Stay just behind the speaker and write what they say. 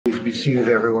Please be seated,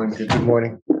 everyone. Good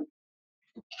morning.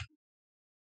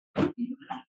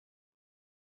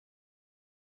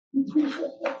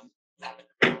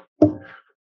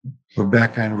 We're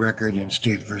back on record in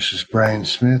State versus Brian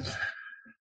Smith,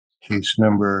 case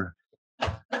number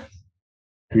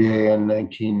 3AN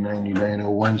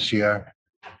 1999-01 CR.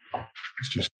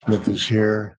 Mr. Smith is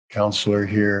here, counselor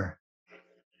here,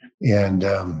 and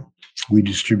we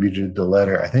distributed the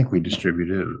letter. I think we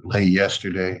distributed it late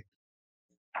yesterday.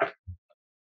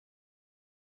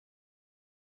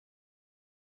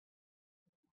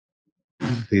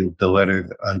 The letter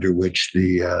under which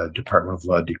the Department of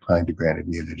Law declined to grant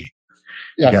immunity.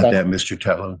 Yes, You got that, Mr.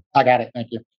 Tetlow? I got it. Thank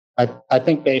you. I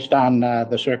think based on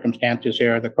the circumstances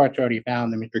here, the court's already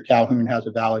found that Mr. Calhoun has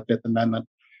a valid Fifth Amendment.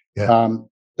 Yeah.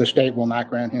 The state will not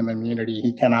grant him immunity.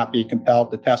 He cannot be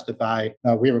compelled to testify.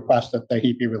 We request that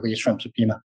he be released from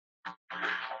subpoena.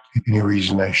 Any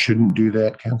reason I shouldn't do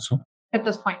that, counsel? At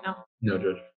this point, no. No,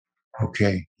 Judge.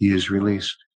 Okay, he is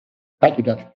released. Thank you,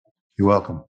 Judge. You're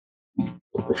welcome.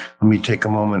 Let me take a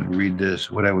moment and read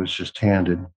this, what I was just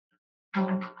handed.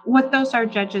 What those are,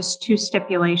 judges, two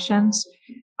stipulations.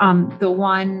 The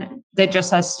one that just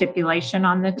says stipulation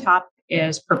on the top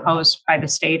is proposed by the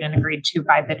state and agreed to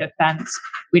by the defense.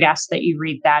 We'd ask that you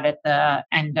read that at the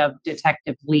end of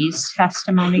Detective Lee's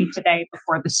testimony today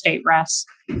before the state rests.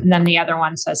 And then the other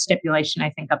one says stipulation, I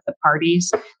think, of the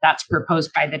parties. That's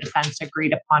proposed by the defense,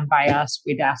 agreed upon by us.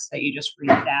 We'd ask that you just read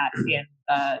that in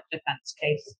the defense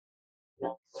case.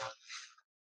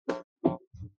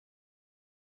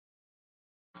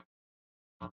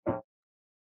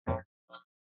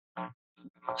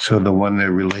 So the one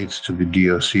that relates to the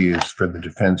DOC is for the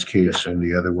defense case, and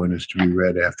the other one is to be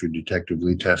read after Detective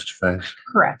Lee testifies?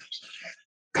 Correct.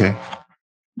 Okay.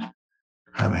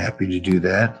 I'm happy to do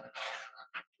that.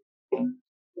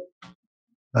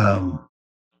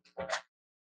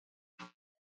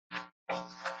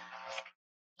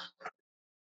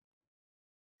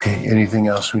 Okay, anything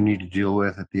else we need to deal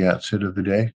with at the outset of the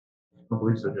day? I don't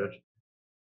believe so, Judge.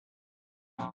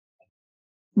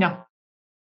 No.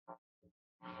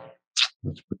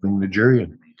 Let's bring the jury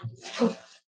in.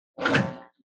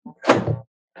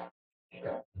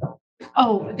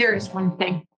 Oh, there is one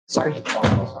thing. Sorry.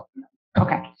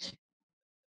 Okay.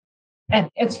 And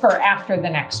it's for after the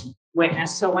next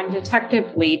witness. So when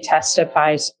Detective Lee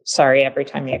testifies, sorry, every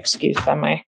time you excuse them,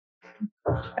 I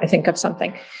think of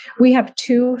something. We have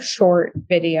two short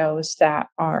videos that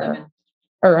are,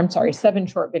 seven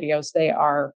short videos. They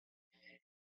are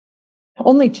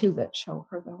only two that show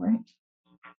her though, right?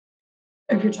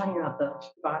 If you're talking about the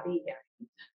body, yeah.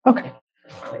 Okay.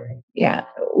 Yeah,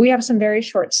 we have some very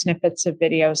short snippets of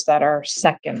videos that are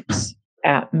seconds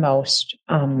at most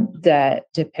that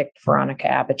depict Veronica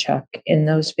Abouchuk. In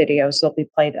those videos, they'll be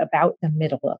played about the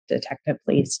middle of Detective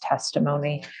Lee's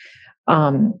testimony.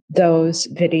 Those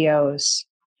videos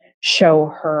show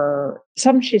her,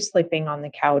 some she's sleeping on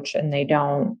the couch and they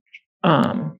don't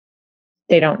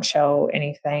show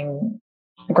anything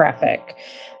graphic.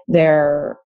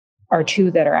 There are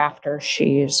two that are after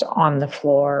she's on the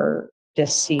floor,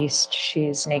 deceased.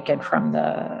 She's naked from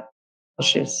her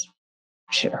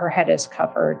head is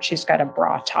covered. She's got a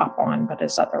bra top on, but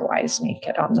is otherwise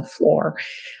naked on the floor.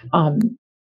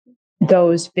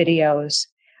 Those videos,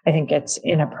 I think it's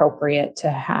inappropriate to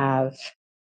have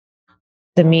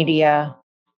the media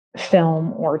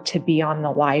film or to be on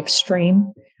the live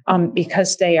stream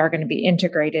because they are going to be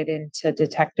integrated into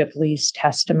Detective Lee's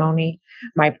testimony.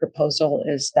 My proposal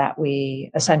is that we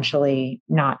essentially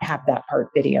not have that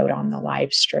part videoed on the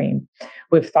live stream.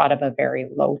 We've thought of a very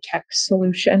low-tech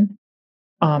solution.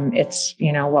 It's,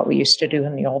 what we used to do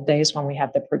in the old days when we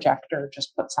had the projector,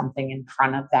 just put something in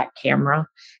front of that camera,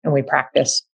 and we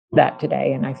practice that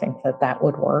today, and I think that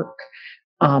would work.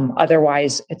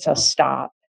 Otherwise, it's a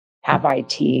stop, have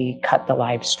IT cut the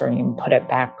live stream, put it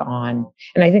back on.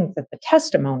 And I think that the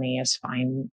testimony is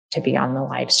fine to be on the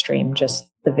live stream, just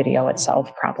the video itself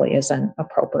probably isn't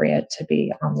appropriate to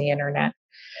be on the internet.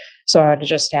 So I would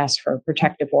just ask for a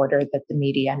protective order that the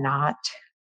media not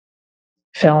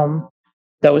film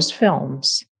those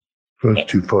films. Those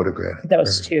two photographs.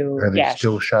 Those two. Are they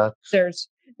still shots?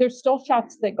 There's still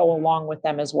shots that go along with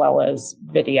them as well as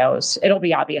videos. It'll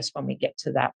be obvious when we get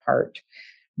to that part,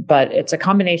 but it's a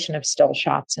combination of still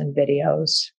shots and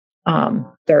videos.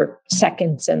 They're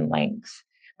seconds in length,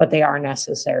 but they are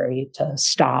necessary to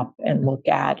stop and look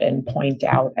at and point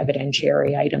out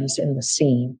evidentiary items in the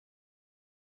scene.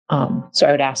 So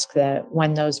I would ask that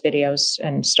when those videos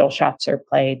and still shots are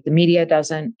played, the media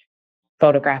doesn't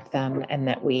photograph them, and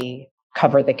that we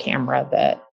cover the camera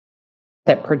that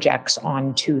projects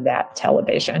onto that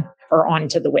television or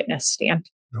onto the witness stand.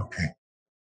 Okay.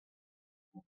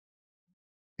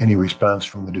 Any response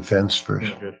from the defense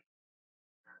first? Good.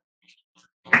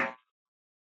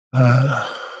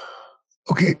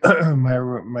 Okay,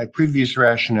 my previous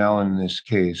rationale in this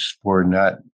case for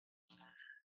not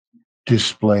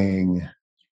displaying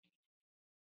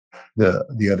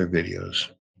the other videos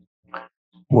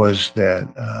was that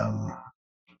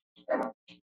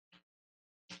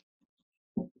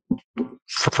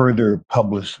further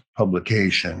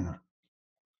publication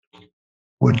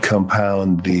would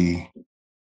compound the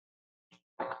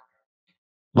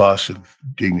loss of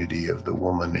dignity of the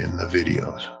woman in the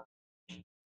videos.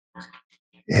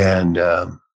 And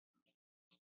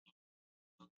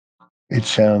it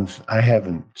sounds, I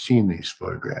haven't seen these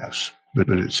photographs, but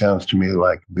it sounds to me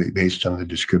like, based on the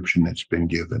description that's been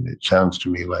given, it sounds to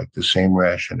me like the same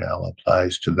rationale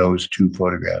applies to those two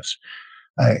photographs.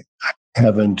 I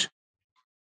haven't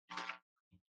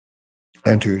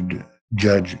entered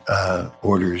judge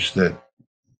orders that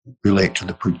relate to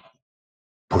the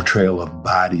portrayal of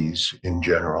bodies in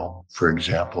general. For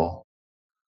example,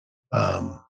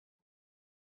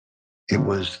 it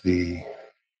was the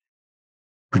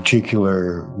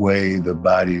particular way the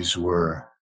bodies or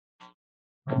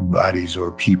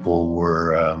people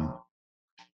were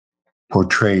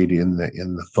portrayed in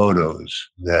the photos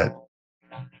that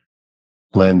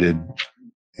lended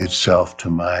itself to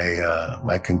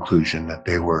my conclusion that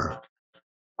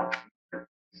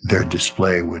their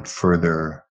display would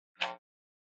further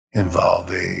involve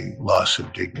a loss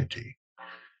of dignity.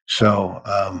 So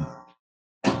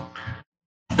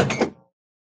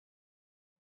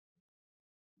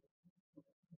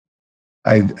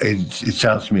it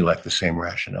sounds to me like the same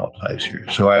rationale applies here.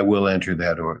 So I will enter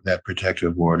that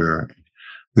protective order.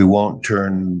 We won't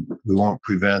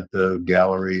prevent the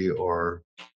gallery or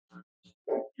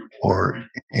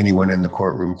anyone in the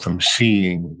courtroom from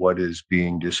seeing what is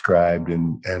being described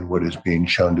and what is being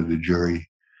shown to the jury.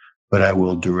 But I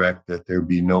will direct that there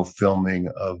be no filming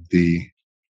of the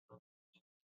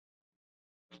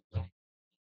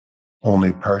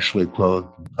only partially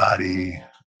clothed body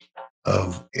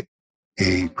of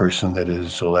a person that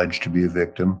is alleged to be a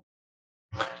victim.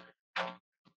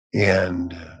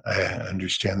 And I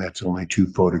understand that's only two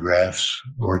photographs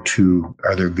or two.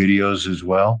 Are there videos as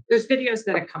well? There's videos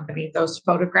that accompany those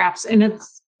photographs, and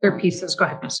they're pieces. Go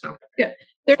ahead, Ms. Snow. Yeah,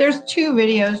 there's two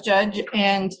videos, Judge,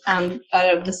 and out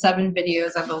of the 7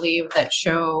 videos, I believe, that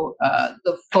show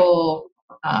the full,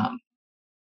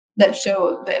 that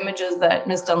show the images that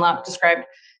Ms. Dunlap described.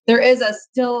 There is a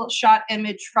still shot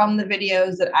image from the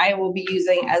videos that I will be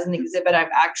using as an exhibit.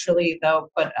 I've actually, though,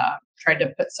 tried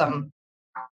to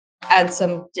add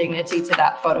some dignity to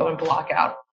that photo and block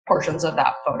out portions of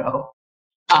that photo.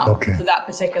 Okay. So that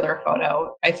particular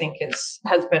photo, I think,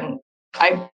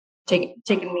 I've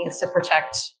taken means to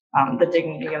protect the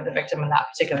dignity of the victim in that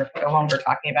particular photo when we're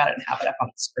talking about it and have it up on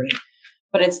the screen.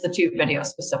 But it's the 2 videos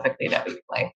specifically that we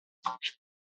play.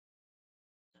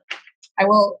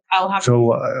 I'll have.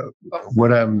 So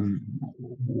what I'm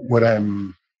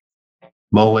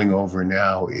mulling over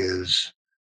now is,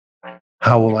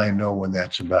 how will I know when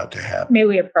that's about to happen? May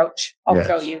we approach? I'll Yes.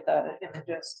 show you the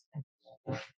images.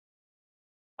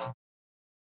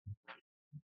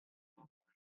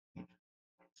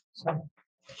 So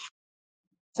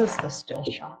this is the still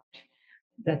shot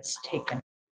that's taken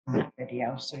in the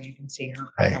video, so you can see her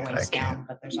waist down,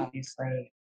 but there's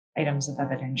obviously items of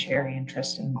evidentiary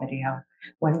interest in the video.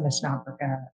 When Ms.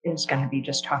 Navarga is going to be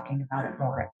just talking about it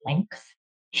more at length,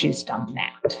 she's done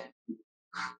that.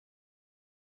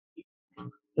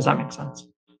 Does that make sense?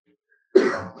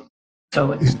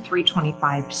 So it's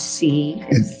 325C.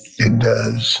 It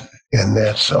does, and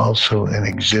that's also an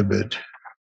exhibit,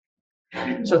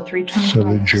 So 325. so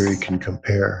the jury can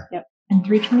compare. Yep. And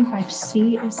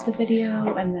 325C is the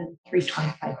video, and then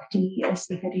 325D is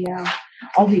the video.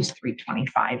 All these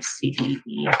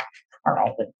 325CDE are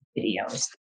all the videos.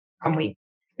 And we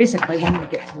basically, when we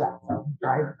get to that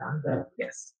drive around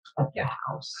of the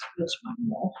house, this one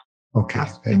will. Okay,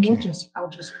 And thank you. I'll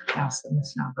just ask them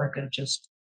this number, just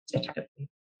tentatively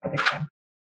for the camera.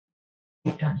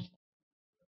 You're done.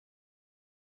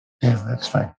 Yeah, that's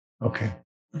fine. Okay.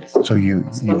 So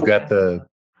you've got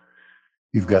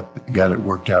it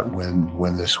worked out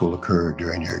when this will occur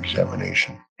during your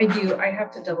examination. I do. I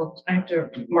have to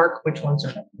mark which ones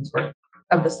are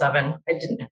of the 7.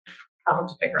 I'll have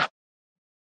to figure out.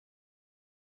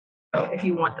 So if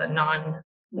you want the non,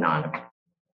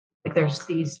 Like there's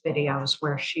these videos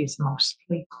where she's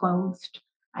mostly clothed.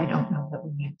 I don't know that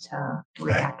we need to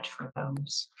react for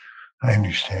those. I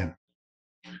understand,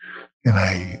 and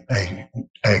I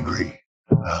agree.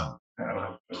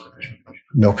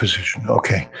 No position.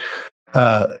 Okay.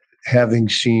 Having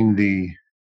seen the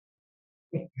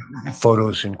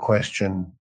photos in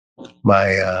question,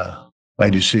 my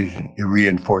decision, it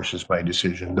reinforces my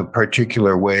decision. The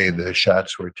particular way the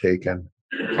shots were taken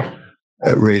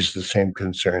raised the same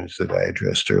concerns that I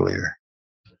addressed earlier.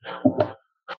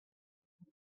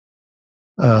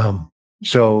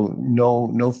 So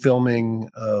no filming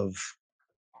of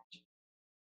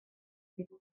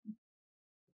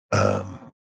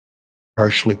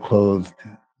partially clothed,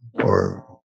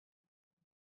 or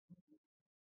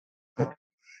I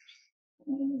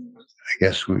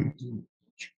guess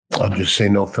I'll just say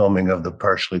no filming of the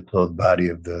partially clothed body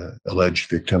of the alleged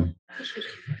victim.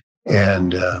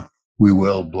 And we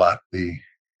will block the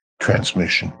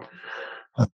transmission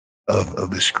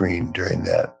of the screen during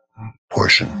that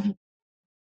portion.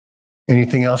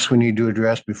 Anything else we need to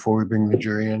address before we bring the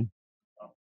jury in?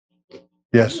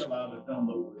 Yes. Allowed to film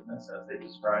the witness as they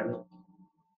describe it.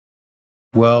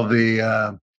 Well,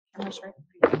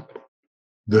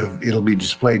 it'll be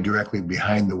displayed directly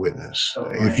behind the witness.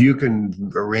 If you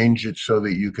can arrange it so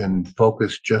that you can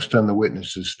focus just on the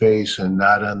witness's face and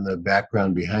not on the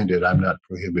background behind it, I'm not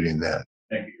prohibiting that.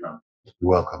 Thank you, Your Honor. You're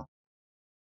welcome.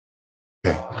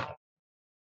 Okay.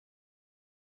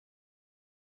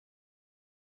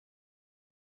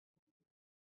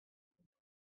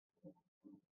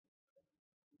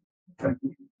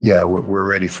 Yeah, we're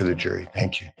ready for the jury.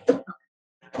 Thank you.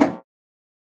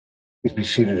 Please be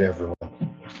seated, everyone.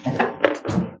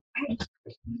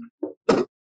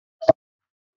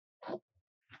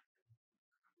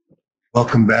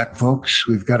 Welcome back, folks.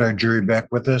 We've got our jury back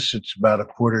with us. It's about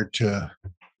 8:45.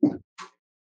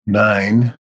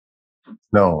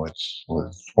 No, it's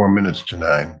 4 minutes to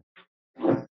 9.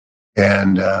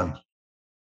 And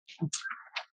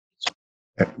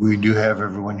we do have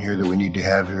everyone here that we need to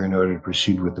have here in order to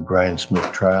proceed with the Brian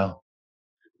Smith trial.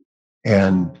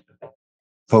 And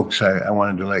folks, I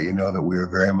wanted to let you know that we are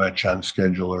very much on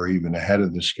schedule, or even ahead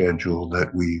of the schedule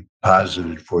that we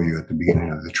posited for you at the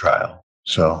beginning of the trial.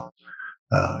 So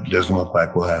it doesn't look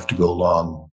like we'll have to go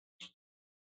long.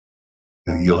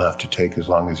 You'll have to take as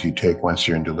long as you take once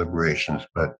you're in deliberations,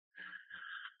 but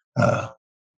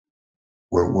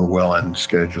we're well on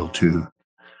schedule to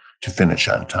finish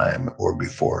on time or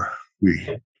before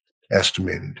we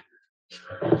estimated.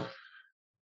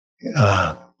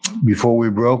 Before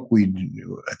we broke,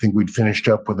 I think we'd finished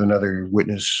up with another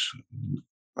witness,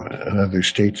 another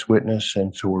state's witness,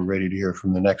 and so we're ready to hear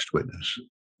from the next witness.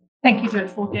 Thank you,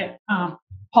 Judge. We'll get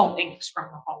Paul Inks from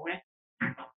the hallway.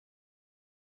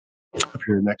 Up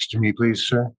here next to me, please,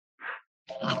 sir.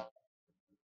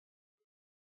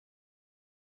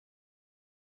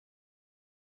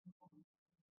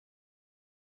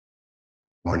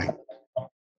 Morning.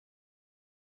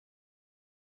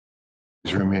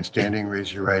 Please remain standing,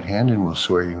 raise your right hand, and we'll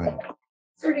swear you in.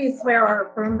 Sir, do you swear or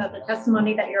affirm that the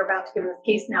testimony that you're about to give in this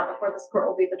case now before this court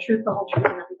will be the truth, the whole truth,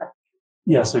 and nothing but the truth?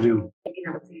 Yes, I do. Thank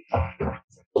you. Have a seat.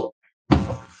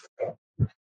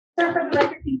 Sir, for the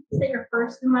record, can you say your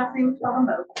first and last name? Tell them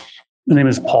both. My name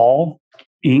is Paul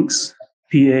Inks,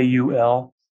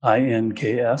 Paulins.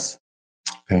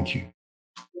 Thank you.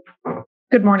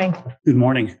 Good morning. Good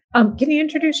morning. Can you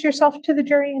introduce yourself to the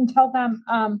jury and tell them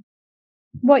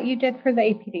what you did for the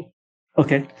APD?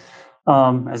 Okay.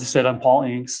 As I said, I'm Paul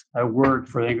Inks. I worked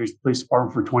for the Anchorage Police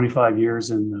Department for 25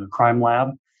 years in the crime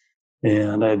lab,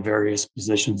 and I had various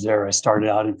positions there. I started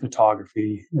out in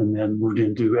photography and then moved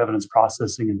into evidence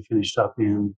processing and finished up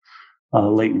in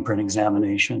latent print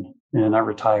examination. And I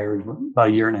retired about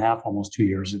 1.5 years, almost 2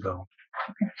 years ago.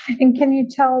 Okay. And can you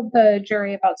tell the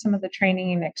jury about some of the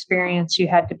training and experience you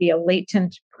had to be a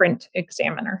latent print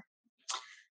examiner?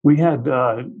 We had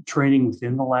training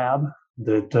within the lab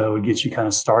that would get you kind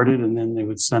of started, and then they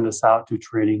would send us out to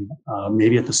training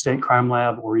maybe at the state crime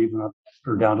lab or even up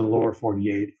or down to the lower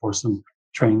 48 for some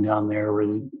training down there where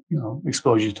they,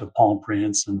 expose you to palm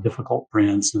prints and difficult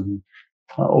prints and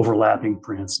overlapping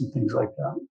prints and things like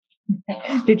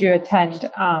that. Did you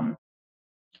attend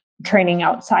training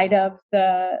outside of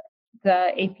the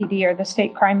APD or the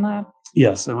state crime lab?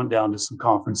 Yes, I went down to some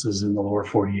conferences in the lower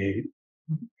 48.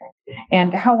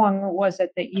 And how long was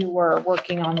it that you were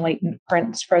working on latent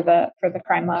prints for the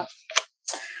crime lab?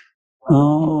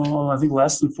 Oh, I think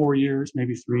less than 4 years,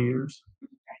 maybe 3 years.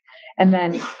 And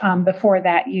then before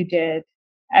that, you did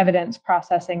evidence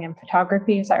processing and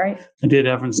photography. Is that right? I did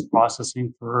evidence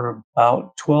processing for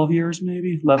about 12 years,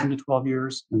 maybe 11 to 12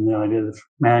 years. And then I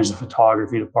managed the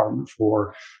photography department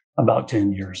for about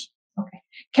 10 years. Okay.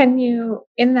 Can you,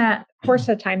 in that course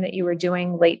of time that you were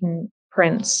doing latent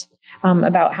prints,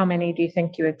 about how many do you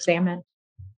think you examined?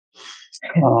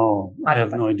 Oh, I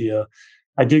have no idea.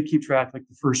 I did keep track like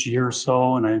the first year or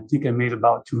so, and I think I made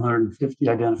about 250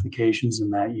 identifications in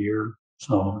that year.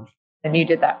 So And you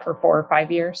did that for 4 or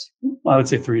 5 years? I would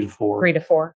say 3 to 4. 3 to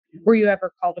 4. Were you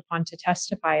ever called upon to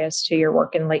testify as to your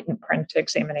work in latent print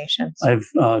examinations? I've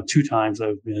 2 times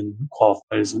I've been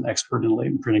qualified as an expert in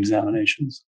latent print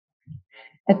examinations.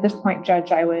 At this point,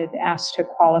 Judge, I would ask to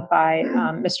qualify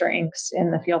Mr. Inks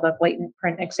in the field of latent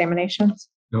print examinations.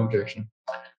 No objection.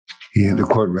 Yeah, the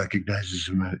court recognizes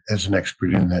him as an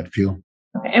expert in that field.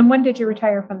 Okay. And when did you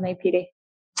retire from the APD?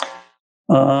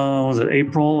 Was it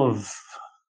April of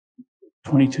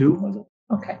 22? Was it?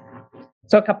 Okay.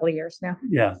 So a couple of years now.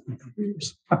 Yeah, a couple of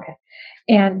years. Okay.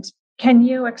 And can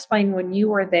you explain when you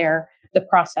were there, the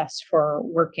process for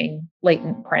working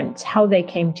latent prints, how they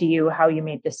came to you, how you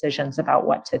made decisions about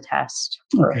what to test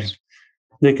first? Okay.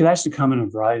 They could actually come in a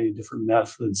variety of different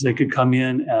methods. They could come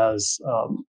in as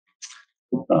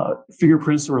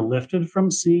fingerprints that were lifted from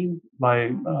scene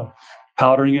by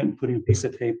powdering it and putting a piece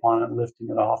of tape on it, lifting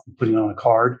it off and putting it on a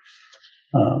card.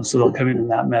 So they'll come in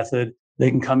that method. They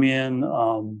can come in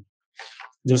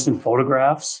just in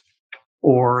photographs,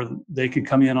 or they could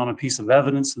come in on a piece of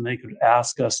evidence and they could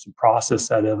ask us to process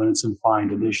that evidence and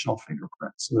find additional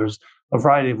fingerprints. So there's a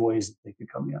variety of ways that they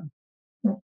could come in.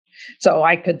 So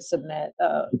I could submit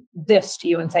this to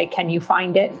you and say, can you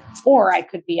find it? Or I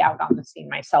could be out on the scene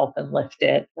myself and lift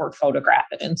it or photograph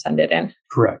it and send it in.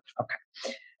 Correct. Okay.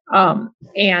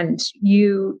 And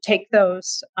you take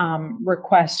those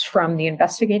requests from the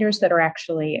investigators that are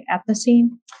actually at the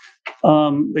scene?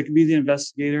 It could be the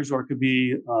investigators, or it could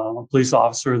be a police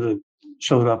officer that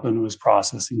showed up and was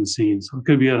processing the scene. So it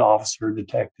could be an officer,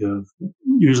 detective,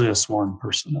 usually a sworn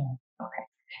personnel. Okay.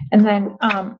 And then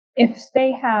if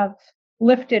they have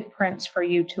lifted prints for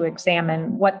you to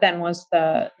examine, what then was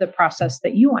the process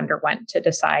that you underwent to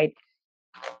decide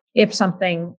if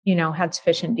something, had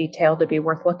sufficient detail to be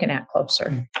worth looking at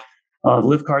closer? The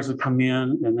lift cards would come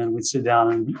in, and then we'd sit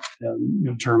down and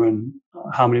determine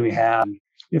how many we had,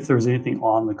 if there was anything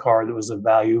on the card that was of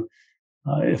value.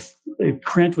 If a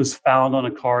print was found on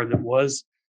a card that was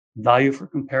value for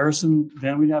comparison,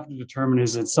 then we'd have to determine,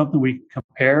 is it something we can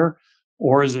compare,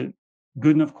 or is it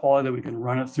good enough quality that we can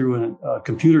run it through a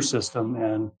computer system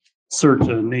and search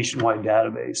a nationwide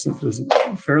database? If there's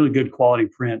a fairly good quality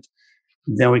print,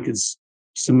 then we could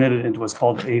submit it into what's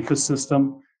called the APHIS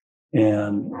system.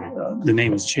 And the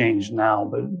name has changed now,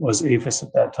 but it was APHIS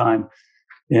at that time.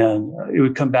 And it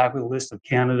would come back with a list of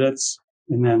candidates,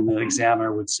 and then the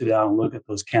examiner would sit down and look at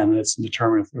those candidates and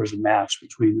determine if there was a match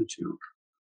between the two.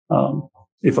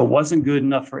 If it wasn't good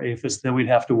enough for APHIS, then we'd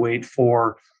have to wait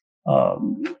for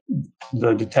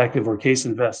the detective or case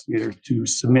investigator to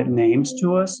submit names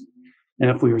to us. And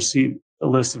if we received a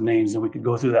list of names, then we could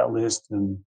go through that list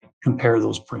and compare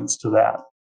those prints to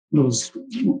those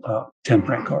 10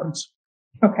 print cards.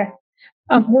 Okay.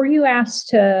 Were you asked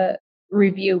to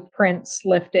review prints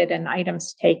lifted and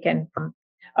items taken from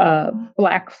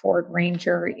black Ford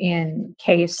Ranger in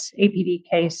APD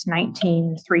case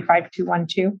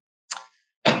 19-35212?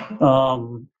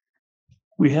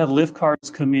 We had lift cards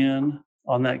come in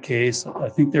on that case. I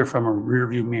think they're from a rear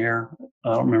view mirror.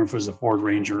 I don't remember if it was a Ford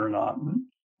Ranger or not.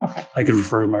 Okay. I can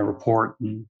refer to my report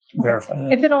and verify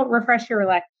that. If it'll refresh your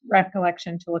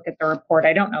recollection to look at the report,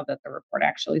 I don't know that the report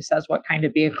actually says what kind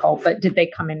of vehicle, but did they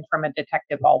come in from a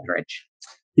Detective Aldridge?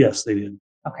 Yes, they did.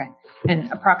 Okay.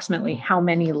 And approximately how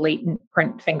many latent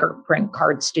print fingerprint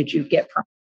cards did you get from?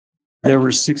 There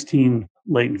were 16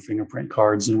 latent fingerprint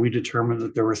cards, and we determined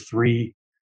that there were 3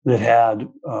 that had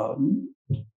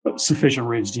sufficient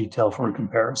ridge detail for a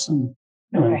comparison,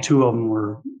 and Okay. 2 of them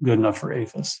were good enough for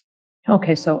APHIS.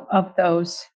 Okay, so of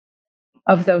those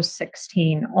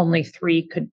 16, only 3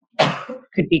 could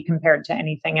be compared to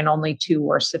anything, and only 2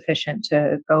 were sufficient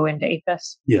to go into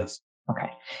APHIS? Yes. Okay.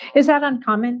 Is that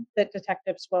uncommon that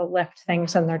detectives will lift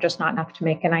things and they're just not enough to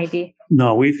make an ID?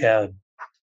 No, we've had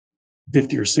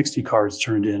 50 or 60 cards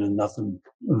turned in and nothing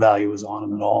of value is on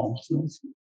them at all. So it's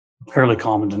fairly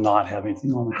common to not have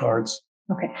anything on the cards.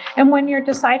 Okay. And when you're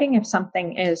deciding if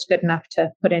something is good enough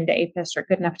to put into APHIS or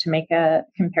good enough to make a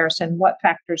comparison, what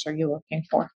factors are you looking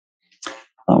for?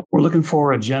 We're looking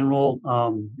for a general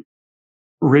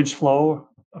ridge flow,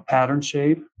 a pattern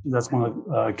shape. That's one of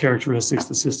the characteristics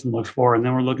the system looks for. And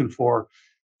then we're looking for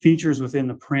features within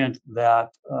the print that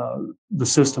the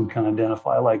system can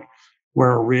identify, like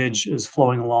where a ridge is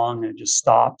flowing along and it just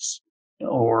stops,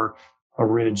 or a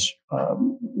ridge,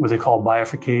 what they call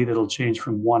bifurcate. It'll change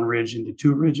from one ridge into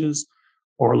 2 ridges,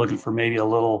 or we're looking for maybe a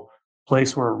little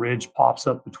place where a ridge pops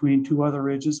up between 2 other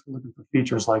ridges. We're looking for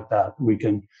features like that we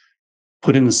can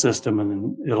put in the system, and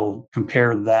then it'll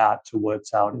compare that to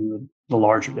what's out in the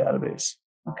larger database.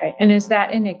 Okay. And is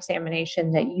that an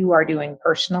examination that you are doing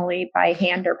personally by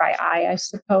hand or by eye, I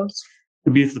suppose?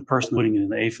 It'd be if the person putting it in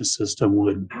the APHIS system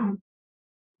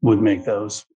would make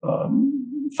those,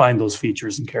 find those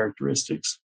features and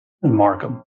characteristics and mark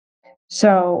them.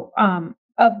 So,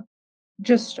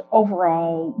 just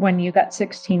overall, when you got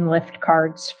 16 lift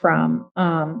cards from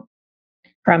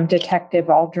Detective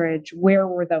Aldridge, where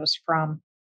were those from?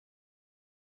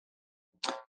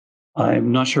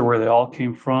 I'm not sure where they all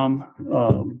came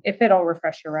from. If it'll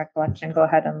refresh your recollection, go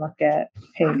ahead and look at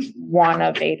page 1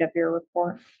 of 8 of your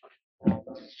report.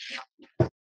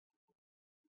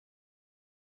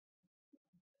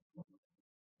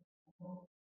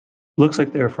 Looks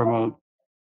like they're from a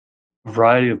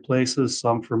variety of places,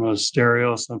 some from a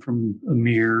stereo, some from a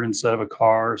mirror instead of a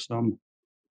car, some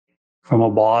from a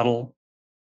bottle.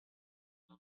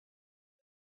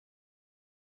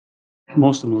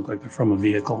 Most of them look like they're from a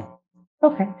vehicle.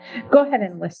 Okay. Go ahead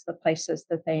and list the places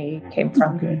that they came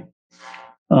from. Okay.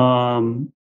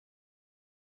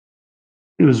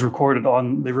 It was recorded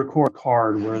they record a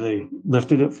card where they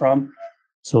lifted it from.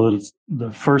 So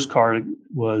the first card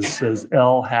says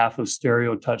L half of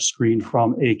stereo touchscreen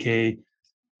from AK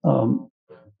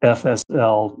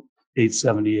FSL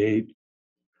 878.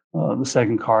 The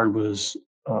second card was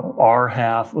R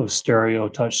half of stereo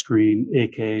touchscreen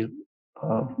AK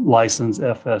license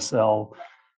FSL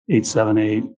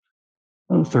 878.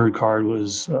 The third card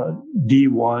was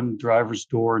D1 driver's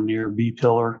door near B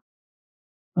pillar.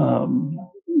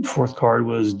 Fourth card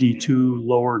was D2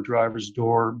 lower driver's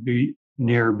door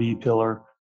near B pillar.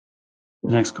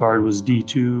 The next card was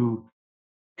D2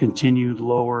 continued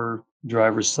lower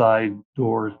driver's side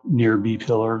door near B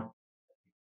pillar.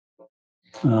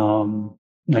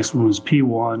 Next one was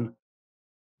P1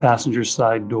 passenger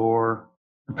side door,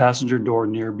 passenger door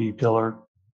near B pillar.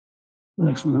 The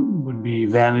next one would be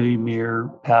vanity mirror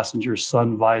passenger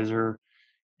sun visor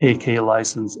AK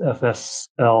license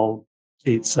FSL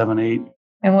 878.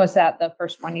 And was that the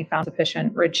first one you found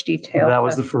sufficient ridge detail? That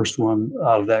was the first one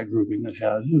out of that grouping that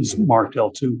it was marked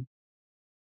L2.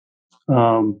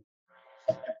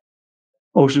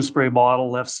 Ocean spray bottle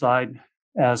left side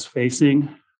as facing.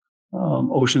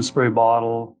 Ocean spray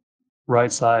bottle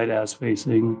right side as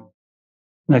facing.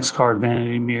 Next card,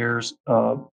 vanity mirrors,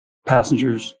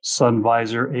 passenger's sun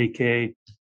visor AK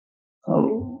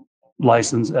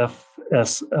license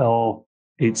FSL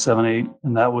 878,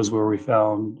 and that was where we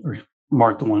found or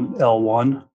marked the one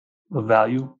L1 of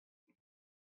value.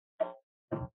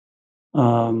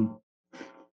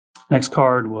 Next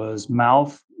card was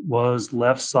mouth was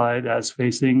left side as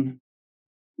facing.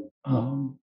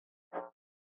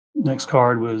 Next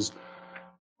card was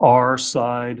R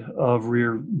side of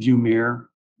rear view mirror.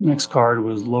 Next card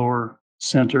was lower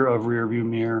center of rear view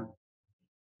mirror.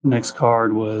 Next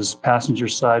card was passenger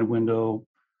side window,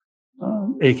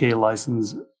 AK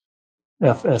license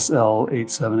FSL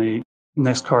 878.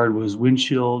 Next card was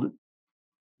windshield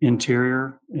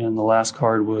interior, and the last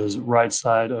card was right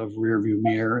side of rear view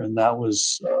mirror, and that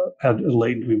was had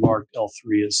latently marked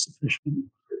L3 as sufficient.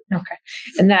 Okay.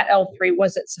 And that L3,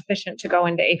 was it sufficient to go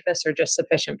into APHIS or just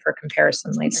sufficient for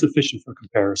comparison later? Sufficient for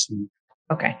comparison.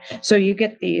 Okay. So you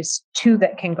get these two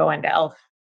that can go into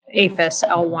APHIS,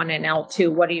 L1 and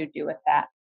L2. What do you do with that?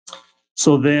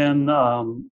 So then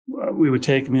we would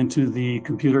take them into the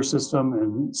computer system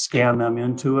and scan them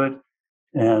into it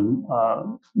and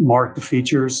mark the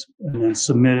features and then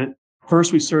submit it.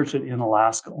 First, we search it in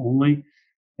Alaska only.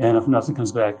 And if nothing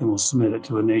comes back, then we'll submit it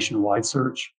to a nationwide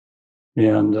search.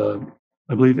 And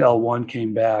I believe L1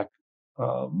 came back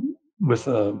with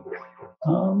a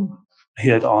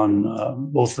hit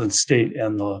on both the state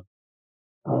and the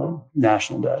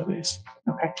national database.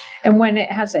 Okay. And when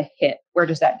it has a hit, where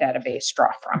does that database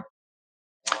draw from?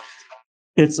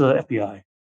 It's a FBI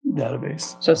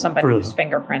database. So somebody Really? whose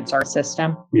fingerprints are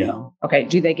system? Yeah. Okay.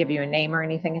 Do they give you a name or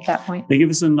anything at that point? They give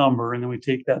us a number, and then we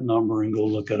take that number and go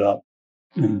look it up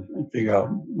and figure out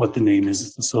what the name is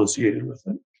that's associated with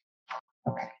it.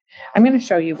 Okay. I'm going to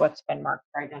show you what's been marked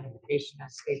for identification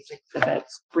as states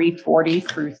exhibits 340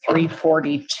 through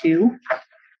 342.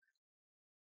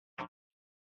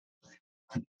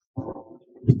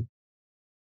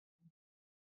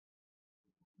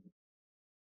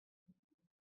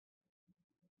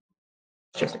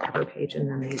 Just a cover page, and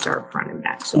then these are front and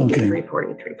back. So you get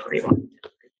 340, 341,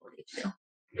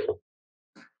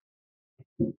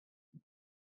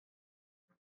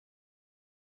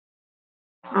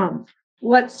 342.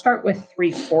 Let's start with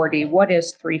 340. What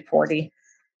is 340?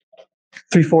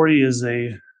 340 is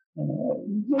a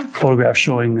photograph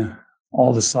showing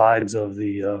all the sides of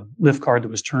the lift card that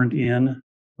was turned in,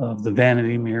 of the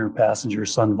vanity mirror, passenger,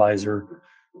 sun visor,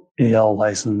 AL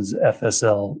license,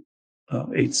 FSL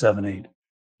 878.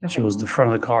 Okay. Shows the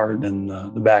front of the card and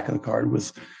the back of the card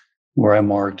with where I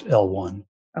marked L1.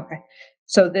 Okay.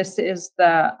 So this is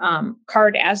the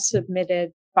card as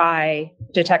submitted by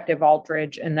Detective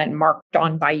Aldridge and then marked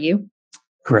on by you?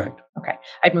 Correct. Okay.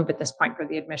 I'd move at this point for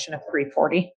the admission of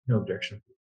 340. No objection.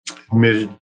 Admitted.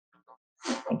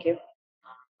 Thank you.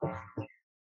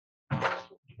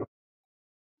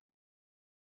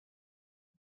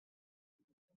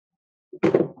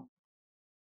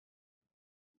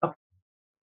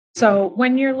 So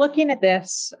when you're looking at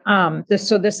this,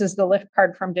 this is the lift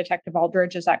card from Detective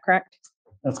Aldridge, is that correct?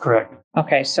 That's correct.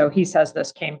 Okay, so he says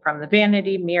this came from the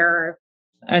vanity mirror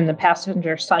and the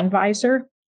passenger sun visor.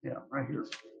 Yeah, right here.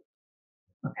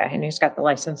 Okay, and he's got the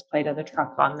license plate of the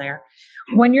truck on there.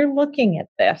 When you're looking at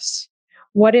this,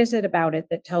 what is it about it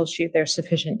that tells you there's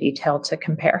sufficient detail to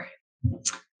compare?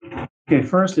 Okay,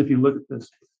 first, if you look at this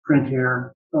print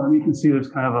here, you can see there's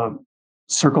kind of a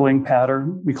circling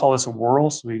pattern. We call this a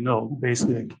whirl, so we know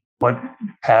basically what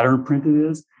pattern print it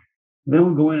is. Then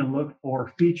we'll go in and look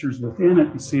for features within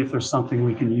it to see if there's something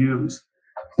we can use.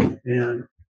 And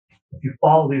if you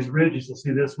follow these ridges, you'll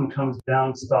see this one comes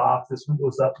down, stops, this one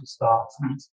goes up and stops.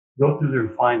 And just go through there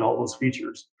and find all those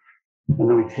features. And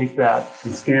then we take that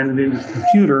and scan it into the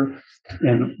computer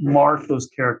and mark those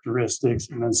characteristics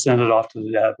and then send it off to the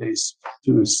database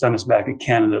to send us back a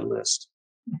candidate list.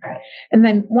 Okay. And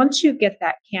then once you get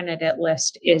that candidate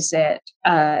list, is it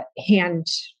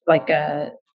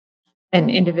an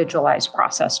individualized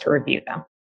process to review them?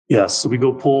 Yes. So we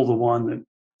go pull the one that,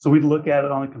 so we look at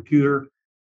it on the computer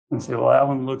and say, well, that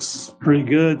one looks pretty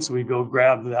good. So we go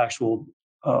grab the actual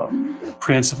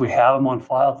prints if we have them on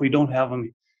file. If we don't have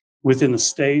them within the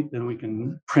state, then we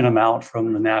can print them out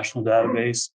from the national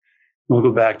database. We'll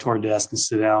go back to our desk and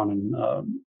sit down and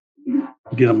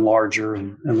get them larger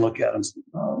and look at them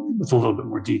with a little bit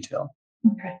more detail.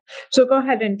 Okay. So go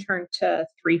ahead and turn to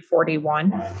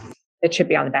 341. It should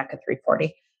be on the back of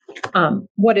 340.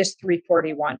 What is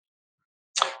 341?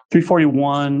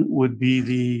 341 would be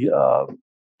the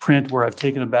print where I've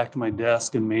taken it back to my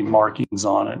desk and made markings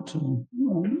on it to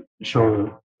show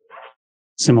the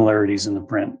similarities in the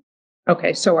print.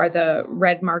 Okay. So are the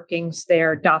red markings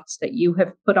there dots that you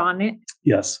have put on it?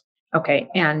 Yes. Okay.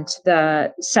 And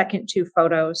the second two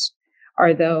photos,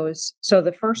 are those, so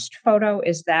the first photo,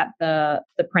 is that the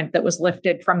print that was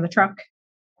lifted from the truck?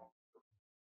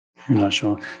 I'm not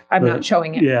sure. I'm not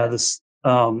showing it. Yeah,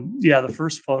 the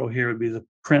first photo here would be the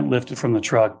print lifted from the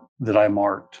truck that I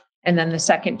marked. And then the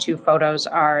second two photos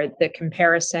are the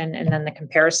comparison and then the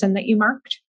comparison that you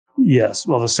marked? Yes.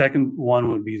 Well, the second one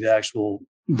would be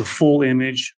the full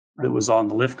image that was on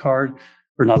the lift card,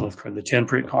 or not lift card, the 10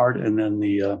 print card. And then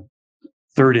the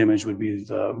third image would be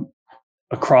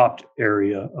a cropped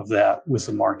area of that with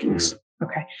the markings.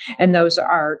 Okay. And those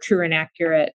are true and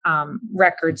accurate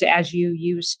records as you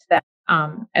used that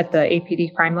at the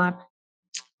APD crime lab?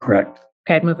 Correct.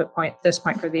 Okay, I'd move at this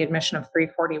point for the admission of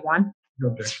 341. No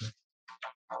objection.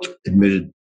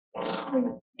 Admitted.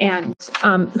 And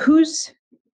whose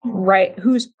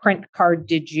print card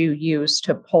did you use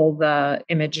to pull the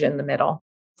image in the middle?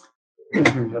 Here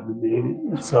we have the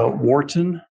name. It's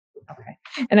Wharton.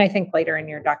 Okay. And I think later in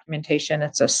your documentation,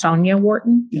 it's a Sonia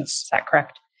Wharton. Yes. Is that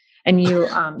correct? And you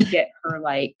get her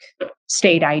like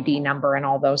state ID number and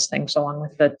all those things along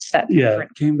with the set. Yeah, it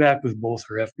came back with both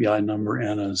her FBI number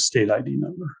and a state ID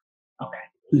number. Okay.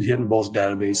 It's hidden both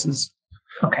databases.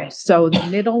 Okay. So the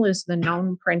middle is the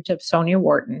known print of Sonia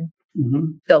Wharton.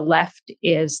 Mm-hmm. The left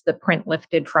is the print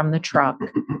lifted from the truck.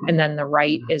 And then the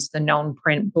right is the known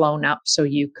print blown up so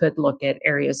you could look at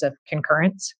areas of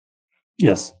concurrence.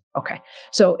 Yes. Okay.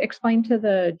 So explain to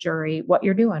the jury what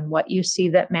you're doing, what you see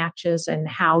that matches and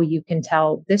how you can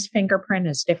tell this fingerprint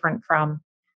is different from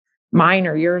mine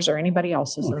or yours or anybody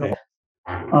else's. Okay.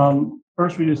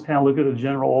 First, we just kind of look at a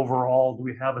general overall. Do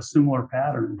we have a similar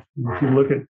pattern? If you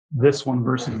look at this one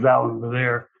versus that one over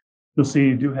there, you'll see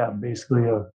you do have basically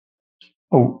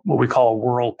what we call a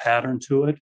whirl pattern to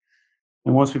it.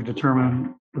 And once we've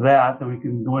determined that, then we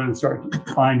can go in and start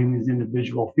finding these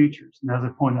individual features. And as I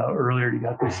pointed out earlier, you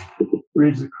got this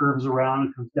ridge that curves around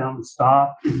and comes down and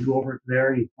stops. You go over it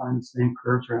there, you find the same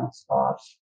curves around,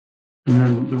 stops. And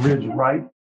then the ridge right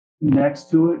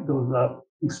next to it goes up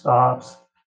and stops,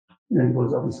 and then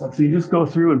goes up and stops. So you just go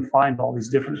through and find all these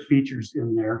different features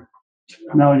in there.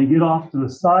 Now, when you get off to the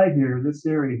side here, this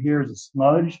area here is a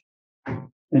smudge,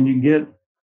 and you get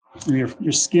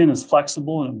your skin is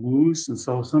flexible and it moves, and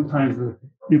so sometimes the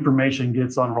information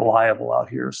gets unreliable out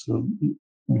here. So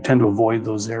we tend to avoid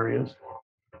those areas.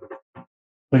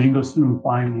 But you can go through and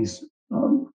find these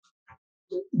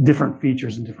different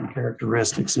features and different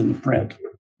characteristics in the print.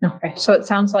 Okay, so it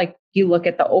sounds like you look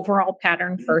at the overall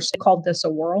pattern first. You called this a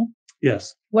whorl.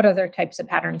 Yes. What other types of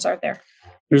patterns are there?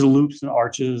 There's loops and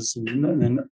arches, and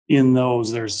then in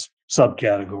those, there's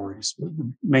subcategories.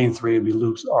 The main three would be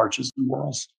loops, arches, and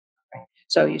whorls.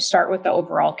 So you start with the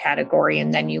overall category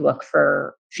and then you look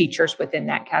for features within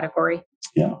that category.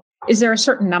 Yeah. Is there a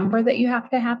certain number that you have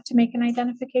to make an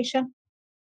identification?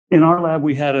 In our lab,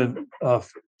 we had a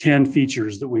 10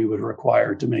 features that we would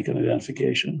require to make an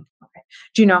identification. Okay.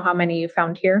 Do you know how many you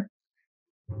found here?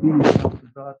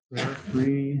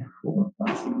 Three, 4,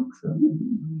 5, 6,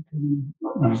 7, 8,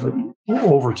 9, 10.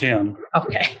 Over 10.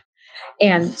 Okay.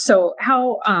 And so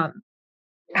how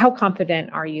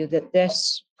confident are you that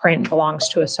this print belongs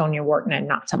to a Sonia Wharton and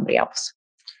not somebody else?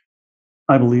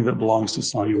 I believe it belongs to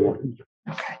Sonia Wharton.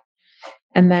 Okay.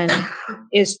 And then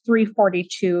is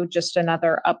 342 just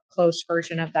another up close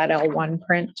version of that L1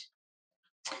 print?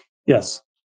 Yes.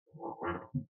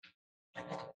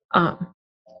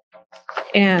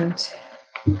 And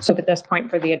so at this point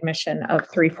for the admission of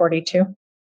 342?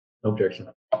 Objection.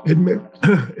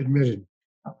 Admitted.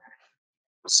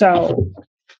 So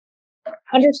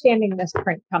understanding this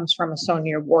print comes from a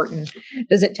Sonia Wharton,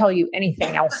 does it tell you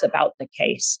anything else about the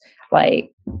case?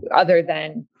 Like other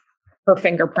than her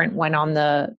fingerprint went on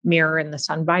the mirror in the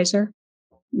sun visor?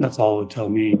 That's all it would tell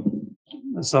me.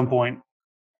 At some point,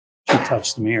 she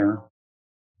touched the mirror.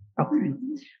 Okay.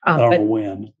 I don't But know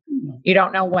when. you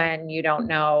don't know when, you don't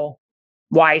know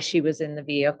why she was in the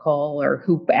vehicle or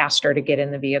who asked her to get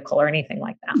in the vehicle or anything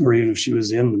like that. Or even if she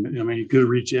was in the, I mean, you could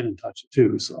reach in and touch it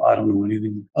too. So I don't know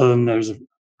anything other than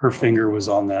her finger was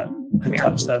on that and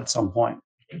touched that at some point.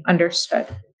 Understood.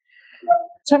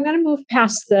 So I'm going to move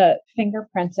past the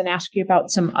fingerprints and ask you about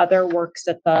some other works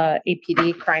that the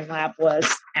APD crime lab was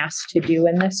asked to do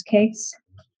in this case.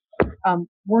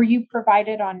 Were you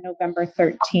provided on November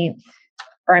 13th,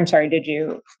 or I'm sorry, did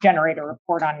you generate a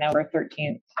report on November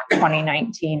 13th,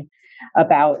 2019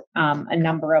 about a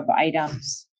number of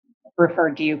items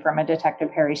referred to you from a Detective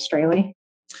Harry Straley?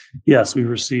 Yes, we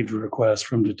received a request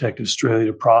from Detective Straley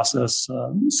to process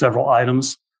several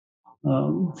items,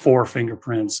 4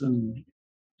 fingerprints, and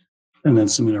then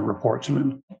submit a report to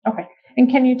him. Okay. And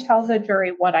can you tell the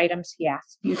jury what items he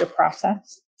asked you to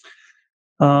process?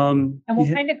 And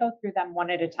we'll kind of go through them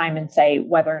one at a time and say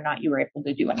whether or not you were able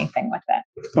to do anything with it.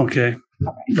 Okay.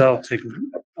 I'll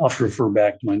have to refer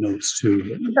back to my notes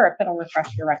too. Sure, if it'll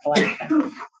refresh your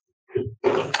recollection.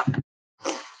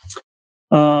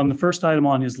 The first item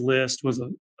on his list was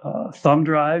thumb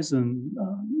drives, and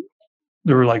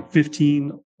there were like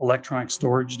 15 electronic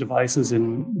storage devices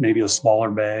in maybe a smaller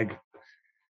bag.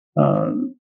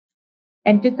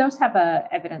 And did those have a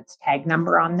evidence tag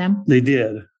number on them? They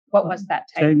did. What was that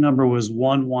tag? Tag number was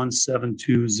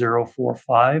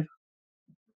 1172045.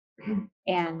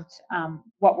 And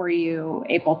what were you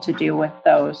able to do with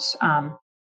those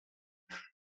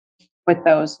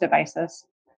devices?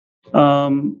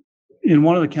 In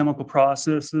one of the chemical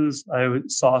processes, I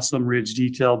saw some ridge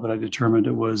detail, but I determined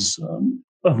it was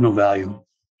of no value.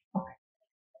 Okay.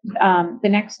 The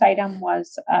next item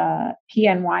was a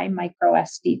PNY micro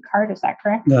SD card. Is that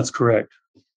correct? That's correct.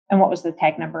 And what was the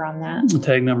tag number on that? The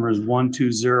tag number is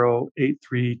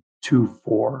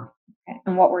 1208324. Okay.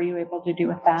 And what were you able to do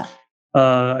with that?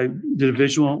 I did a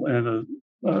visual and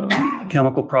a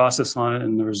chemical process on it,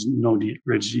 and there was no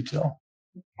ridge detail.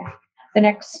 Okay. The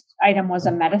next item was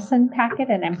a medicine packet,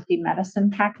 an empty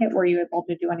medicine packet. Were you able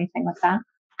to do anything with that?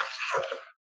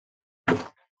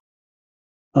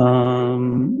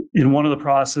 In one of the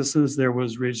processes, there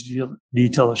was ridge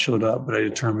detail that showed up, but I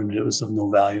determined it was of no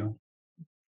value.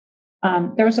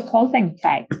 There was a clothing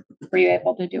tag. Were you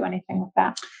able to do anything with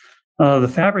that? The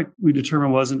fabric we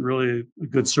determined wasn't really a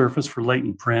good surface for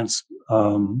latent prints.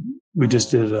 We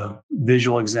just did a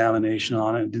visual examination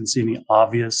on it. Didn't see any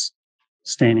obvious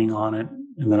staining on it,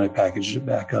 and then I packaged it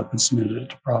back up and submitted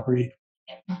it to property.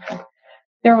 Okay.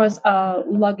 There was a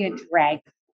luggage rack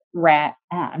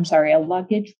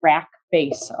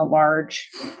base, a large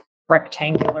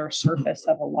rectangular surface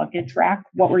of a luggage rack.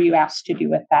 What were you asked to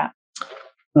do with that?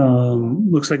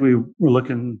 Looks like we were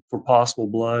looking for possible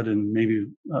blood and maybe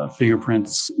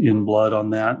fingerprints in blood on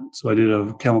that. So I did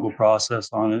a chemical process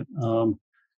on it.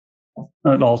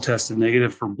 It all tested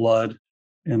negative for blood,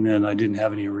 and then I didn't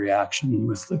have any reaction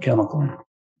with the chemical.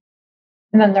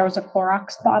 And then there was a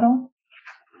Clorox bottle.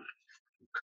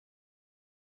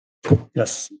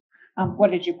 Yes.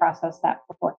 What did you process that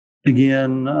before?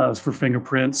 Again, for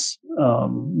fingerprints,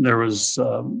 there was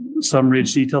some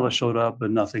ridge detail that showed up,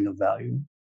 but nothing of value.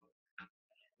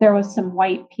 There was some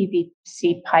white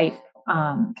PVC pipe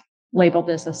labeled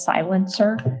as a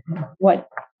silencer. What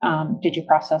did you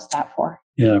process that for?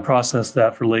 Yeah, I processed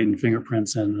that for latent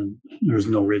fingerprints, and there's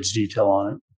no ridge detail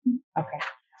on it. Okay.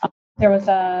 There was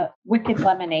a Wicked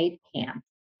lemonade can.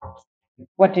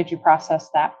 What did you process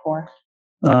that for?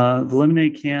 The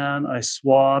lemonade can, I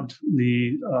swabbed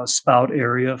the spout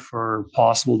area for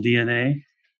possible DNA.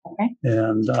 Okay.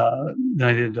 And then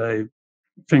I did a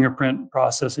fingerprint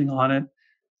processing on it.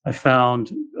 I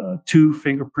found 2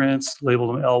 fingerprints,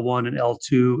 labeled them L1 and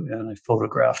L2, and I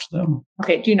photographed them.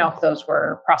 Okay. Do you know if those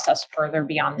were processed further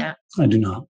beyond that? I do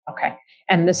not. Okay.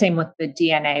 And the same with the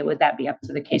DNA, would that be up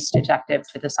to the case detective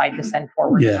to decide to send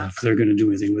forward? Yeah, if they're going to do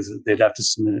anything with it, they'd have to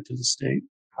submit it to the state.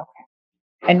 Okay.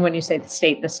 And when you say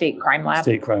the state crime lab?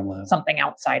 State crime lab. Something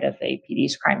outside of the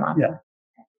APD's crime lab? Yeah.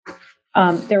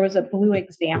 There was a blue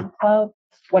exam glove.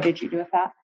 What did you do with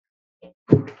that?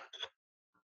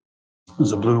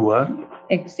 There's a blue what?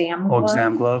 Exam Oh, glove?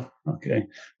 exam glove. Okay.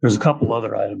 There's a couple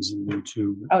other items in there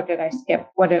too. Oh, did I skip?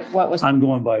 What was? I'm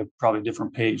going by probably a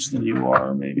different page than you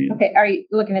are, maybe. Okay. Are you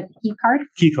looking at the key card?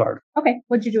 Key card. Okay.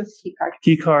 What'd you do with the key card?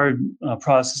 Key card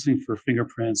processing for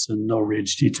fingerprints and no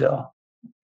ridge detail.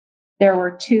 There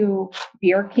were 2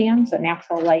 beer cans, a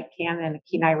Natural Light can and a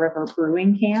Kenai River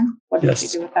Brewing can. What did Yes. you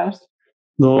do with those?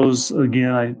 Those,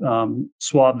 again, I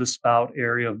swabbed the spout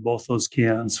area of both those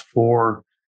cans for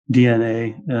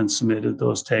DNA and submitted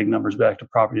those tag numbers back to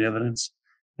property evidence,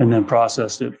 and then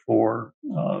processed it for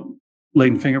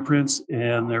latent fingerprints.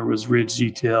 And there was ridge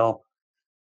detail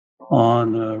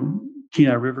on the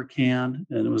Kenai River can,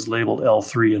 and it was labeled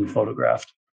L3 and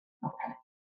photographed. Okay.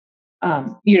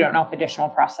 You don't know if additional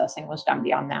processing was done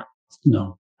beyond that?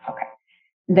 No. Okay.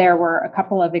 There were a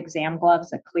couple of exam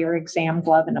gloves, a clear exam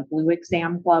glove and a blue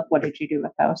exam glove. What did you do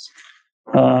with those?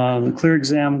 The clear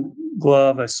exam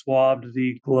glove, I swabbed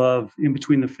the glove in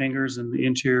between the fingers and the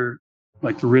interior,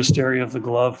 like the wrist area of the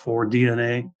glove for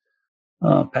DNA.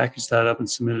 Packaged that up and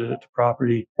submitted it to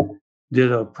property.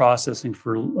 Did a processing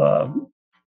for,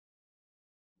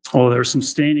 there's some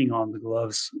staining on the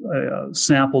gloves. I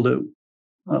sampled it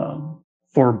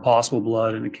for possible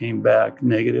blood and it came back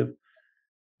negative.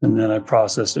 And then I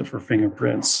processed it for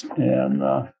fingerprints and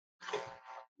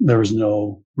there was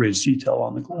no ridge detail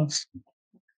on the gloves.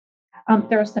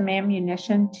 There was some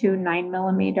ammunition, 2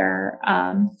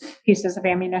 9mm pieces of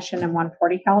ammunition and 1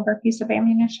 40 caliber piece of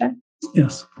ammunition.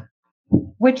 Yes.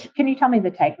 Can you tell me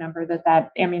the tag number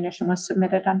that ammunition was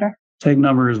submitted under? Tag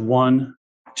number is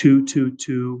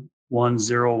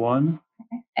 1222101.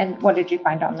 Okay. And what did you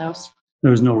find on those?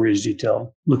 There was no ridge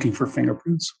detail. Looking for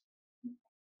fingerprints.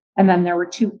 And then there were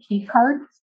 2 key cards.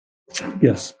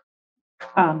 Yes.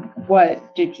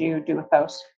 What did you do with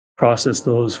those? Processed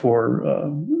those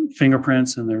for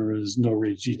fingerprints, and there was no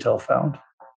ridge detail found.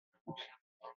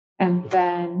 And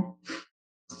then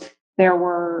there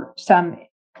were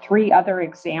 3 other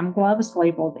exam gloves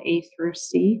labeled A through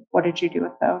C. What did you do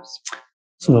with those?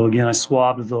 So again, I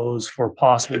swabbed those for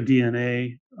possible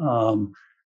DNA,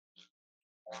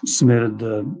 submitted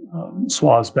the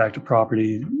swabs back to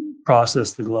property,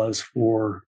 processed the gloves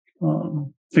for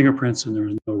fingerprints, and there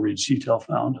was no ridge detail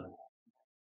found.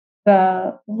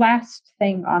 The last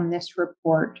thing on this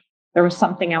report, there was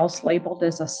something else labeled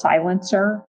as a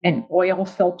silencer, an oil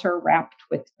filter wrapped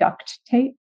with duct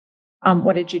tape.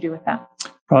 What did you do with that?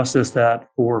 Processed that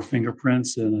for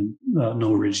fingerprints and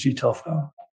no ridge detail found.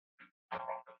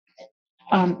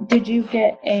 Did you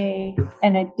get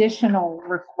an additional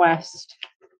request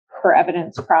for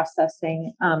evidence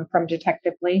processing from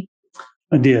Detective Lee?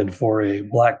 I did, for a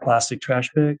black plastic trash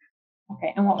bag.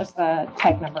 Okay, and what was the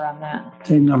tag number on that?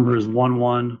 Tag number is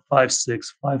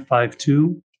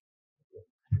 1156552.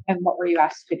 And what were you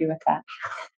asked to do with that?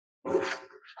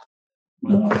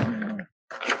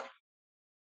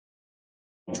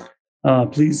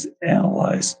 Please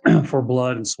analyze for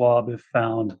blood and swab if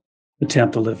found.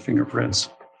 Attempt to lift fingerprints.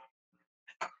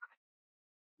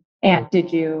 And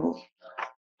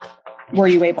were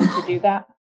you able to do that?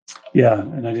 Yeah,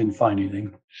 and I didn't find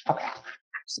anything. Okay.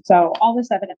 So all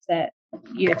this evidence that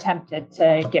you attempted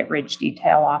to get ridge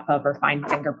detail off of or find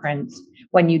fingerprints,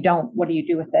 when you don't, what do you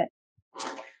do with it?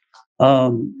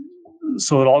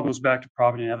 So it all goes back to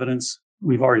property and evidence.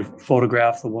 We've already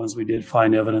photographed the ones we did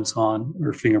find evidence on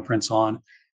or fingerprints on.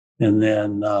 And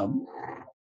then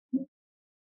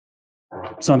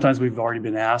sometimes we've already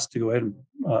been asked to go ahead and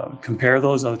compare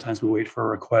those. Other times we wait for a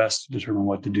request to determine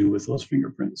what to do with those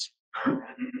fingerprints.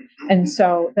 And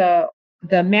so the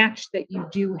the match that you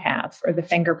do have, or the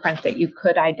fingerprint that you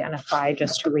could identify,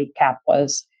 just to recap,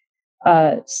 was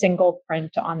a single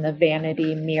print on the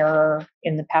vanity mirror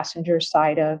in the passenger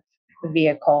side of the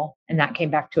vehicle, and that came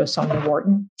back to a Sonia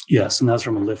Wharton. Yes, and that's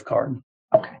from a lift card.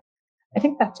 Okay. I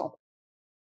think that's all.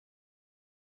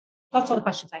 That's all the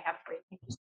questions I have for you. Thank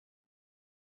you.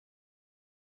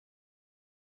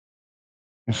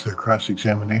 Is there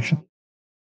cross-examination?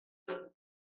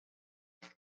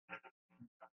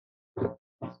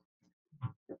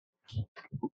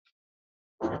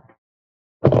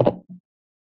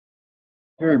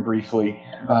 Very briefly,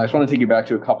 I just want to take you back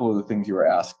to a couple of the things you were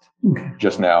asked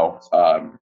just now.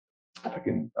 If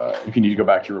you need to go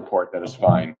back to your report, that is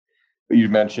fine. But you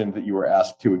mentioned that you were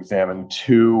asked to examine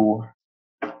 2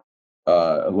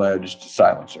 alleged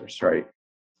silencers, right?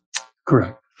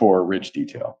 Correct. For ridge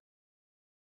detail.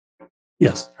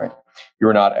 Yes. Right. You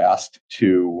were not asked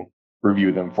to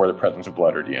review them for the presence of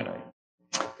blood or DNA.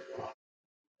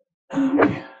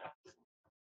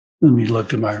 Let me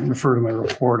refer to my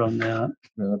report on that.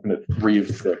 I'm looking at 3 of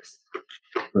 6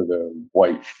 for the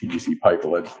white PVC pipe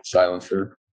alleged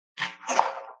silencer.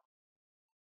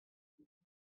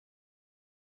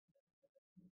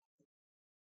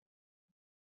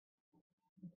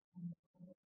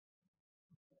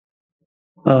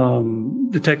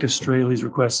 Detective Straley's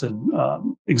requested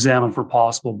examine for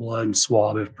possible blood and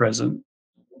swab if present.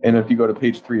 And if you go to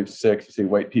page 3 of 6, you say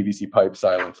white PVC pipe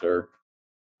silencer.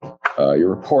 Your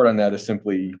report on that is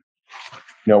simply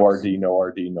no RD, no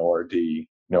RD, no RD,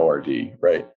 no RD,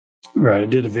 right? Right. I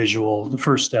did a visual. The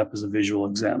first step is a visual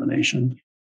examination.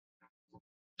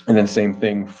 And then same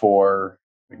thing for,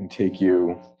 I can take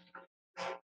you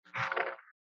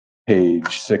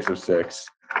page 6 of 6.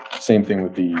 Same thing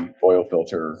with the oil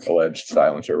filter alleged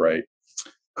silencer, right?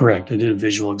 Correct. I did a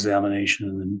visual examination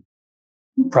and then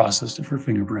processed it for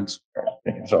fingerprints.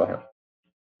 That's all I have.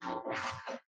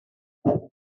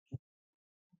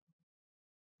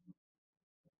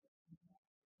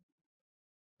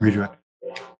 Redirect.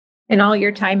 In all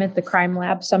your time at the crime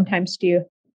lab, sometimes do you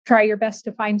try your best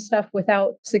to find stuff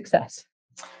without success?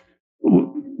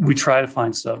 We try to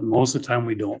find stuff. Most of the time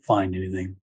we don't find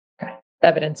anything. Okay. The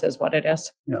evidence is what it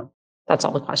is. Yeah. That's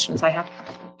all the questions I have.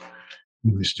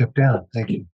 You may step down.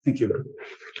 Thank you. Thank you.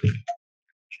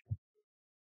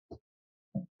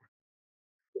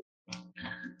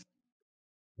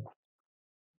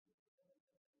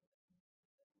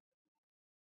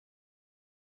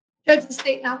 Judge, the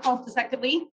state now calls Detective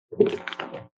Lee.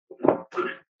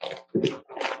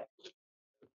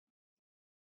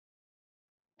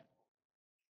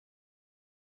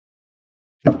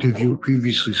 Detective, you were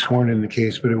previously sworn in the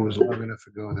case, but it was long enough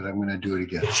ago that I'm going to do it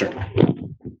again. Sure.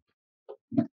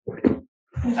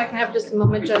 If I can have just a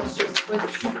moment, Judge, just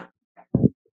switch.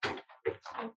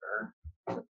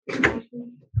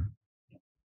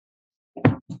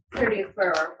 Here it is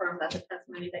for our firm that the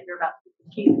testimony that you're about to give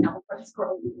the case now before this court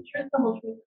will be the truth, the whole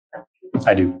truth.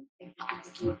 I do.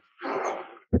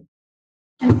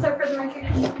 And so for the record,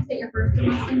 can you state your first and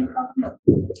last name?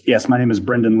 Yes, my name is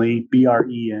Brendan Lee,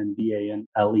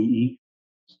 BRENDANLEE.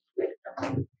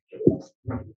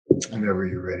 Whenever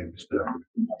you're ready, Mr.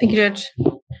 Thank you, Judge.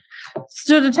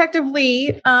 So Detective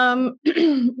Lee,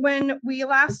 when we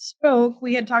last spoke,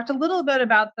 we had talked a little bit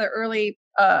about the early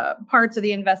parts of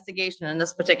the investigation in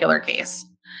this particular case.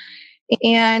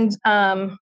 And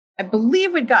I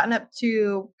believe we'd gotten up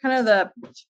to kind of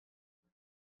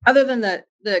other than the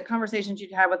conversations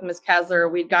you'd had with Ms.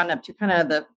 Kasler, we'd gotten up to kind of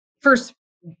the first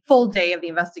full day of the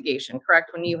investigation,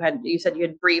 correct? When you said you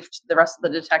had briefed the rest of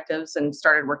the detectives and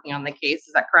started working on the case.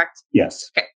 Is that correct? Yes.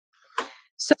 Okay.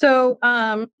 So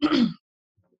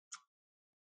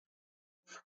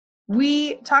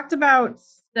we talked about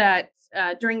that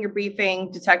during your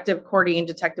briefing, Detective Cordy and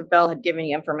Detective Bell had given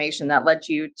you information that led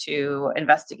you to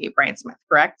investigate Brian Smith,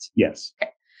 correct? Yes.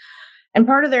 Okay. And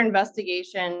part of their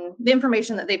investigation, the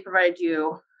information that they provided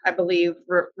you, I believe,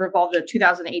 revolved a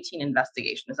 2018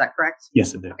 investigation. Is that correct?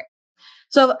 Yes, it did. Okay.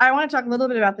 So I want to talk a little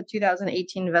bit about the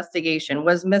 2018 investigation.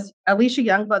 Was Miss Alicia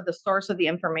Youngblood the source of the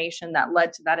information that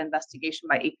led to that investigation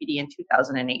by APD in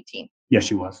 2018? Yes,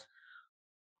 she was.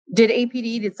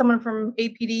 Did someone from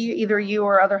APD, either you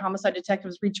or other homicide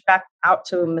detectives, reach back out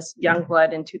to Miss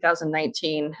Youngblood in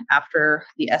 2019 after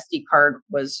the SD card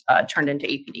was turned into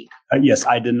APD? Yes,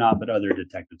 I did not, but other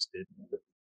detectives did.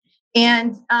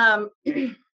 And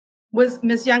was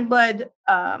Miss Youngblood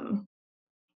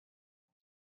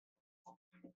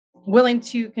willing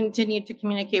to continue to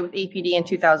communicate with APD in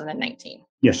 2019?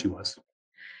 Yes, she was.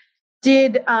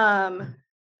 Did,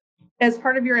 as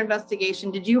part of your investigation,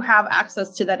 did you have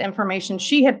access to that information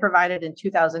she had provided in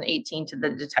 2018 to the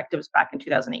detectives back in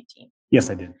 2018? Yes,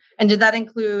 I did. And did that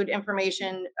include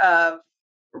information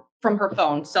from her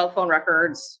phone, cell phone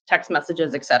records, text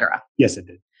messages, et cetera? Yes, it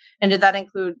did. And did that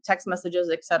include text messages,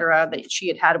 et cetera, that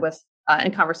she had with,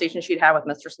 in conversations she'd had with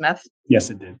Mr. Smith? Yes,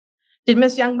 it did. Did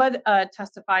Ms. Youngblood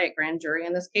testify at grand jury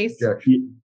in this case?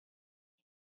 Objection.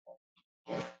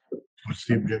 What's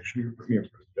the objection?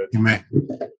 You may.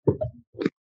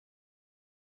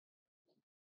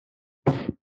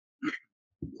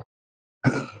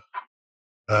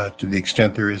 To the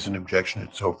extent there is an objection,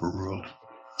 it's overruled.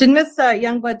 Did Ms.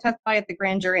 Youngblood testify at the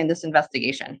grand jury in this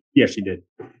investigation? Yes, she did.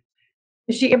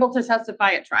 Is she able to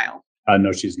testify at trial?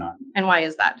 No, she's not. And why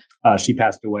is that? She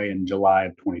passed away in July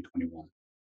of 2021.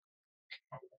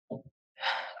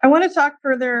 I want to talk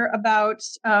further about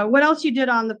what else you did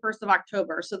on the 1st of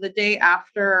October. So the day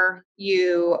after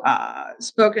you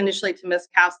spoke initially to Ms.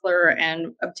 Kassler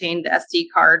and obtained the SD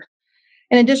card.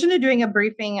 In addition to doing a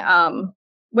briefing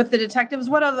with the detectives,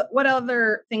 what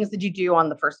other things did you do on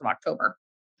the 1st of October?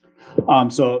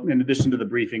 So in addition to the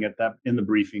briefing in the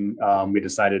briefing, we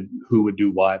decided who would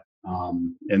do what.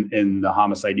 In the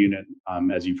homicide unit,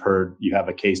 as you've heard, you have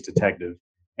a case detective,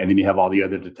 and then you have all the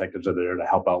other detectives that are there to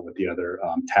help out with the other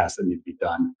tasks that need to be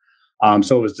done.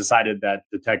 So it was decided that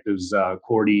detectives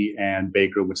Cordy and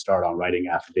Baker would start on writing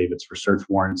affidavits for search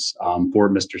warrants for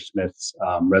Mr. Smith's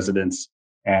residence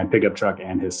and pickup truck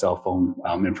and his cell phone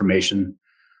information.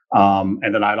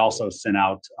 And then I'd also sent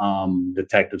out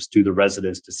detectives to the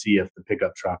residence to see if the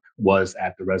pickup truck was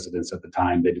at the residence at the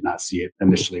time. They did not see it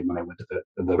initially when they went to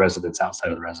the residence outside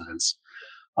of the residence.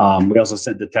 We also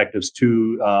sent detectives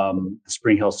to the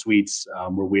Spring Hill Suites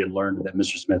where we had learned that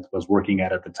Mr. Smith was working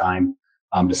at the time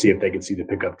to see if they could see the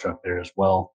pickup truck there as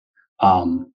well.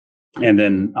 And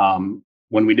then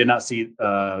when we did not see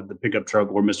the pickup truck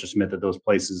or Mr. Smith at those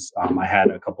places, I had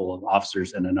a couple of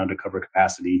officers in an undercover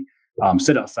capacity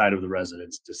sit outside of the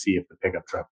residence to see if the pickup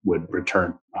truck would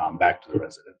return back to the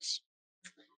residence.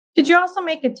 Did you also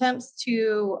make attempts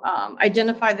to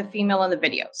identify the female in the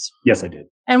videos? Yes, I did.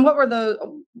 And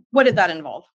what did that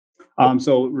involve?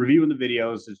 So reviewing the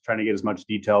videos is trying to get as much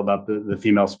detail about the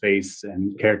female's face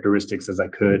and characteristics as I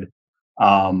could.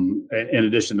 In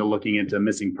addition to looking into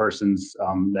missing persons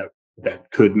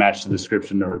that could match the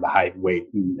description or the height, weight,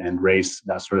 and race,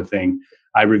 that sort of thing.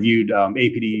 I reviewed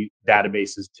APD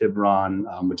databases, Tibron,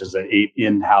 which is an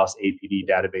in-house APD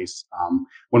database.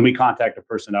 When we contact a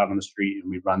person out on the street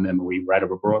and we run them and we write a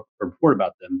report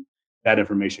about them, that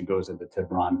information goes into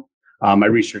Tibron. I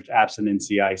researched absent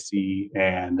NCIC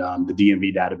and the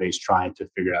DMV database trying to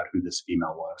figure out who this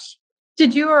female was.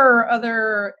 Did you or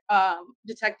other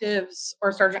detectives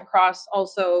or Sergeant Cross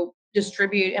also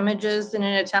distribute images in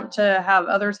an attempt to have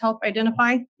others help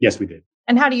identify? Yes, we did.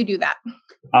 And how do you do that?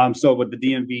 So with the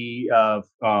DMV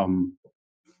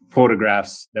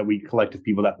photographs that we collect of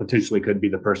people that potentially could be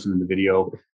the person in the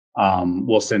video,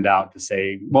 we'll send out to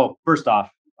say, well, first off,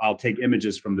 I'll take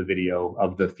images from the video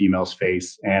of the female's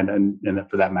face and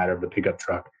for that matter, of the pickup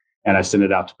truck. And I send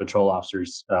it out to patrol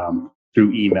officers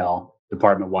through email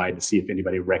department-wide to see if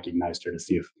anybody recognized her, to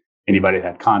see if anybody that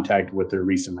had contact with her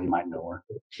recently might know her.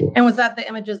 And was that the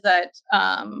images that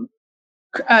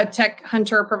Tech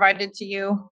Hunter provided to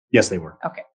you? Yes, they were.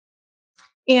 Okay.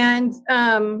 And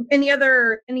any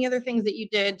other things that you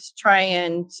did to try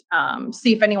and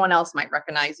see if anyone else might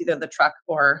recognize either the truck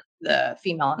or the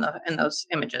female in those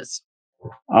images?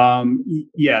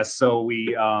 Yes. So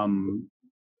we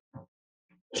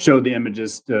showed the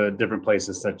images to different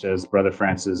places such as Brother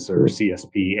Francis or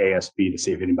CSP, ASP to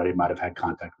see if anybody might have had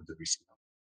contact with the recent.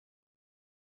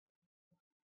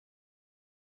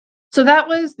 So that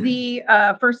was the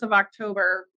 1st of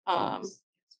October.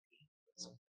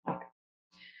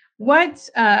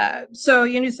 So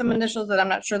you knew some initials that I'm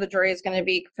not sure the jury is going to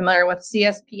be familiar with,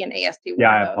 CSP and ASP. Yeah,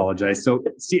 I apologize. So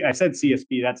I said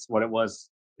CSP, that's what it was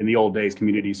in the old days,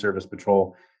 Community Service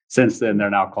Patrol. Since then, they're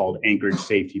now called Anchorage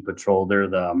Safety Patrol. They're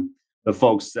the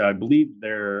folks, I believe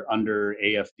they're under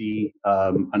AFD,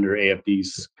 under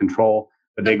AFD's control,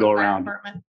 but they go around.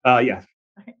 Yeah.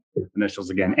 Okay. Initials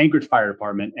again, Anchorage Fire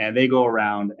Department, and they go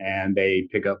around and they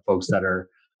pick up folks that are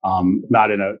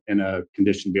not in a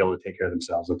condition to be able to take care of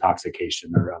themselves,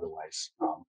 intoxication or otherwise.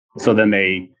 So then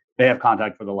they have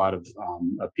contact with a lot of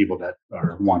people that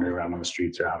are wandering around on the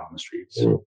streets or out on the streets.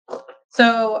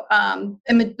 So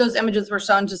those images were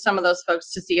shown to some of those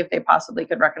folks to see if they possibly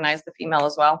could recognize the female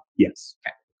as well? Yes.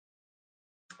 Okay.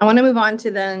 I want to move on to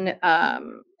then,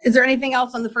 is there anything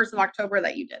else on the 1st of October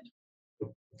that you did?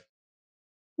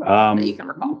 That you can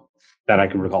recall? That I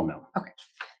can recall, no. Okay.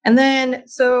 And then,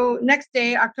 so next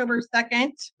day, October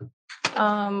 2nd,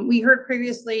 we heard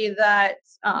previously that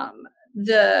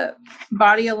the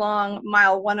body along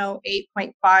mile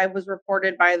 108.5 was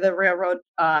reported by the railroad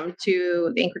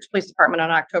to the Anchorage Police Department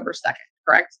on October 2nd,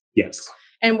 correct? Yes.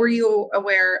 And were you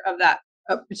aware of that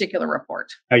particular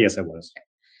report? Yes, I was.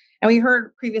 And we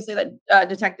heard previously that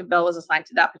Detective Bell was assigned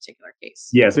to that particular case.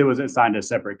 Yes, it was assigned a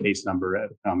separate case number.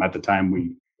 At the time,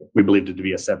 we believed it to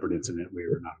be a separate incident. We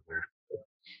were not aware.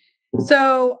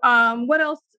 So what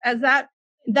else, as that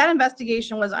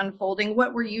investigation was unfolding,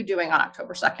 what were you doing on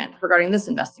October 2nd regarding this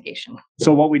investigation?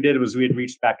 So what we did was we had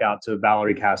reached back out to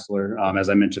Valerie Kassler, as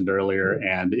I mentioned earlier,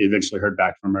 and eventually heard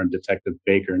back from her. And Detective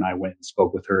Baker and I went and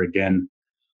spoke with her again.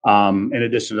 In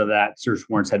addition to that, search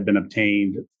warrants had been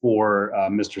obtained for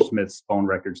Mr. Smith's phone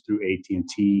records through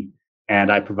AT&T,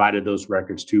 and I provided those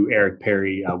records to Eric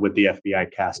Perry with the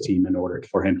FBI CAS team in order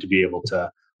for him to be able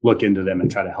to look into them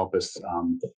and try to help us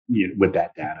with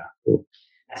that data.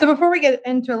 So before we get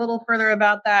into a little further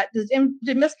about that,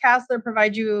 did Ms. Kassler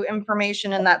provide you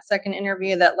information in that second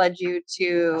interview that led you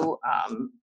to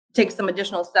take some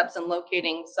additional steps in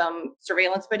locating some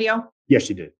surveillance video? Yes,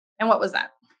 she did. And what was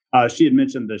that? She had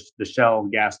mentioned the Shell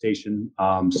gas station.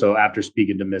 So after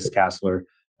speaking to Ms. Kassler,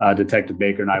 Detective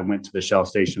Baker and I went to the Shell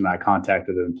station. I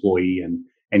contacted an employee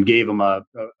and gave him a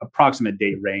approximate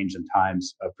date range and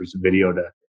times for some video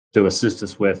to assist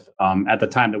us with. At the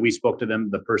time that we spoke to them,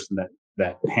 the person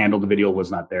that handled the video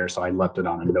was not there, so I left it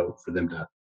on a note for them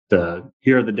to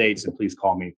here are the dates and please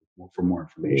call me for more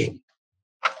information.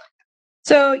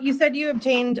 So you said you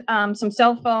obtained some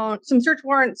search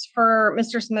warrants for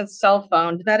Mr. Smith's cell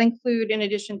phone. Did that include, in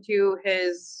addition to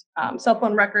his cell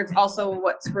phone records, also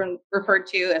what's referred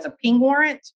to as a ping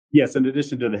warrant? Yes, in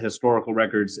addition to the historical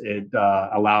records, it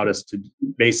allowed us to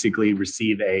basically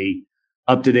receive a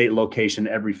up-to-date location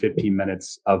every 15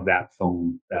 minutes of that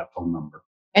phone number.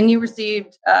 And you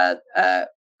received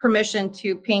permission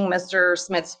to ping Mr.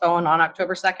 Smith's phone on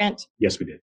October 2nd? Yes, we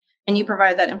did. And you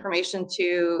provided that information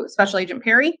to Special Agent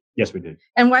Perry? Yes, we did.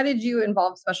 And why did you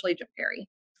involve Special Agent Perry?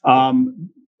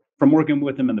 From working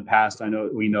with him in the past,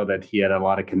 we know that he had a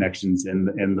lot of connections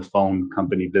in the phone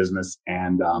company business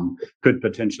and could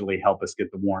potentially help us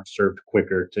get the warrant served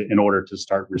quicker in order to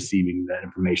start receiving that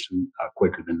information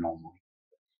quicker than normal.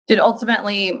 Did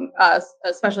ultimately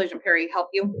Special Agent Perry help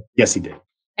you? Yes, he did.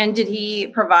 And did he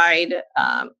provide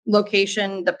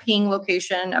the ping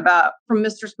location from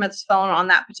Mr. Smith's phone on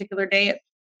that particular day?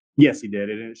 Yes, he did.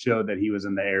 And it showed that he was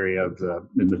in the area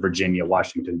in the Virginia,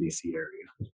 Washington, D.C.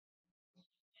 area.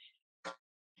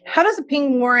 How does a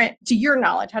ping warrant, to your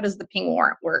knowledge, how does the ping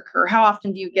warrant work? Or how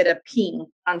often do you get a ping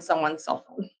on someone's cell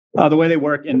phone? The way they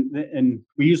work, and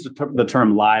we use the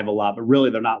term live a lot, but really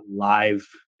they're not live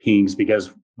pings because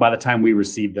by the time we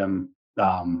receive them,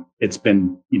 it's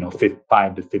been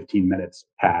 5 to 15 minutes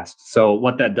past. So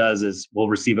what that does is we'll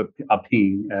receive a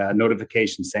ping,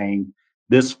 notification saying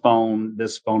this phone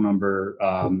number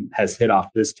has hit off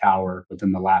this tower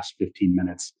within the last 15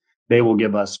 minutes. They will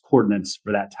give us coordinates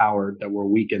for that tower where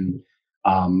we can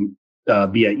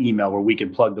via email, where we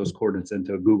can plug those coordinates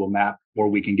into a Google map, or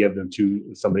we can give them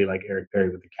to somebody like Eric Perry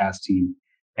with the CAS team,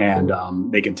 and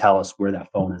they can tell us where that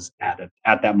phone is at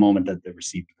that moment that they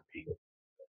received the ping.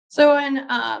 So when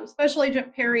Special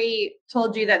Agent Perry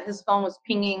told you that his phone was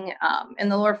pinging in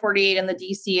the lower 48 in the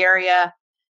DC area,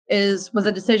 was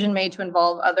a decision made to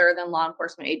involve other than law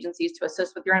enforcement agencies to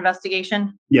assist with your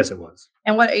investigation? Yes, it was.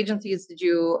 And what agencies did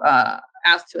you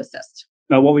ask to assist?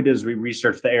 What we did is we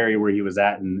researched the area where he was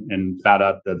at and found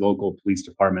out the local police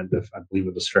department, I believe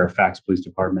it was Fairfax Police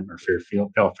Department or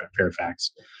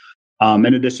Fairfax. In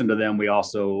addition to them, we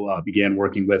also began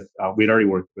working with, we'd already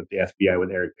worked with the FBI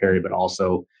with Eric Perry, but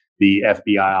also the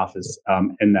FBI office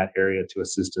in that area to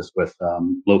assist us with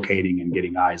locating and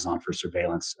getting eyes on for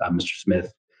surveillance, Mr.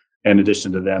 Smith. In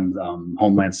addition to them,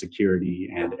 Homeland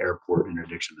Security and Airport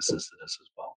Interdiction assisted us as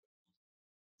well.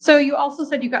 So you also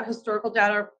said you got historical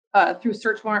data through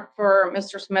search warrant for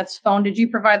Mr. Smith's phone. Did you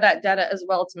provide that data as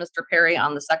well to Mr. Perry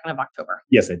on the 2nd of October?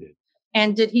 Yes, I did.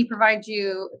 And did he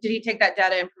take that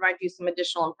data and provide you some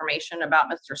additional information about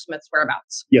Mr. Smith's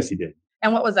whereabouts? Yes, he did.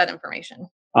 And what was that information?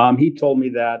 He told me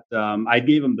that I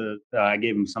gave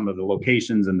him some of the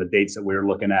locations and the dates that we were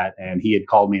looking at, and he had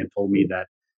called me and told me that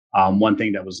one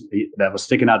thing that was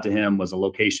sticking out to him was a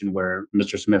location where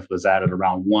Mr. Smith was at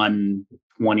around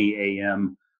 1:20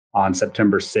 a.m. on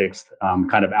September 6th,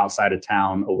 kind of outside of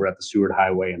town over at the Seward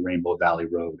Highway and Rainbow Valley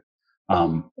Road.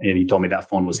 And he told me that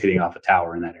phone was hitting off a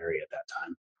tower in that area at that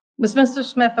time. Was Mr.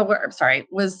 Smith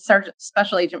was Sergeant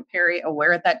Special Agent Perry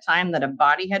aware at that time that a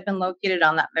body had been located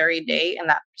on that very day in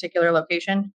that particular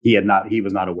location? He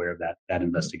was not aware of that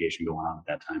investigation going on at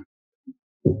that time.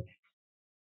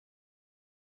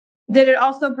 Did it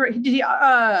also, did he,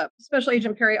 Special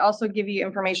Agent Perry also give you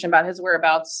information about his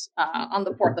whereabouts on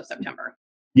the 4th of September?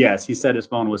 Yes, he said his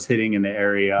phone was hitting in the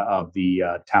area of the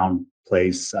Town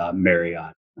Place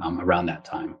Marriott around that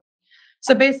time.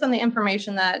 So based on the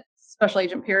information that Special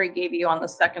Agent Perry gave you on the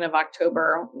 2nd of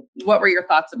October, what were your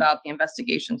thoughts about the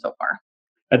investigation so far?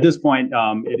 At this point,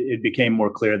 it became more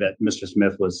clear that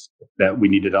that we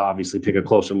needed to obviously take a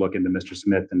closer look into Mr.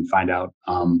 Smith and find out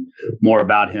more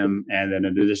about him. And then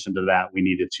in addition to that, we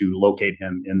needed to locate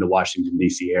him in the Washington,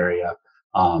 D.C. area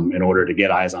in order to get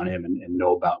eyes on him and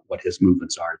know about what his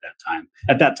movements are at that time.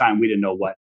 At that time, we didn't know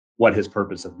what his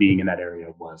purpose of being in that area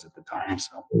was at the time.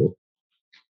 So.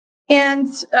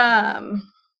 And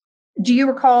do you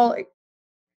recall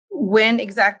when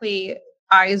exactly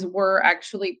eyes were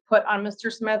actually put on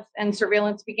Mr. Smith and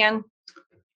surveillance began?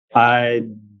 I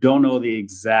don't know the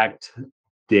exact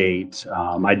date.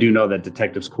 I do know that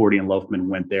Detectives Cordy and Loafman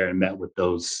went there and met with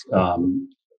those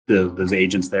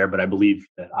agents there, but I believe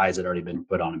that eyes had already been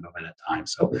put on him by that time.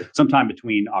 So sometime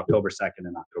between October 2nd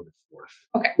and October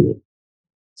 4th. Okay.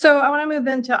 So I want to move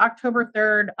into October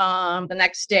 3rd, the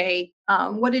next day.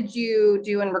 What did you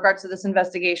do in regards to this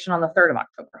investigation on the 3rd of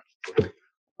October?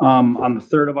 On the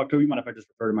 3rd of October, you mind if I just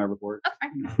refer to my report?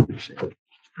 Okay.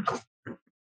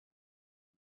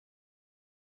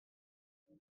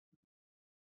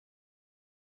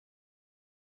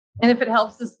 And if it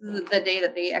helps, this is the day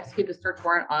that they executed a search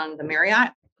warrant on the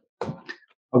Marriott.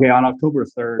 Okay, on October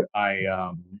 3rd,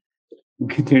 I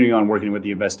continuing on working with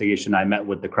the investigation, I met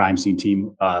with the crime scene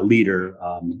team leader,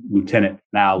 Lieutenant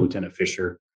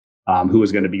Fisher, who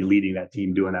was going to be leading that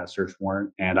team doing that search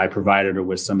warrant. And I provided her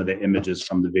with some of the images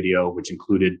from the video, which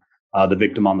included the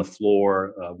victim on the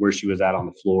floor, where she was at on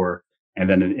the floor, and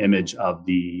then an image of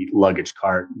the luggage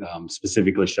cart,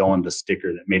 specifically showing the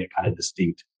sticker that made it kind of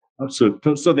distinct. So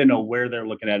they know where they're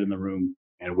looking at in the room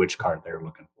and which cart they're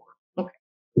looking for. Okay.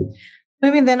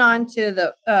 Moving then on to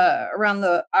the around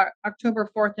the October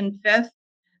 4th and 5th.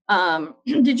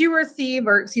 Did you receive,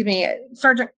 or excuse me,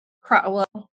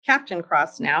 Captain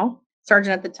Cross now,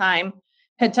 Sergeant at the time,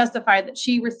 had testified that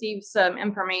she received some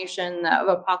information of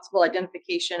a possible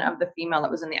identification of the female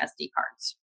that was in the SD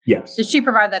cards? Yes. Did she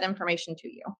provide that information to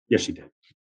you? Yes, she did.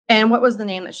 And what was the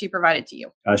name that she provided to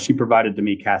you? She provided to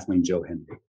me Kathleen Jo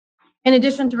Henry. In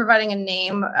addition to providing a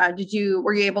name,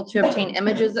 were you able to obtain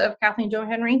images of Kathleen Jo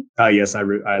Henry? Yes,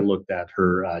 I looked at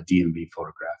her DMV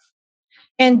photograph.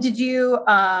 And did you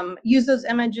use those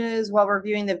images while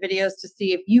reviewing the videos to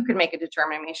see if you could make a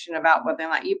determination about whether or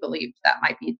not you believed that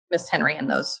might be Miss Henry in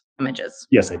those images?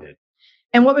 Yes, I did.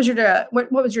 And what was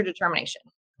your determination?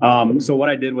 So what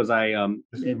I did was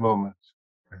Just a moment.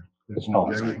 There's no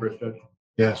objection.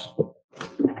 Yes.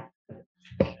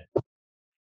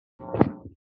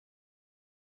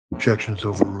 Objections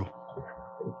overruled.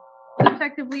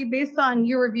 Effectively, based on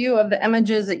your review of the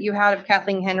images that you had of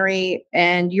Kathleen Henry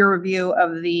and your review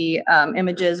of the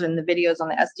images and the videos on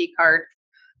the SD card,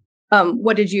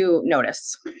 what did you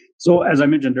notice? So as I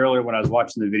mentioned earlier, when I was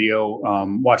watching the video,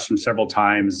 watched them several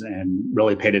times and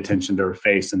really paid attention to her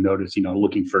face and noticed,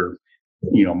 looking for,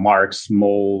 marks,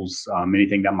 moles,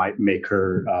 anything that might make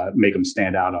them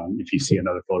stand out on if you see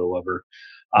another photo of her.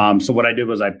 So what I did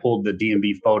was I pulled the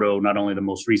DMV photo, not only the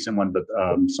most recent one, but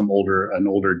an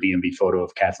older DMV photo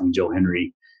of Kathleen Jo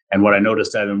Henry. And what I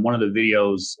noticed that in one of the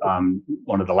videos,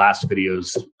 one of the last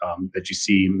videos that you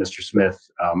see Mr. Smith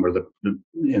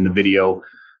in the video,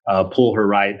 pull her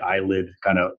right eyelid,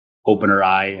 kind of open her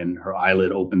eye, and her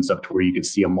eyelid opens up to where you could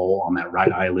see a mole on that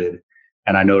right eyelid.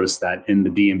 And I noticed that in the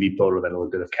DMV photo that I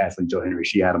looked at of Kathleen Jo Henry,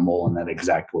 she had a mole in that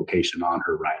exact location on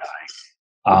her right eye.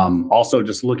 Also,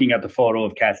 just looking at the photo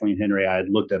of Kathleen Henry, I had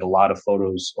looked at a lot of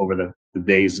photos over the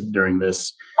days during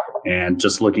this, and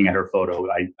just looking at her photo,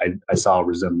 I saw a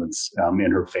resemblance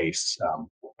in her face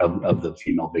of the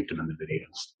female victim in the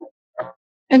videos.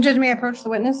 And Judge, may I approach the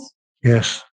witness?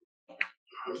 Yes.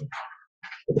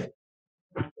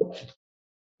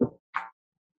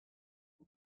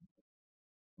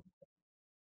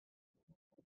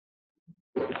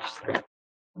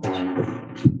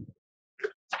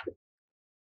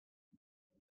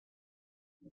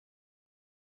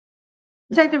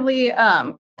 Effectively,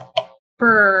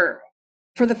 for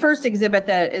the first exhibit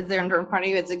that is there in front of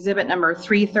you, it's exhibit number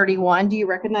 331. Do you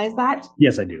recognize that?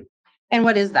 Yes, I do. And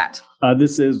what is that?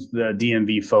 This is the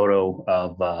DMV photo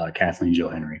of Kathleen Jo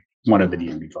Henry, one of the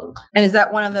DMV photos. And is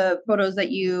that one of the photos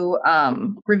that you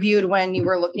reviewed when you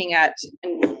were looking at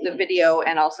the video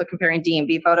and also comparing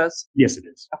DMV photos? Yes, it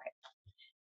is. Okay.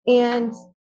 And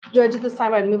Judge, at this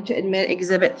time, I'd move to admit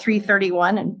exhibit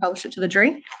 331 and publish it to the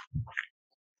jury.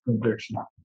 Objection.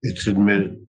 It's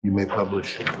admitted. You may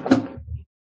publish.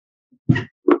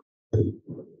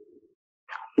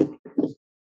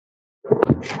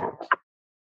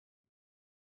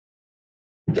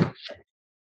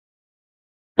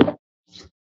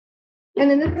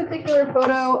 And in this particular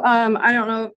photo, I don't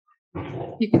know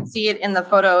if you can see it in the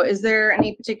photo. Is there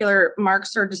any particular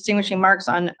marks or distinguishing marks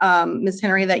on Ms.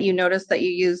 Henry that you noticed that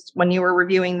you used when you were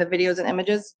reviewing the videos and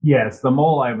images? Yes, the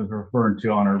mole I was referring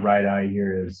to on her right eye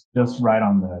here is just right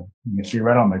on you can see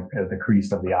right on the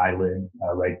crease of the eyelid,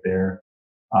 right there.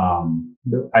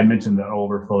 I mentioned the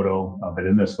older photo, but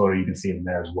in this photo you can see it in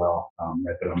there as well,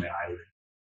 right there on the eyelid.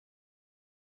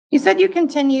 You said you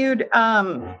continued,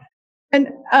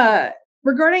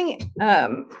 regarding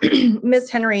Ms.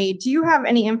 Henry, do you have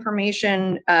any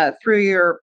information through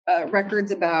your records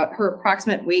about her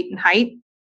approximate weight and height?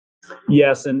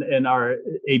 Yes, in our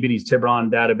ABD's Tiburon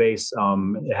database,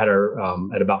 it had her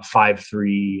at about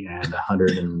 5'3" and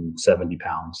 170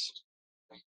 pounds.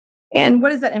 And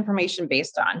what is that information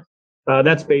based on?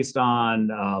 That's based on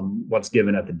what's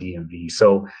given at the DMV.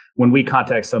 So when we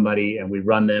contact somebody and we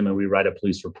run them and we write a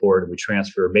police report and we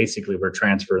transfer, basically we're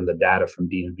transferring the data from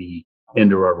DMV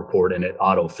into our report, and it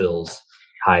autofills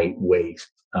height, weight,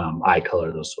 eye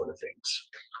color, those sort of things.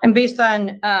 And based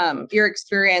on your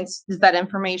experience, does that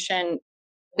information,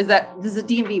 does the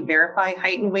DMV verify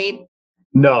height and weight?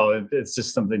 No, it's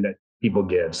just something that people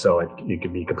give. So it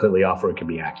could be completely off or it could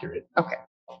be accurate. Okay.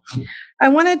 I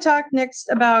want to talk next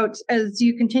about, as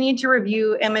you continue to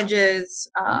review images,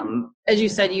 as you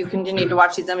said, you continued to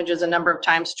watch these images a number of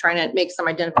times, trying to make some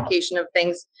identification of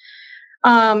things.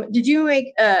 Did you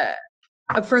make a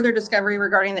further discovery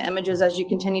regarding the images as you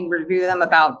continued to review them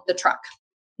about the truck?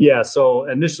 Yeah, so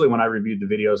initially when I reviewed the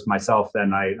videos myself,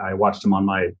 then I watched them on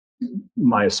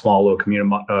my small little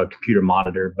computer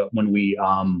monitor. But when we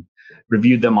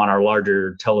reviewed them on our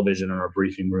larger television in our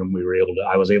briefing room,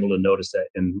 I was able to notice that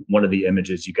in one of the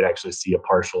images, you could actually see a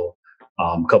partial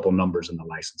couple numbers in the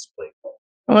license plate.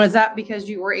 Well, is that because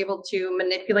you were able to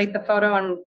manipulate the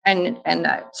photo and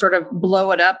sort of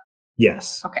blow it up?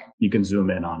 Yes. Okay. You can zoom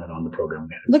in on it on the program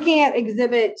manager. Looking at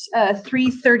exhibit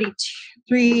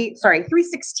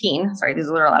 316. Sorry, these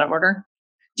are out of order.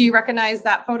 Do you recognize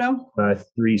that photo?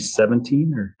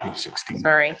 317 or 316?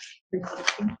 Sorry,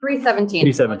 317.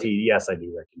 317. Yes, I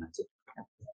do recognize it.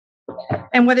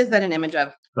 And what is that an image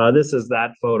of? This is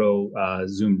that photo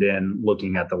zoomed in,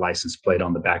 looking at the license plate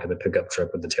on the back of the pickup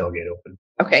truck with the tailgate open.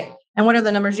 Okay. And what are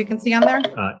the numbers you can see on there?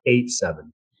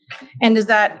 87. And does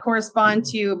that correspond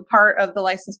to part of the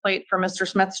license plate for Mr.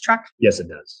 Smith's truck? Yes, it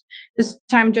does. This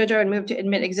time, Judge, I would move to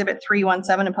admit exhibit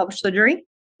 317 and publish to the jury.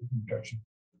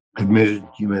 Admitted,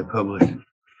 you may publish. And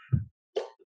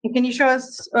can you show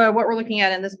us what we're looking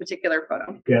at in this particular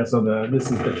photo? Yeah, so this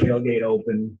is the tailgate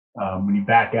open. When you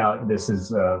back out, this is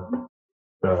the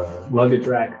luggage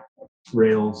rack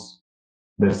rails.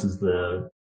 This is the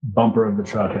bumper of the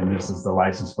truck, and this is the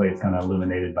license plate kind of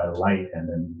illuminated by the light, and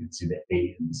then you can see the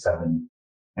 8 and 7,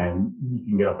 and you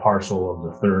can get a partial of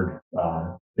the third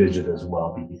digit as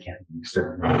well, but you can't be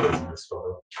certain in this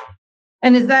photo.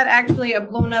 And is that actually a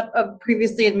blown up of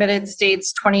previously admitted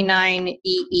states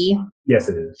 29EE? Yes,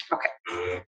 it is. Okay.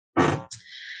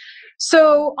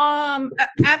 So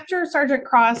after Sergeant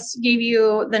Cross gave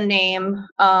you the name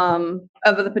of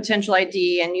the potential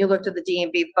ID, and you looked at the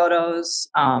DMV photos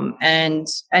and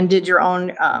did your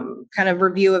own kind of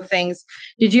review of things,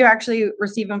 did you actually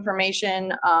receive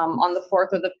information on the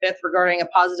 4th or the 5th regarding a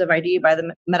positive ID by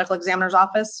the medical examiner's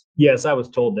office? Yes, I was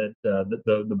told that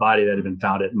the body that had been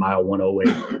found at mile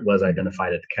 108 was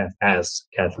identified as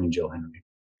Kathleen Henry.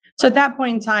 So at that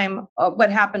point in time,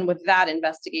 what happened with that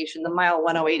investigation, the mile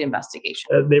 108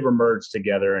 investigation? They were merged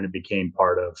together, and it became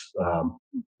part of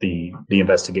the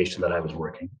investigation that I was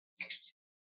working.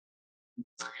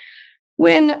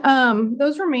 When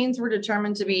those remains were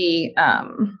determined to be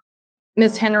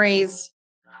Ms. Henry's,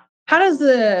 how does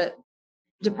the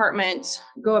department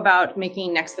go about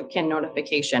making next of kin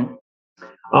notification?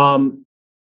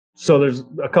 So there's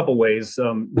a couple ways.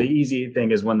 The easy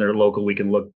thing is when they're local, we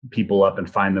can look people up and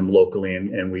find them locally,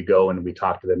 and we go and we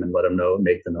talk to them and let them know,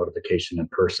 make the notification in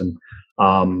person.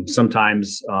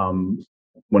 Sometimes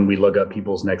when we look up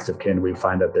people's next of kin, we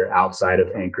find that they're outside of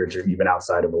Anchorage or even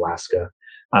outside of Alaska.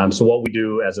 So what we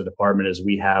do as a department is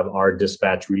we have our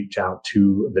dispatch reach out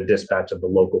to the dispatch of the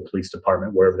local police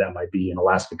department, wherever that might be. In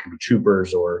Alaska, it could be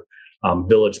troopers or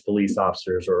village police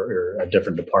officers or a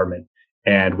different department.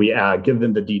 And we give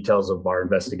them the details of our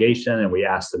investigation, and we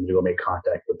ask them to go make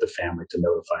contact with the family to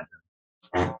notify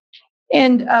them.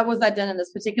 And was that done in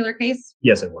this particular case?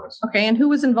 Yes, it was. Okay, and who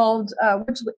was involved,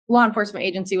 which law enforcement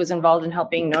agency was involved in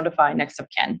helping notify next of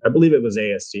kin? I believe it was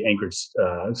AST,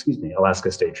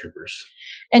 Alaska State Troopers.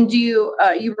 And do you,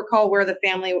 you recall where the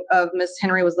family of Miss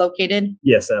Henry was located?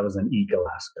 Yes, that was in Eek,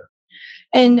 Alaska.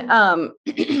 And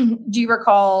do you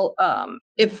recall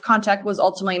if contact was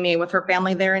ultimately made with her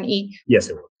family there in Eek? Yes,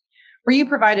 it was. Were you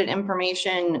provided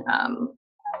information?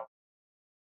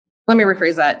 Let me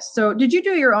rephrase that. So did you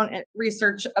do your own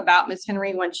research about Miss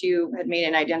Henry once you had made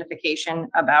an identification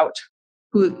about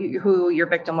who your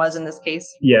victim was in this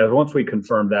case? Yeah, once we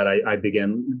confirmed that, I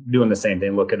began doing the same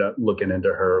thing, looking into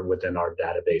her within our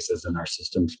databases and our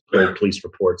systems, police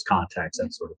reports, contacts,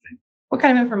 that sort of thing. What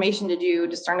kind of information did you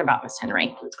discern about Miss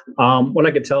Henry? What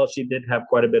I could tell, she did have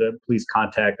quite a bit of police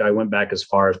contact. I went back as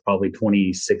far as probably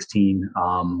 2016.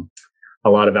 A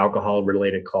lot of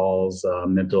alcohol-related calls,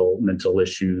 mental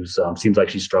issues. Seems like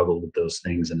she struggled with those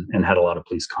things and had a lot of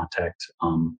police contact.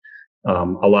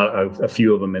 A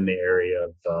few of them in the area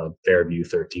of Fairview,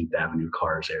 13th Avenue,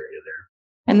 Cars area there.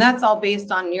 And that's all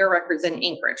based on your records in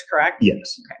Anchorage, correct?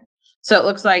 Yes. Okay. So it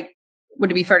looks like, would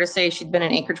it be fair to say she'd been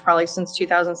in Anchorage probably since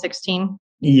 2016?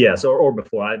 Yes, or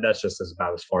before. That's just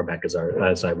about as far back as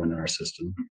I went in our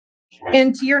system.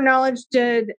 And to your knowledge,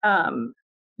 did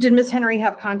Miss Henry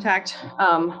have contact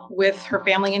with her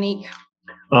family in Eek?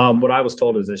 What I was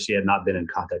told is that she had not been in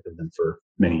contact with them for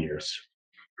many years.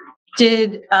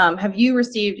 Have you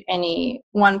received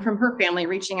anyone from her family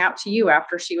reaching out to you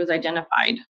after she was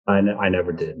identified? I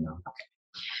never did, no.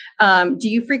 Okay. Do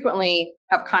you frequently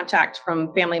have contact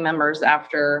from family members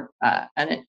after a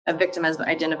victim has been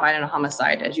identified in a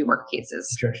homicide as you work cases?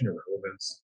 Objection to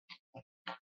relevance.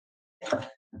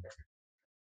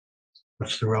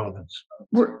 What's the relevance?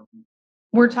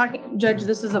 We're talking, Judge,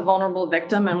 this is a vulnerable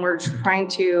victim, and I'm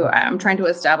trying to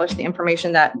establish the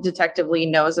information that Detective Lee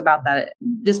knows about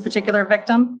this particular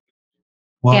victim.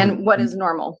 Well, and what is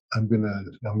normal. I'm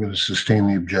gonna sustain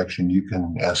the objection. You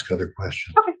can ask other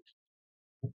questions. Okay.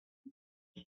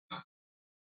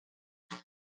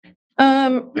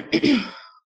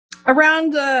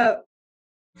 Around the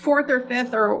 4th or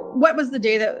 5th, or what was the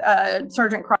day that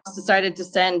Sergeant Cross decided to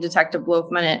send Detective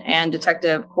Loafman and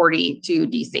Detective Cordy to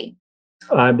DC?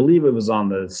 I believe it was on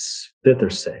the 5th or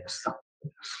 6th.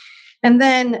 And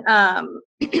then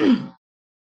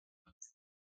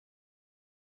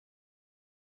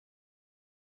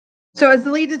so as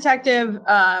the lead detective,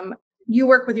 do you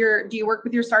work with your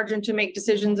sergeant to make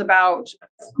decisions about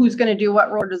who's going to do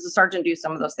what role, or does the sergeant do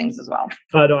some of those things as well?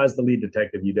 No, as the lead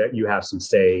detective, you have some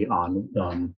say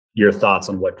on your thoughts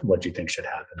on what you think should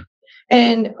happen.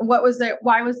 And why was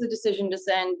the decision to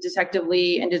send Detective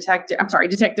Lee and Detective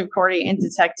Cordy and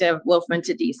Detective Wolfman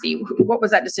to DC? What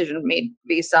was that decision made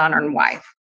based on, and why?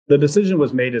 The decision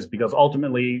was made is because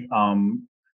ultimately,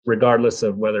 regardless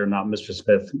of whether or not Mr.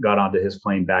 Smith got onto his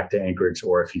plane back to Anchorage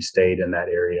or if he stayed in that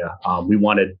area, we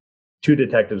wanted 2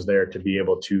 detectives there to be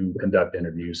able to conduct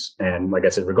interviews. And like I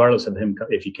said, regardless of him,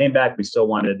 if he came back, we still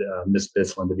wanted Ms.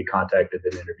 Bislin to be contacted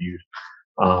and interviewed.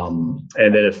 And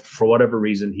then if for whatever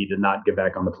reason he did not get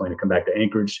back on the plane and come back to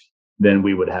Anchorage, then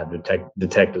we would have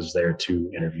detectives there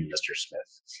to interview Mr.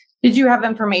 Smith. Did you have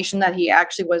information that he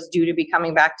actually was due to be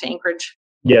coming back to Anchorage?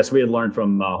 Yes, we had learned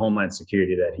from Homeland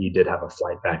Security that he did have a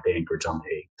flight back to Anchorage on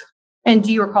the 8th. And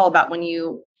do you recall about when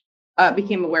you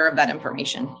became aware of that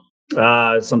information?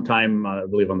 Sometime, I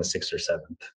believe on the 6th or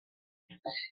 7th.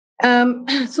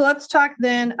 So let's talk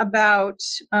then about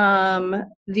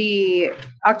the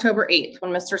October 8th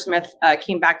when Mr. Smith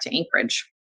came back to Anchorage.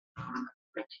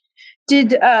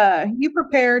 Did you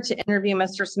prepare to interview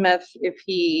Mr. Smith if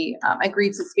he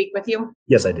agreed to speak with you?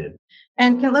 Yes, I did.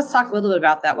 And let's talk a little bit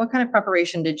about that. What kind of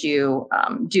preparation did you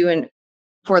do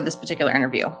for this particular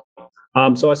interview?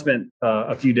 So I spent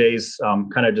a few days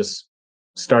kind of just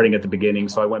starting at the beginning.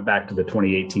 So I went back to the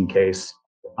 2018 case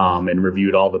and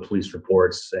reviewed all the police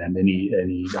reports and any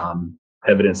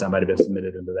evidence that might have been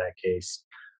submitted into that case.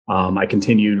 I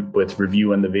continued with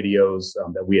reviewing the videos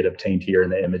that we had obtained here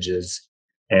and the images,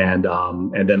 and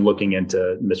then looking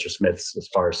into Mr. Smith's as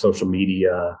far as social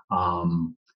media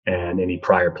and any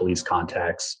prior police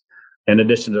contacts. In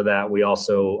addition to that, we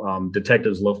also,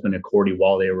 Detectives Loafman and Cordy,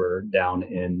 while they were down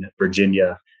in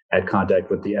Virginia, had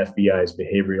contact with the FBI's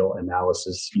Behavioral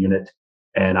Analysis Unit.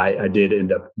 And I did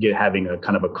end up having a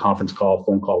kind of a conference call,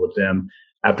 phone call with them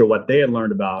after what they had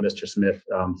learned about Mr. Smith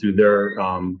through their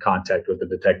contact with the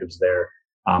detectives there.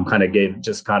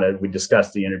 We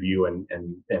discussed the interview and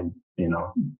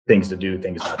things to do,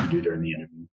 things not to do during the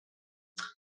interview.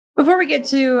 Before we get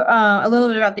to a little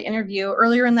bit about the interview,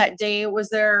 earlier in that day, was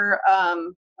there a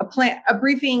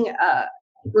briefing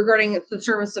regarding the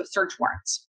service of search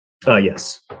warrants.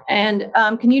 Yes. And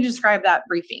can you describe that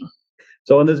briefing?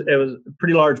 So it was a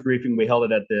pretty large briefing. We held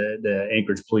it at the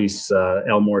Anchorage Police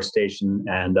Elmore Station,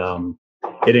 and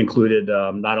it included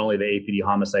not only the APD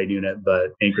homicide unit,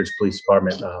 but Anchorage Police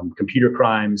Department computer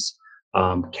crimes,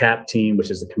 CAP team,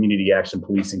 which is the Community Action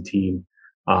Policing team,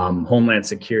 Homeland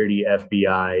Security,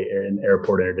 FBI, and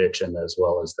airport interdiction, as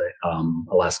well as the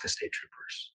Alaska State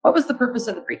Troopers. What was the purpose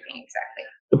of the briefing exactly?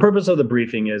 The purpose of the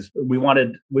briefing is we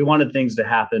wanted things to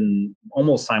happen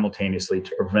almost simultaneously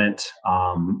to prevent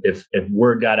if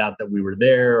word got out that we were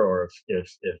there, or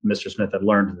if Mr. Smith had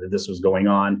learned that this was going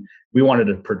on, we wanted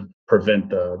to prevent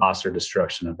the loss or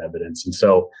destruction of evidence. And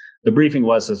so the briefing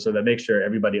was so that make sure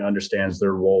everybody understands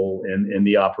their role in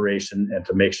the operation, and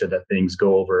to make sure that things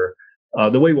go over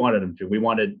the way we wanted them to. We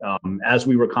wanted, as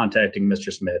we were contacting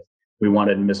Mr. Smith, we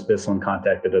wanted Ms. Bislin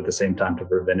contacted at the same time to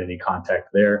prevent any contact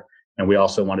there. And we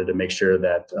also wanted to make sure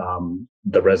that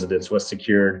the residence was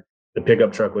secured, the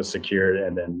pickup truck was secured,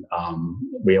 and then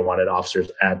we wanted officers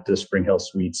at the Spring Hill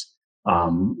Suites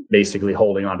basically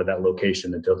holding onto that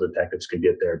location until detectives could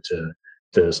get there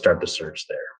to start the search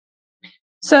there.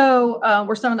 So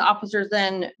were some of the officers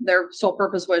then, their sole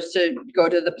purpose was to go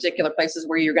to the particular places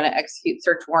where you're going to execute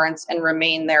search warrants and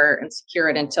remain there and secure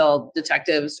it until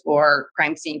detectives or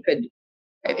crime scene could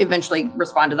eventually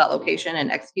respond to that location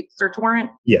and execute the search warrant?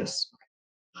 Yes.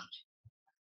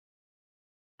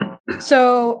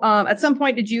 So at some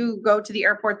point, did you go to the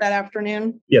airport that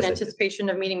afternoon? Yes, in anticipation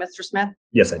of meeting Mr. Smith?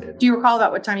 Yes, I did. Do you recall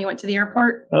about what time you went to the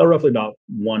airport? Roughly about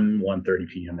 1:30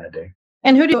 p.m. that day.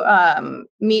 And who do you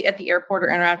meet at the airport or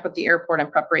interact with the airport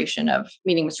in preparation of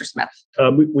meeting Mr. Smith?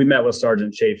 We met with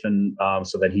Sergeant Chafin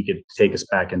so that he could take us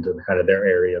back into kind of their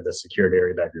area, the secured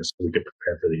area back there, so we could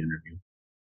prepare for the interview.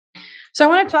 So I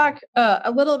want to talk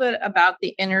a little bit about the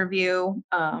interview.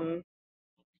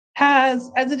 As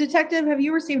a detective, have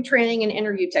you received training in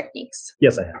interview techniques?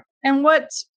 Yes, I have. And what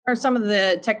are some of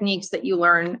the techniques that you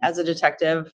learn as a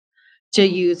detective to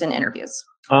use in interviews?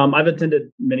 I've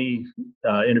attended many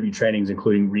interview trainings,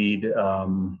 including Reed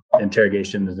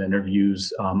interrogations,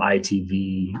 interviews,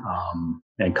 ITV,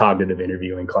 and cognitive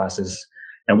interviewing classes.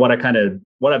 And what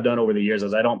I've done over the years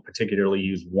is I don't particularly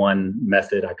use one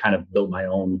method. I kind of built my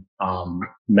own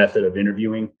method of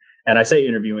interviewing. And I say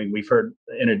interviewing, we've heard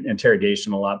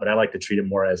interrogation a lot, but I like to treat it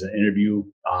more as an interview.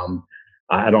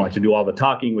 I don't like to do all the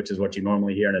talking, which is what you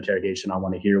normally hear in interrogation. I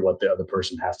want to hear what the other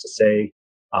person has to say.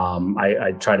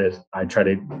 I try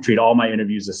to treat all my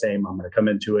interviews the same. I'm going to come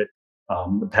into it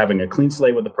having a clean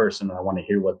slate with the person. I want to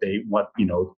hear what they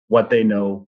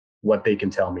know, what they can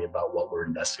tell me about what we're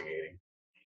investigating.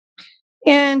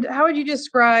 And how would you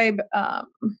describe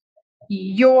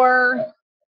your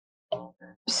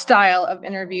style of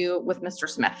interview with Mr.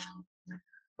 Smith?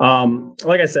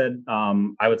 Like I said,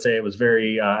 I would say it was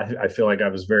very, I feel like I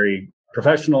was very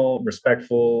professional,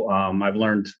 respectful. I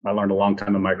learned a long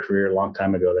time in my career, a long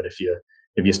time ago, that if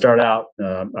you start out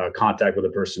contact with a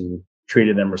person,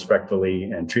 treating them respectfully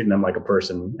and treating them like a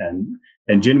person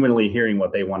and genuinely hearing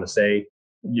what they want to say,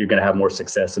 you're going to have more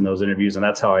success in those interviews. And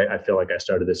that's how I feel like I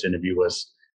started this interview,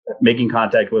 was making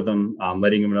contact with them,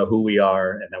 letting them know who we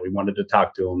are and that we wanted to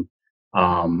talk to them.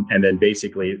 And then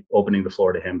basically opening the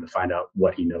floor to him to find out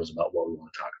what he knows about what we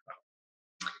want to talk about.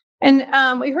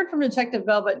 And we heard from Detective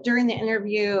Bell, but during the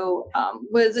interview,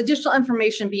 was additional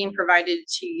information being provided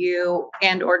to you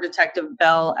and or Detective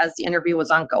Bell as the interview was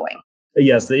ongoing?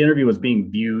 Yes, the interview was being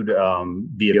viewed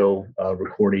video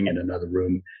recording in another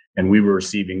room, and we were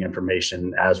receiving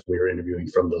information as we were interviewing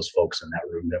from those folks in that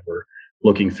room that were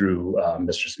looking through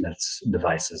Mr. Smith's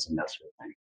devices and that sort of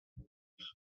thing.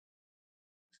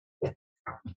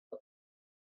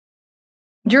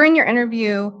 During your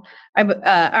interview,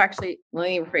 actually, let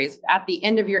me rephrase. At the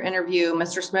end of your interview,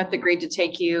 Mr. Smith agreed to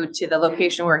take you to the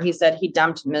location where he said he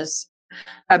dumped Ms.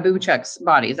 Abouchuk's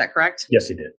body. Is that correct? Yes,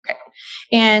 he did. Okay.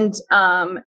 And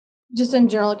just in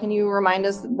general, can you remind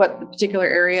us what the particular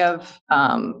area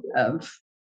of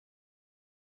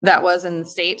that was in the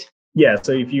state? Yeah,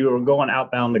 so if you were going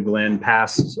outbound to Glen,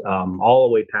 past all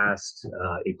the way past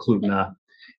Eklutna,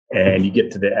 and you get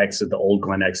to the exit, the old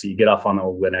Glen exit, you get off on the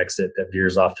old Glen exit that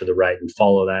veers off to the right and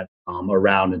follow that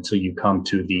around until you come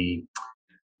to the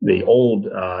old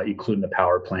Eklutna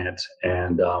power plant.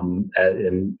 And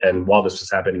while this was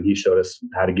happening, he showed us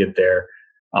how to get there.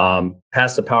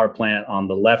 Past the power plant on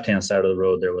the left-hand side of the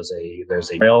road, there's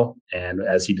a rail. And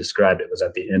as he described, it was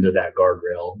at the end of that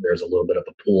guardrail. There's a little bit of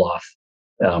a pull-off,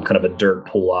 kind of a dirt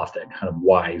pull-off that kind of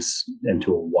Ys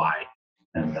into a Y.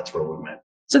 And that's where we went.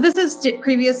 So this is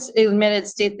previous admitted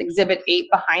states exhibit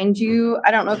 8 behind you.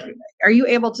 I don't know if, are you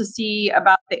able to see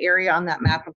about the area on that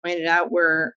map I pointed out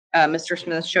where Mr.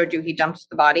 Smith showed you he dumped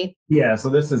the body? Yeah, so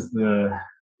this is the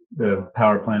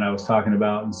power plant I was talking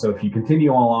about. And so if you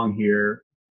continue along here,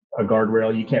 a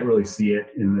guardrail, you can't really see it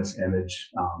in this image,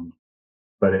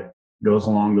 but it goes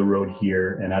along the road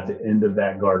here. And at the end of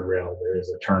that guardrail, there is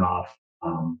a turnoff,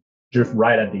 just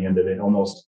right at the end of it.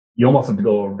 You almost have to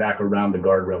go back around the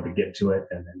guardrail to get to it,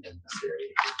 and then in this area.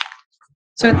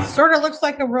 So it sort of looks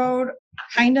like a road,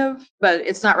 kind of, but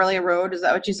it's not really a road. Is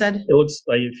that what you said? It looks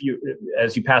like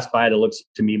as you pass by it, it looks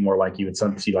to me more like you would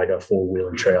see like a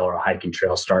four-wheeling trail or a hiking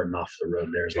trail starting off the road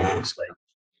there is what it looks like.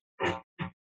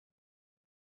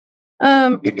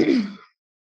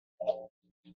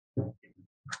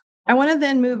 I want to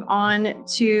then move on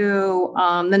to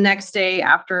the next day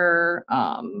after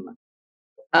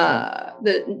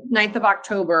the 9th of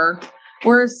October.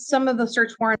 Were some of the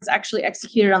search warrants actually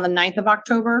executed on the 9th of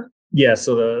October? Yeah,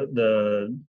 so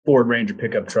the Ford Ranger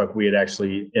pickup truck, we had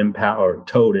actually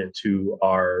towed it to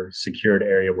our secured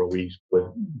area where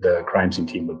the crime scene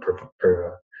team would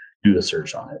do the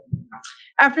search on it.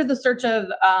 After the search of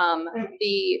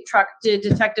the truck, did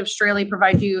Detective Straley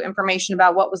provide you information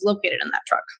about what was located in that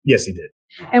truck? Yes, he did.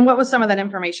 And what was some of that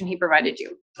information he provided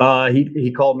you?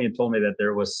 He called me and told me that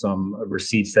there was some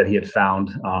receipts that he had found.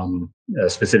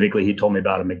 Specifically, he told me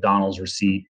about a McDonald's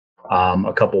receipt,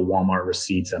 a couple Walmart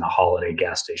receipts, and a Holiday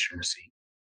gas station receipt.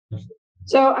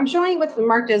 So I'm showing what's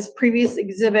marked as previous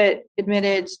exhibit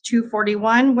admitted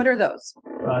 241. What are those?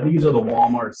 These are the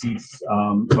Walmart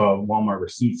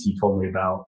receipts he told me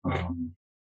about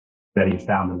that he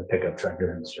found in the pickup truck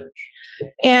during the search.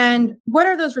 And what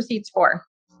are those receipts for?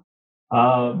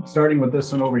 Starting with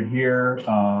this one over here,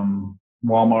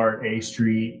 Walmart A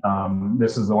Street.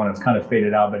 This is the one that's kind of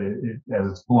faded out, but as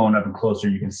it's blown up and closer,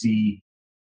 you can see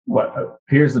what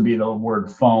appears to be the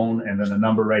word phone, and then a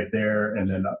number right there, and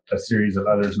then a series of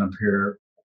others up here,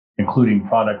 including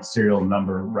product serial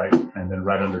number, right, and then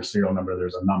right under serial number,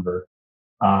 there's a number,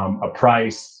 a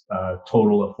price,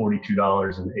 total of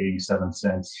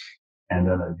 $42.87, and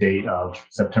then a date of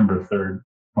September 3rd,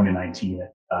 2019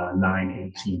 at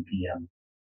 9:18 p.m.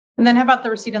 And then how about the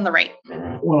receipt on the right?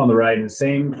 One on the right, in the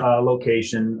same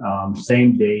location,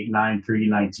 same date,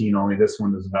 9/3/19, only this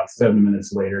one is about 7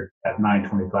 minutes later at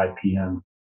 9:25 p.m.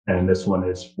 And this one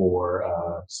is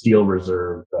for Steel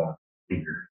Reserve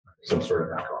beer, some sort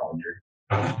of alcohol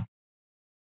drink.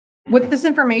 With this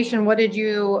information, what did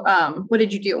you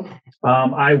do?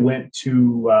 I went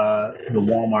to the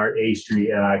Walmart A Street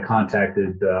and I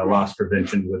contacted loss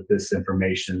prevention with this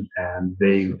information, and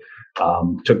they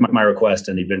took my request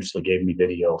and eventually gave me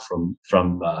video from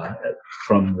the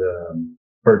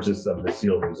purchase of the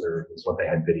Steel Reserve is what they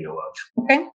had video of.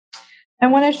 Okay. I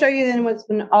want to show you then what's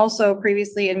been also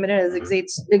previously admitted as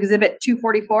exhibit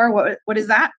 244. What is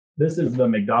that? This is the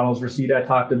McDonald's receipt I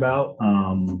talked about.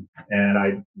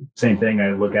 And same thing,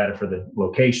 I look at it for the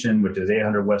location, which is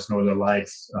 800 West Northern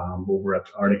Lights, over at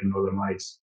Arctic and Northern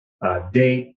Lights.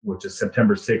 Date, which is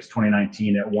September 6,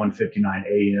 2019 at 1:59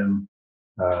 a.m.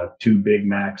 2 Big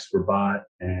Macs were bought,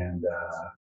 and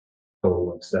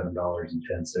total of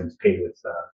 $7.10 paid with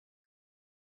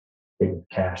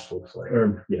cash, looks like,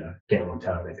 or yeah, can't remember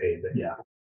how they paid, but yeah.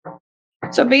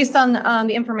 So based on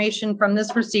the information from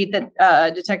this receipt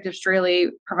that Detective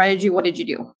Straley provided you, what did you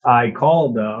do? I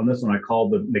called on this one. I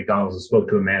called the McDonald's and spoke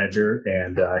to a manager,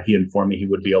 and he informed me he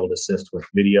would be able to assist with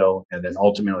video. And then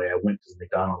ultimately, I went to the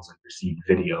McDonald's and received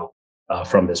video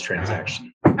from this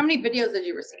transaction. How many videos did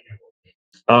you receive?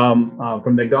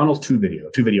 From McDonald's, two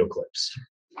video clips.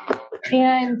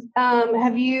 And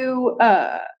have you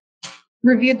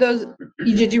reviewed those?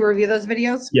 Did you review those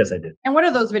videos? Yes, I did. And what do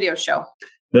those videos show?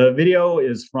 The video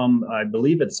is from, I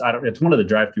believe it's one of the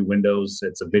drive-through windows.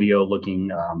 It's a video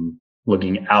looking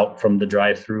out from the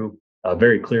drive-through, a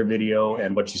very clear video.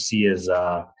 And what you see is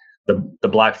the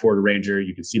black Ford Ranger.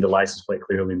 You can see the license plate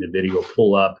clearly in the video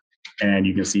pull up, and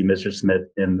you can see Mr. Smith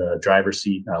in the driver's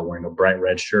seat wearing a bright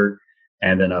red shirt,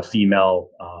 and then a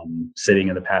female sitting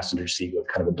in the passenger seat with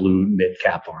kind of a blue knit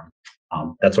cap on.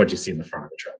 That's what you see in the front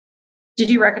of the truck. Did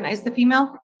you recognize the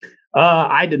female?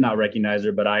 I did not recognize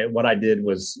her, but what I did a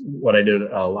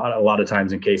lot of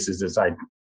times in cases is I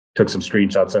took some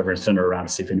screenshots of her and sent her around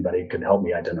to see if anybody could help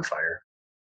me identify her.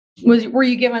 Were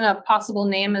you given a possible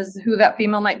name as who that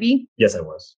female might be? Yes, I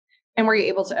was. And were you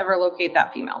able to ever locate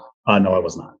that female? No, I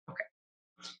was not. Okay.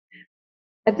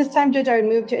 At this time, Judge, I would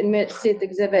move to admit States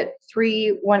Exhibit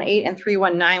 318 and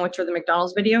 319, which are the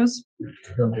McDonald's videos.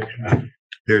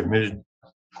 They're admitted.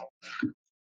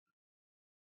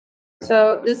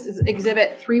 So this is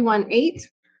Exhibit 318.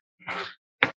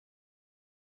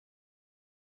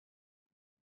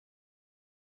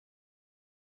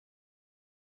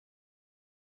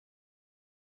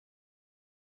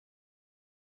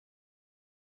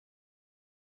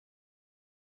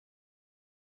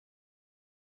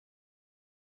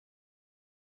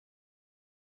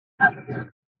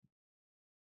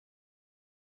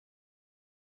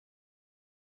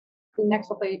 Next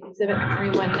we'll play exhibit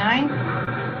 319.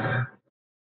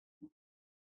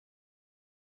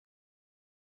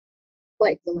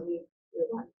 Like, so let me move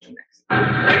on to the next.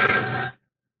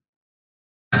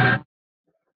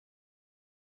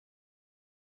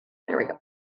 There we go.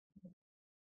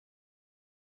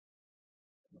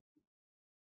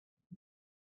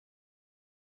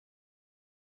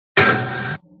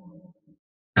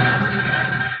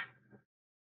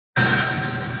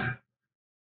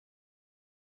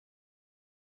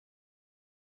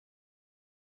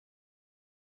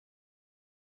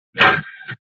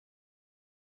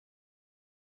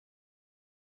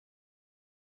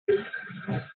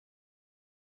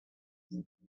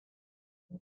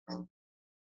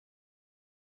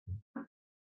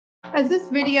 As this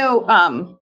video,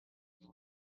 one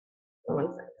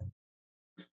second.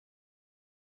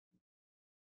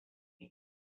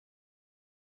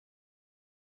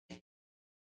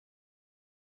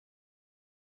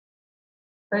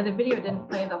 Or the video didn't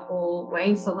play the whole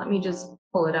way, so let me just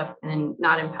pull it up and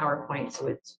not in PowerPoint, so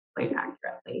it's played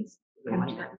accurately. Yeah.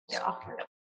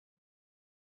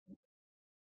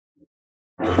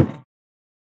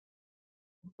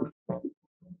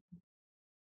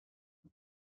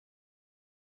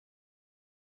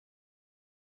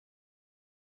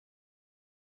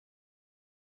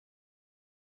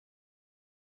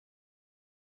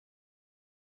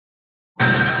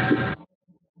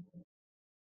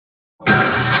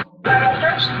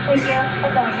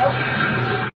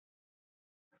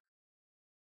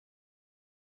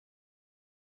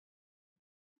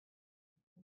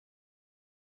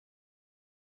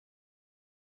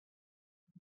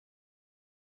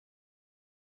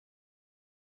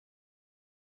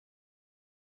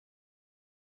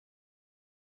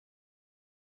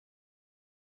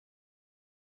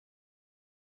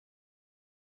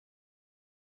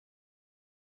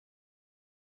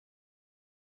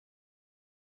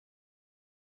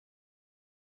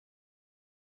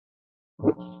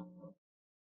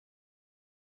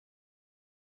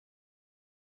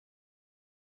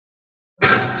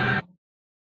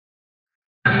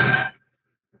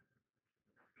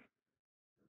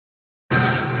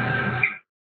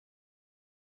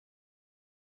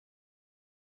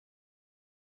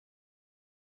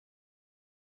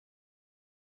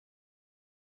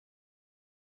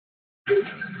 Thank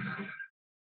you.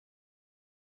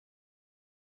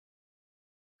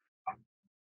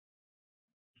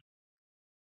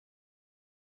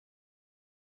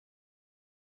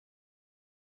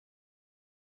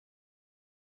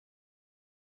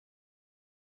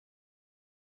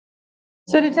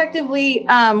 So Detective Lee,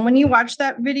 when you watched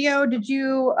that video, did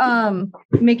you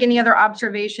make any other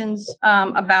observations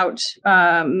about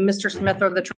Mr. Smith or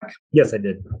the truck? Yes, I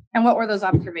did. And what were those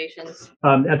observations?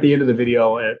 At the end of the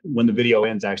video, when the video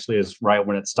ends, actually is right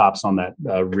when it stops on that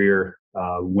rear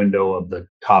window of the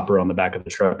copper on the back of the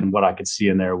truck. And what I could see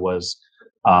in there was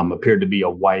appeared to be a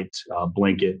white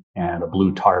blanket and a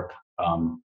blue tarp,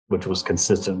 which was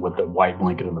consistent with the white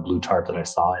blanket and the blue tarp that I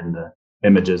saw in the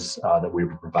images that we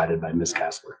were provided by Ms.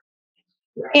 Kassler.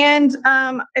 And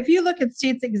if you look at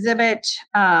State's Exhibit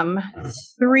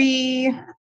 3, I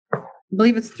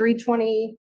believe it's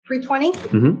 320.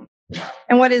 Mhm.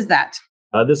 And what is that?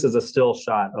 This is a still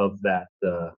shot of that,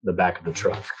 the back of the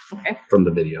truck. Okay. From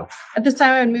the video. At this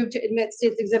time, I would move to admit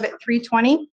State's Exhibit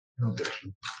 320.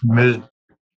 Ms.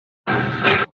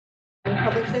 And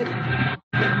publish it.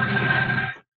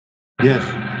 Yes.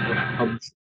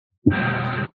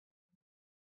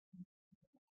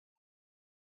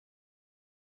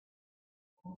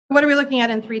 What are we looking at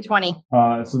in 320?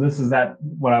 So this is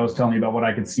what I was telling you about what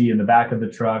I could see in the back of the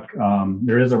truck.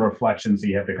 There is a reflection, so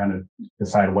you have to kind of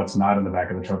decide what's not in the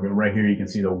back of the truck. But right here, you can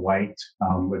see the white,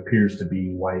 what appears to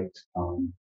be white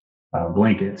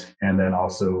blanket, and then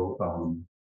also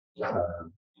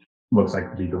looks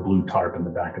like to be the blue tarp in the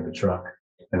back of the truck.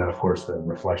 And then, of course, the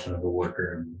reflection of the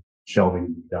worker and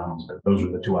shelving down. But those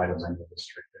are the two items I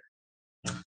noticed right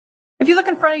there. If you look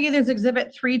in front of you, there's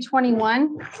Exhibit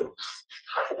 321.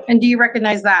 And do you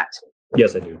recognize that?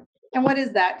 Yes, I do. And what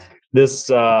is that? This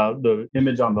the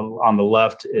image on the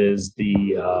left is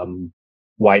the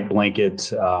white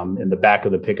blanket in the back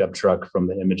of the pickup truck from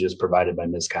the images provided by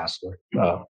Ms. Kassler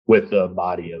with the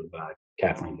body of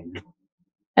Kathleen Henry.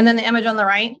 And then the image on the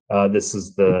right? This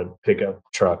is the pickup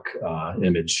truck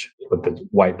image with the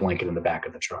white blanket in the back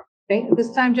of the truck. Okay, at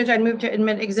this time, Judge, I'd move to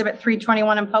admit Exhibit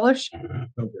 321 and publish.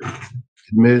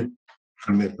 Admit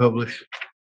publish.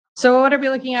 So what are we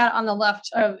looking at on the left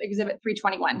of Exhibit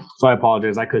 321? So I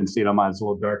apologize, I couldn't see it on mine. It's a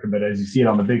little darker, but as you see it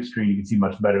on the big screen, you can see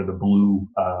much better the blue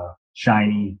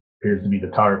shiny appears to be the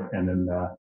tarp, and then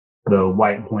the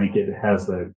white blanket has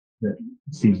that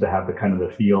seems to have the kind of the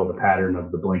feel, the pattern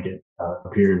of the blanket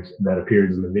appears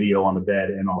in the video on the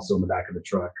bed and also in the back of the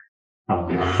truck.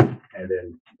 And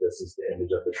then this is the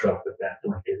image of the truck with that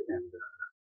blanket and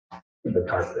the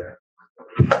tarp there.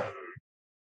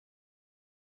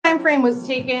 Time frame was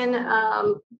taken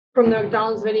from the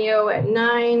McDonald's video at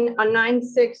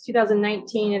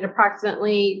 9/6/2019 at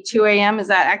approximately 2 a.m. Is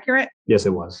that accurate? Yes,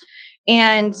 it was.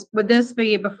 And would this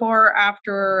be before or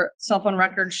after cell phone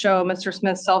records show Mr.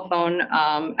 Smith's cell phone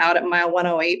out at mile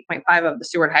 108.5 of the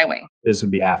Seward Highway? This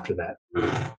would be after that.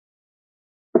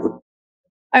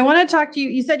 I want to talk to you.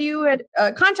 You said you had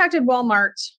contacted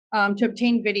Walmart to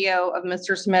obtain video of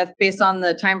Mr. Smith based on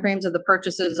the timeframes of the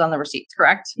purchases on the receipts,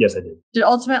 correct? Yes, I did. Did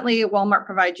ultimately Walmart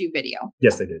provide you video?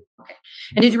 Yes, I did.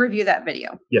 And did you review that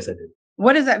video? Yes, I did.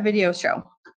 What does that video show?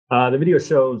 The video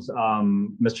shows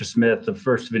Mr. Smith. The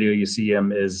first video you see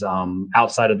him is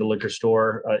outside of the liquor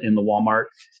store in the Walmart,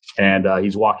 and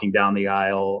he's walking down the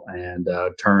aisle and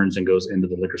turns and goes into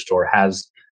the liquor store,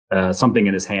 has something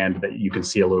in his hand that you can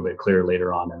see a little bit clearer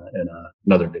later on in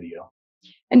another video.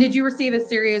 And did you receive a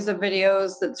series of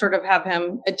videos that sort of have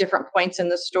him at different points in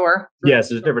the store? Yes,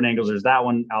 there's different angles. There's that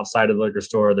one outside of the liquor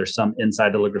store. There's some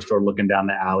inside the liquor store looking down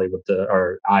the alley with the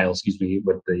aisle,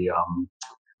 with the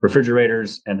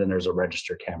refrigerators, and then there's a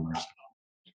register camera.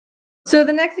 So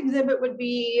the next exhibit would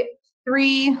be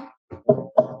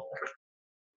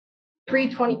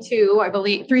 322, I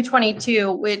believe,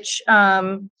 322, which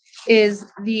is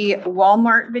the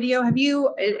Walmart video.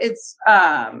 It's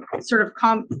sort of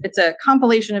it's a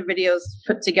compilation of videos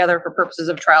put together for purposes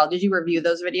of trial. Did you review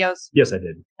those videos? Yes, I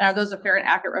did. Are those a fair and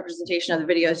accurate representation of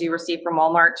the videos you received from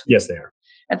Walmart? Yes, they are.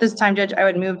 At this time, Judge, I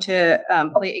would move to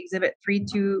play exhibit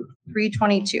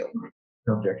 322.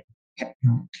 No objection. Okay.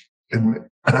 Admit-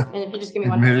 And if you just give me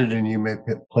one. Admitted, and you may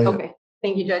play it. Okay,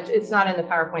 thank you, Judge. It's not in the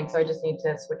PowerPoint, so I just need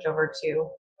to switch over to.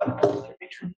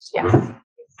 Yeah.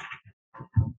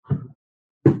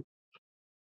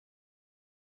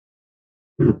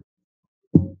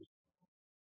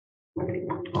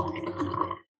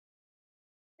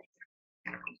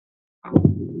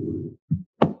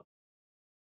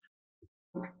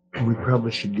 We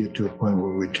probably should get to a point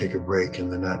where we take a break in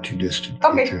the not too distant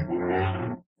Okay.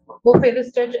 future. We'll pay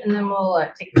this, Judge, and then we'll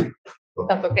take.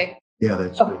 That's okay. Yeah,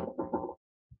 that's Oh. good.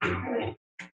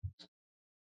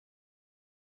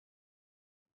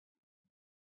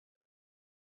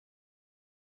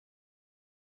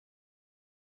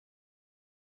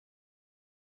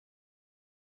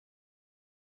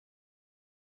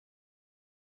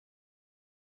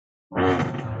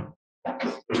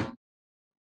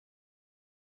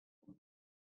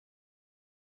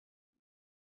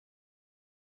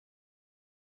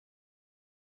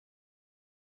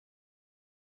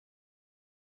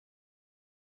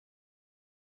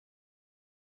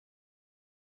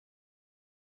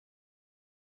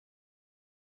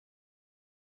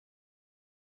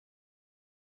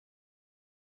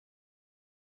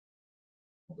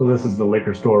 So this is the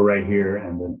liquor store right here,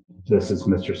 and then this is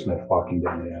Mr. Smith walking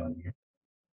down the alley.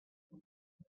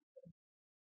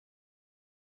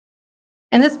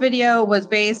 And this video was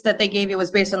based that they gave you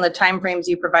was based on the timeframes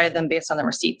you provided them based on the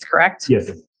receipts, correct? Yes.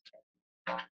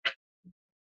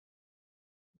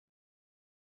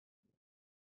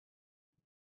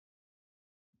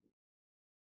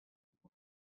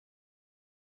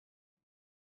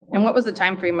 And what was the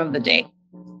time frame of the day?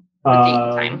 The date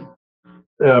and time?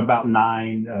 About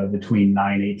between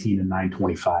 9:18 and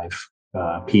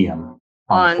 9:25 p.m.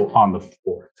 on the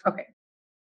 4th. Okay.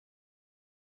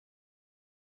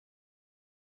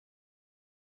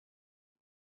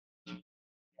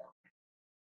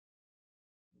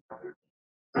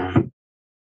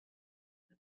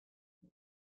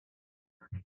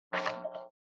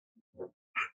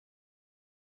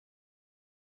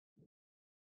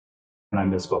 And I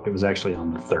misspoke. It was actually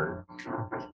on the 3rd.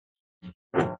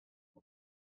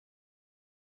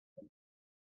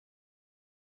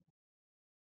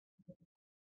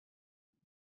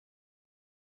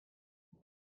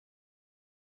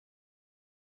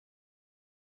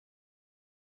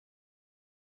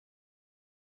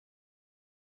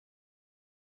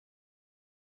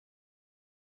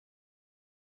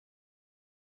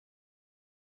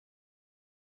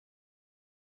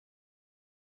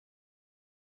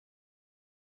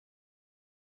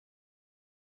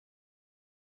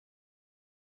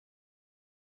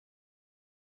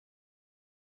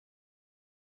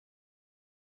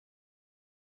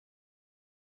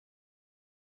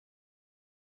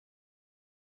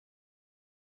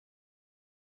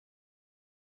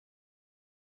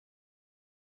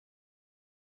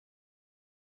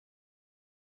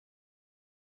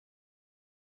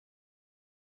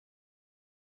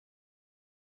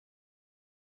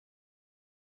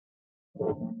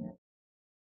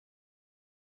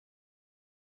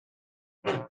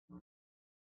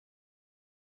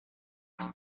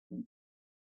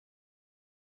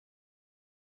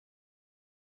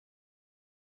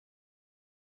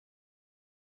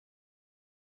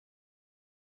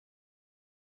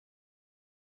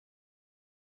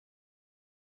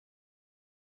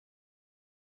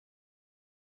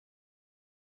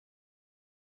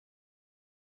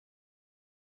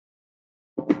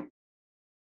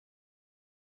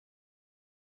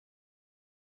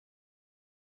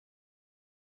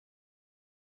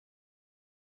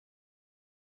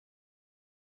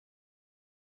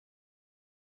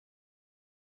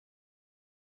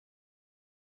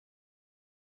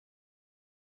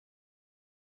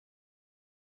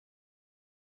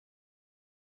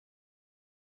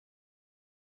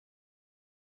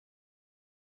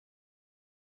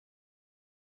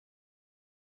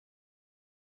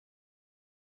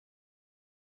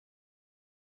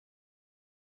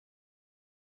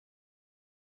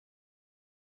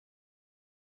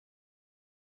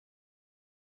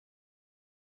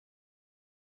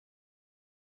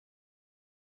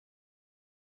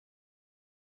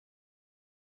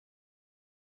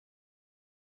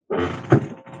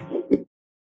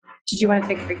 Did you want to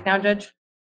take a break now, Judge?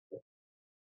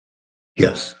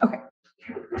 Yes. Okay.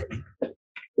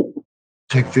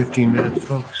 Take 15 minutes,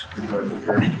 folks.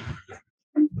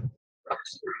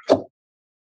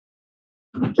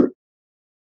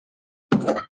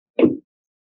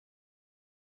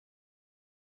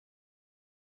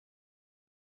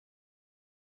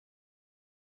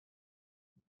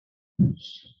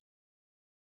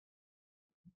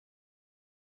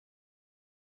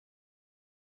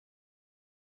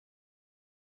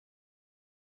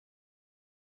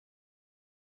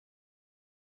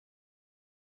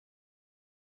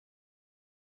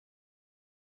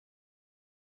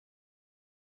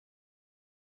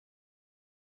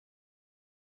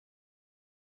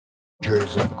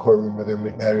 Jury's in the courtroom. Are there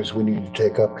matters we need to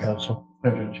take up, counsel?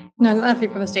 No,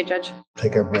 nothing from the state judge.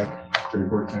 Take our break.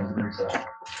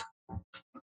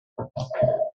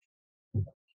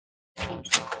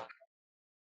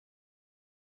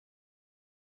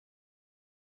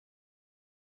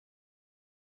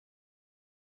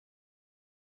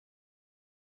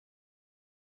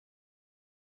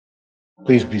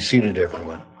 Please be seated,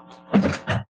 everyone.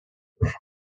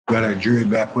 Got our jury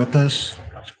back with us.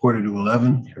 It's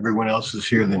 10:45. Everyone else is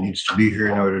here that needs to be here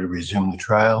in order to resume the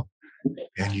trial.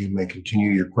 And you may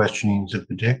continue your questionings of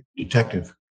the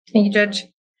detective. Thank you, Judge.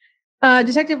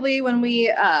 Detective Lee, when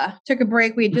we took a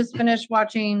break, we had just finished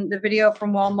watching the video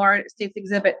from Walmart, States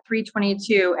Exhibit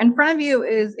 322. In front of you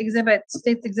is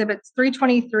States Exhibits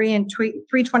 323 and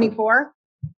 324.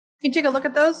 Can you take a look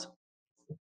at those?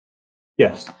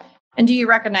 Yes. And do you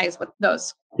recognize what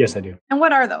those? Yes, I do. And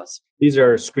what are those? These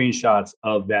are screenshots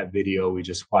of that video we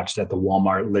just watched at the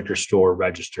Walmart liquor store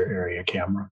register area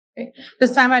camera. Okay.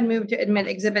 This time I'd move to admit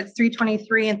Exhibits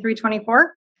 323 and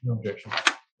 324. No objection.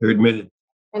 They're admitted.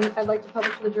 And I'd like to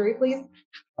publish to the jury, please.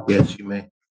 Yes, you may.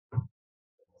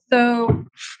 So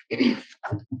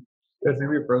As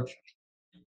we approach.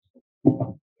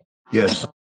 Yes.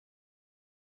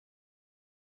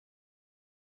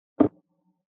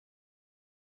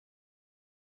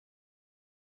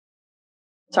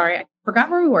 sorry, I forgot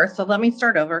where we were, so let me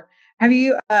start over. Have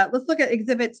you, let's look at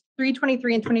exhibits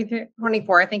 323 and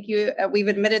 2024. I think we've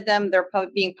admitted them. They're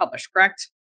being published, correct?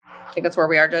 I think that's where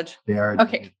we are, Judge. They are.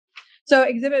 Okay. So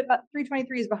exhibit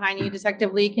 323 is behind you,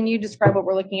 Detective Lee. Can you describe what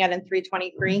we're looking at in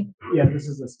 323? Yeah, this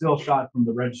is a still shot from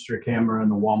the register camera in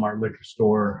the Walmart liquor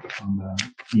store on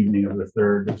the evening of the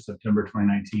 3rd of September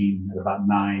 2019 at about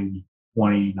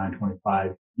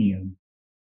 9:25 p.m.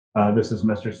 This is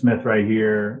Mr. Smith right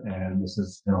here, and this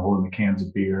is holding the cans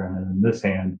of beer, and then in this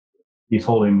hand, he's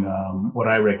holding what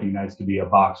I recognize to be a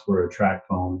box for a track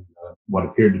phone, what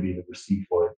appeared to be the receipt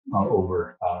for it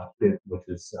over it with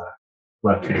his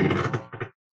left hand.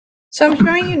 So I'm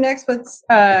showing you next what's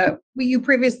you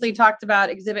previously talked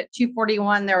about exhibit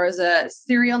 241. There was a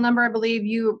serial number, I believe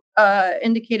you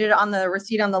indicated on the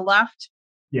receipt on the left.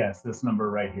 Yes, this number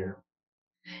right here.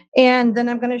 And then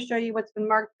I'm going to show you what's been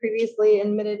marked previously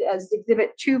admitted as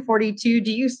exhibit 242.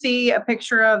 Do you see a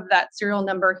picture of that serial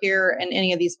number here in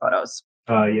any of these photos?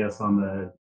 Yes, on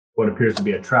the what appears to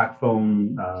be a track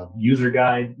phone user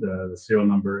guide, the serial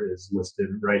number is listed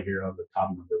right here on the top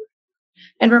number.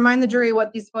 And remind the jury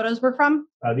what these photos were from.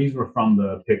 These were from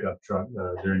the pickup truck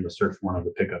during the search warrant of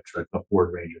the pickup truck, the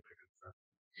Ford Ranger pickup truck.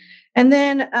 And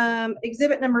then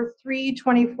exhibit number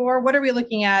 324, what are we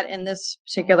looking at in this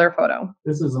particular photo?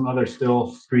 This is another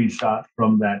still screenshot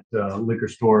from that liquor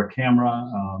store camera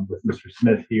with Mr.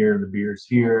 Smith here, the beer's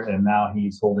here, and now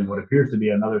he's holding what appears to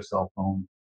be another cell phone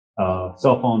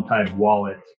type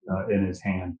wallet in his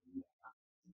hand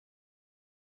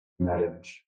in that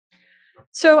image.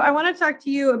 So I want to talk to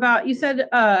you about, you said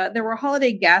there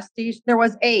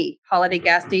was a holiday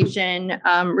gas station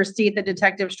receipt that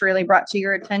Detective Straley brought to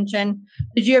your attention.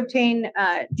 Did you obtain,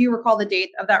 do you recall the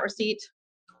date of that receipt?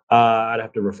 I'd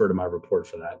have to refer to my report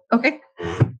for that. Okay.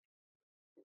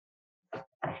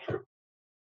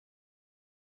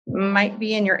 Might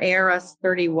be in your ARS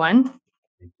 31.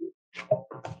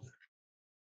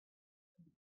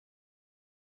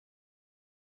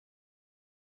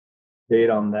 Date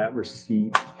on that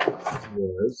receipt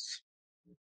was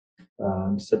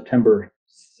September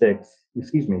 5th,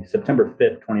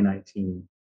 2019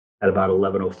 at about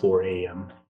 11:04 a.m.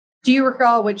 Do you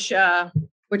recall which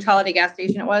holiday gas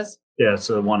station it was? Yeah,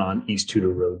 so the one on East Tudor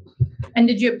Road. And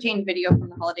did you obtain video from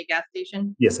the holiday gas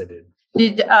station? Yes, I did.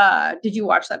 Did you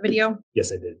watch that video?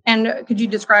 Yes, I did. And could you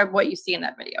describe what you see in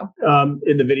that video?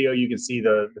 In the video, you can see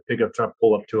the pickup truck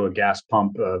pull up to a gas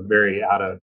pump, very out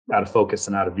of focus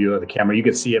and out of view of the camera. You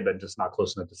can see it, but just not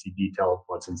close enough to see detail of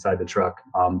what's inside the truck.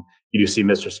 You do see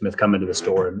Mr. Smith come into the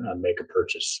store and make a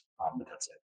purchase, but that's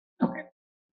it. Okay.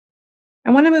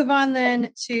 I want to move on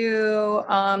then to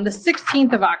the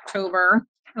 16th of October.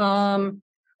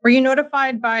 Were you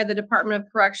notified by the Department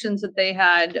of Corrections that they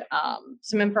had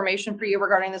some information for you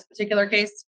regarding this particular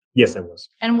case? Yes, I was.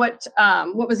 And what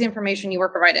was the information you were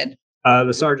provided?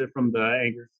 The sergeant from the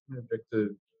Anchor,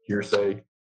 the hearsay.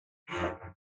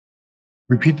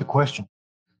 Repeat the question.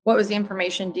 What was the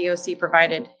information DOC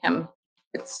provided him?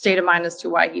 Its state of mind as to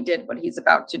why he did what he's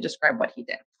about to describe what he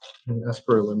did. And that's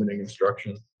for limiting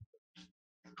instruction.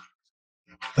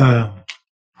 The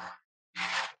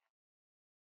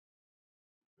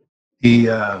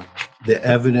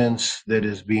evidence that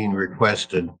is being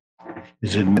requested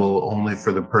is admissible only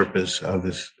for the purpose of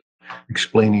this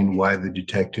explaining why the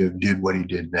detective did what he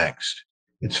did next.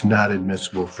 It's not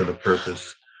admissible for the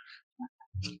purpose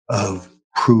of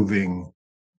proving,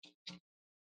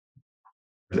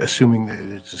 assuming that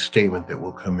it's a statement that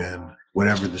will come in,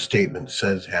 whatever the statement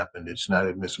says happened, it's not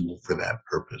admissible for that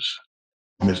purpose.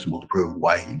 Admissible to prove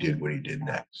why he did what he did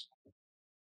next.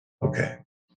 Okay.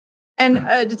 And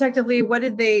Detective Lee, what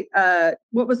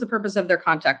was the purpose of their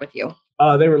contact with you?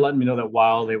 They were letting me know that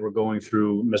while they were going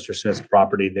through Mr. Smith's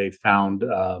property, they found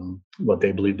what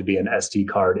they believed to be an SD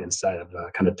card inside of,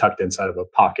 kind of tucked inside of a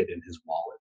pocket in his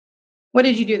wallet. What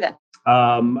did you do then?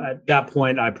 At that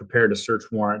point, I prepared a search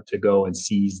warrant to go and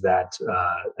seize that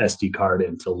SD card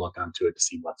and to look onto it to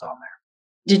see what's on there.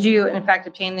 Did you, in fact,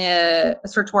 obtain the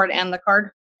search warrant and the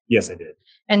card? Yes, I did.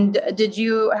 And did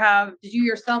you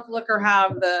yourself look or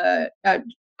have the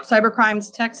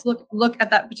cybercrimes techs look at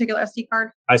that particular SD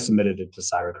card? I submitted it to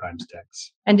cybercrimes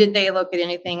techs. And did they locate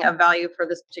anything of value for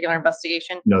this particular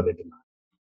investigation? No, they did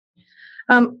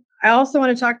not. I also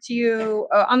want to talk to you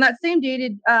on that same day.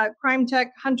 Did crime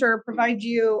tech Hunter provide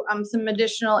you some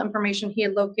additional information he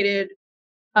had located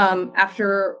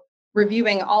after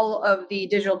reviewing all of the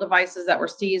digital devices that were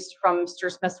seized from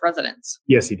Mr. Smith's residence?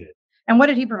 Yes, he did. And what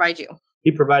did he provide you?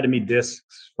 He provided me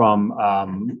discs from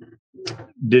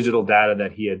digital data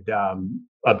that he had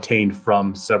obtained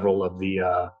from several of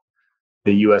the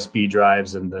USB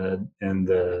drives and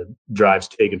the drives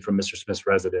taken from Mr. Smith's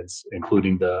residence,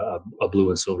 including a blue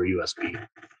and silver USB.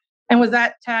 And was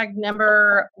that tag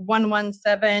number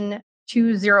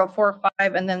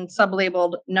 1172045 and then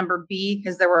sublabeled number B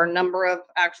because there were a number of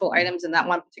actual items in that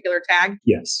one particular tag?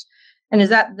 Yes. And is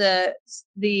that the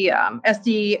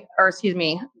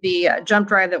jump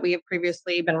drive that we have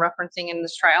previously been referencing in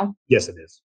this trial? Yes, it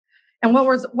is. And what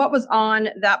was on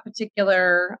that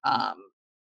particular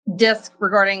disc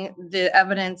regarding the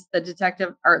evidence the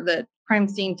detective or the crime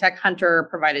scene tech Hunter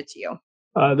provided to you?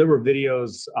 There were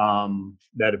videos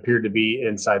that appeared to be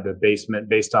inside the basement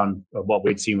based on what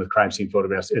we'd seen with crime scene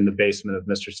photographs in the basement of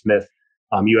Mr. Smith.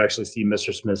 You actually see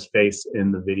Mr. Smith's face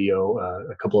in the video,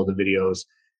 a couple of the videos.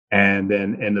 And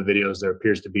then in the videos, there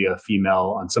appears to be a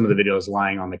female on some of the videos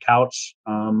lying on the couch,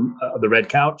 the red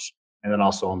couch, and then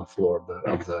also on the floor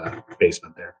of the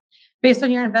basement there. Based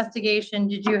on your investigation,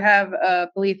 did you have a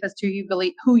belief as to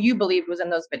who you believed was in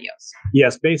those videos?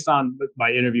 Yes, based on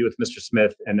my interview with Mr.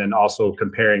 Smith and then also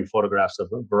comparing photographs of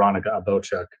Veronica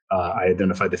Abouchuk, I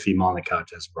identified the female on the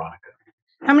couch as Veronica.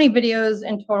 How many videos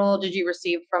in total did you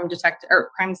receive from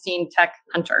crime scene tech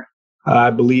Hunter? I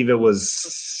believe it was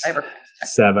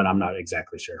 7. I'm not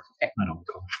exactly sure. Okay. I don't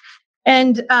recall.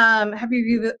 And have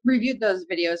you reviewed those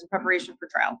videos in preparation for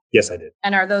trial? Yes, I did.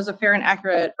 And are those a fair and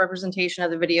accurate representation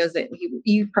of the videos that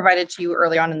you provided to you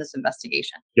early on in this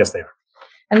investigation? Yes, they are.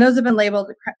 And those have been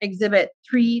labeled Exhibit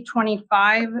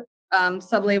 325,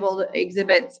 sublabeled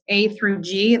Exhibits A through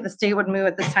G. The state would move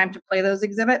at this time to play those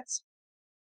exhibits.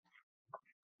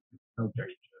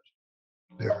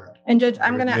 They're And Judge,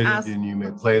 I'm going to admitted ask. and you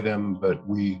may play them, but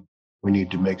we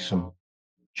need to make some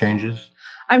changes.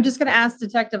 I'm just going to ask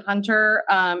Detective Hunter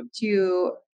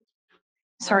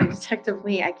Detective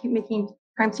Lee. I keep making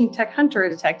crime scene tech Hunter a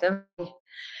detective.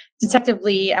 Detective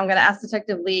Lee, I'm going to ask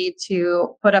Detective Lee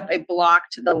to put up a block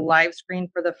to the live screen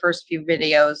for the first few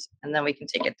videos, and then we can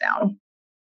take it down.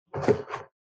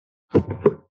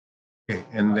 Okay,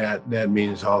 and that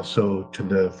means also to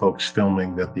the folks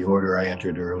filming that the order I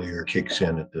entered earlier kicks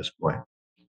in at this point.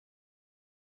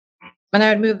 And I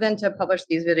would move then to publish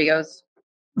these videos.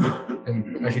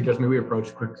 And actually, Judge, may we approach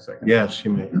a quick second? Yes,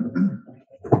 you may.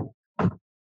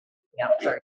 Yeah,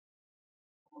 sorry.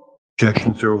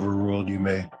 Objections are overruled. You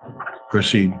may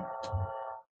proceed.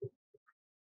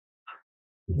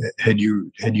 Had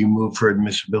you moved for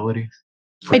admissibility?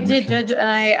 I did, Judge, and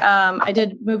I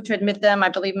did move to admit them. I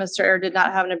believe Mr. Ayer did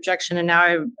not have an objection, and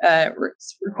now I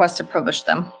request to publish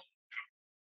them.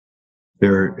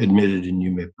 They're admitted and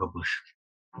you may publish.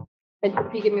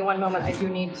 If you give me one moment, I do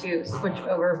need to switch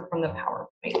over from the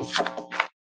PowerPoint.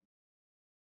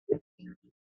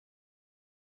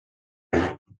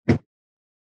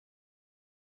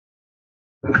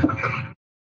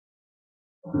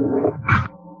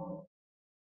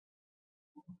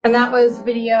 And that was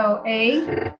video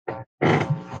A.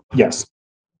 Yes.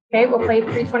 Okay, we'll play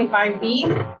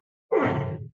 325B.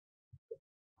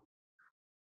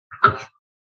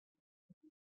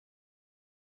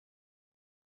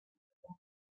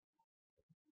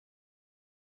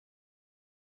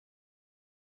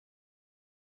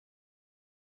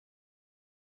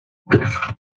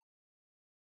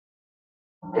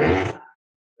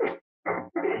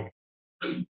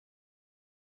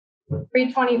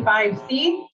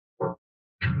 (325C).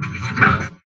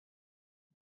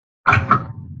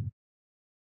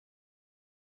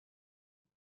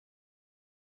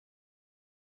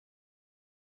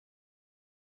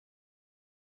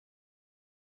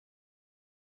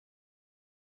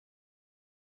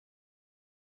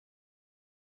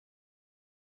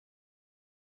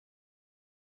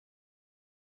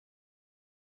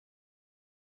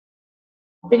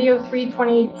 Video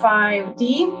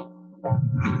 325D.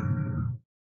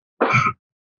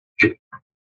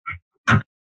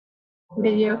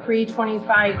 Video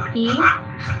 325E.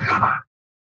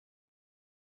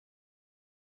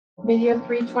 Video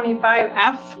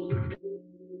 325F.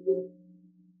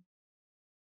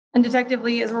 And Detective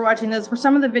Lee, as we're watching this, were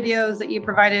some of the videos that you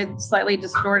provided slightly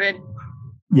distorted?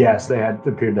 Yes, they had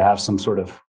appeared to have some sort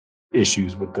of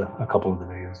issues with a couple of the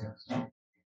videos. Yes.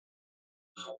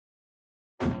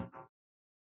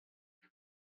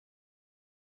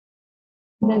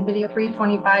 And then video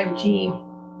 325G.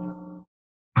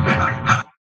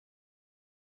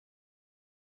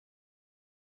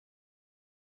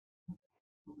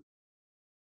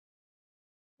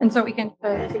 And so we can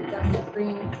take down the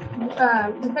screen.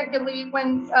 Detective Lee,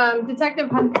 when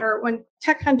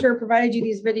Tech Hunter provided you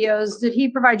these videos, did he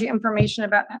provide you information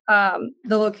about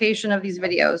the location of these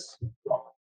videos?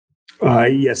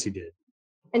 Yes, he did.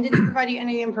 And did he provide you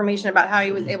any information about how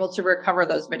he was able to recover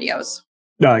those videos?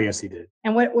 Yes, he did.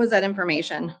 And what was that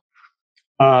information?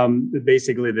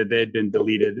 Basically that they had been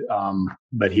deleted,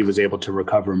 but he was able to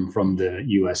recover them from the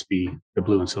USB, the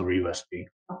blue and silver USB.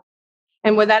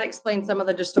 And would that explain some of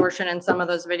the distortion in some of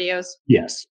those videos?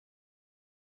 Yes.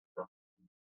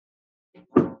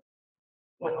 One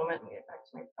moment, let me get back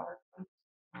to my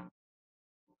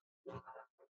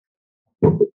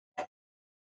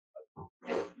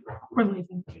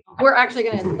PowerPoint. We're actually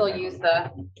going to still use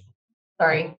the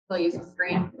screen.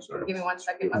 Give me 1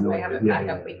 second. Once I have it back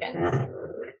up, we can.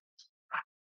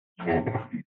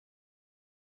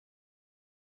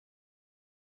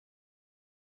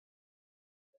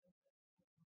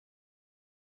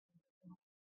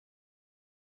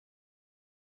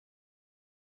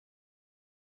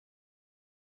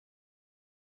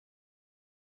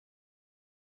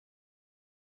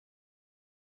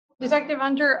 Detective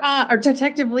Hunter, or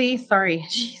Detective Lee, sorry.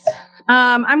 Jeez.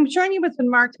 I'm showing you what's been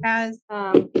marked as, hang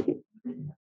on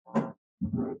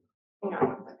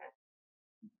 1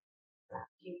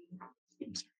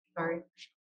 second. Sorry.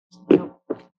 No.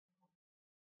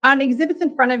 On exhibits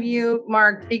in front of you,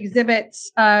 marked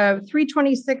exhibits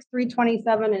 326,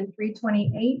 327, and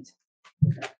 328.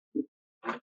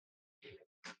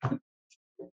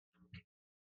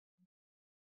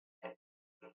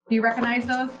 Do you recognize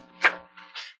those?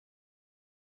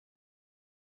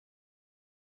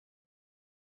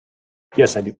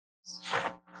 Yes, I do.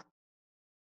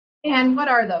 And what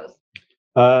are those?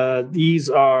 These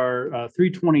are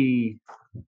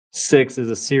 326 is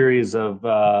a series of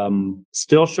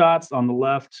still shots on the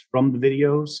left from the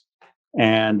videos,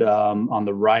 and on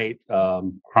the right,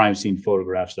 crime scene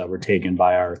photographs that were taken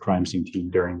by our crime scene team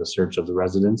during the search of the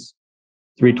residence.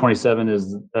 327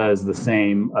 is the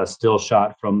same, a still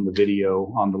shot from the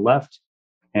video on the left,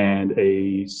 and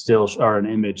a still or an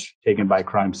image taken by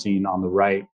crime scene on the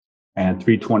right. And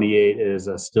 328 is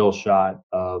a still shot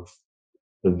of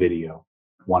the video,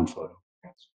 one photo.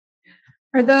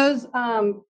 Are those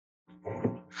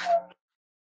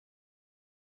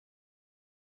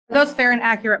fair and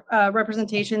accurate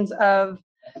representations of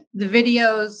the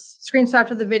videos,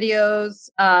 screenshots of the videos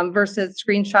versus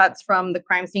screenshots from the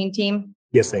crime scene team?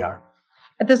 Yes, they are.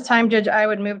 At this time, Judge, I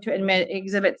would move to admit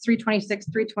exhibits 326,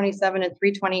 327, and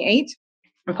 328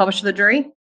 and publish to the jury.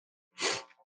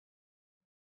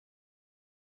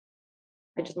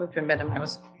 I just moved to admit them.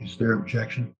 Is there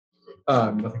objection?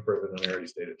 Nothing further than I already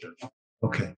stated, Judge.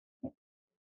 Okay.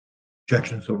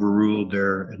 Objections overruled,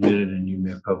 they're admitted and you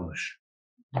may publish.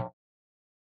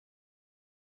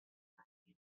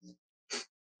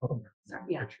 Sorry,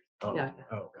 yeah. Oh, Yeah.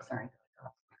 oh, okay. Sorry.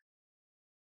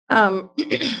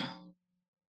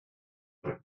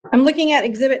 I'm looking at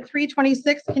exhibit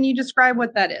 326. Can you describe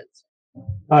what that is?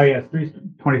 Oh, yeah,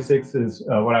 326 is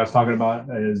what I was talking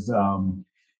about is on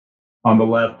the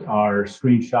left are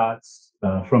screenshots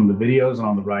from the videos, and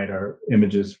on the right are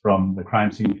images from the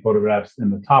crime scene photographs. In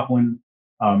the top one,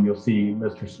 you'll see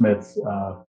Mr. Smith's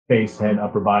face, head,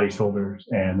 upper body, shoulders,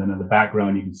 and then in the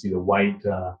background, you can see the white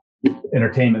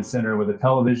entertainment center with a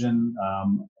television,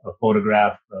 a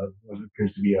photograph of what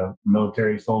appears to be a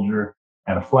military soldier,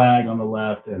 and a flag on the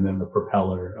left, and then the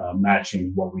propeller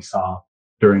matching what we saw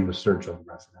during the search of the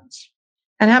residence.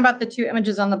 And how about the two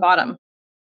images on the bottom?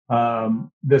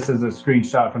 This is a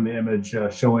screenshot from the image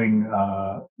showing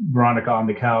Veronica on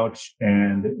the couch,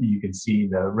 and you can see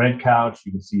the red couch,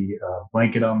 you can see a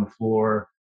blanket on the floor,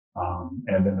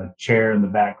 and then a chair in the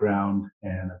background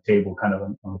and a table kind of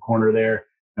on the corner there.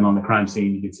 And on the crime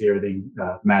scene, you can see everything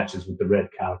matches with the red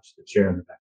couch, the chair in the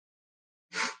back.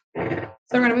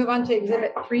 So we're going to move on to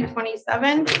exhibit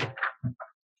 327.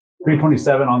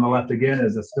 327 on the left again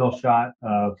is a still shot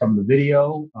from the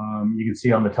video. You can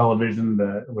see on the television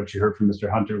what you heard from Mr.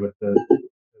 Hunter with the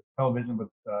television with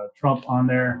Trump on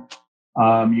there.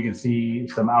 You can see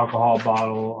some alcohol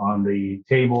bottle on the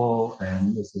table,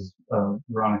 and this is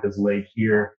Veronica's leg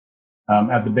here.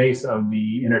 At the base of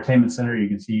the entertainment center, you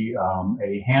can see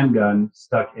a handgun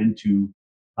stuck into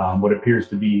what appears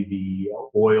to be the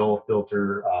oil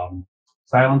filter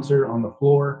silencer on the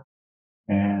floor,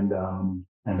 and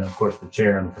of course the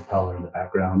chair and the propeller in the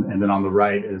background. And then on the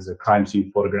right is a crime scene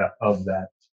photograph of that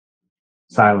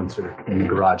silencer in the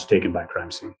garage taken by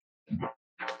crime scene.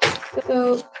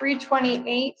 So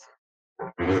 328.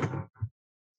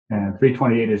 And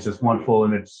 328 is just one full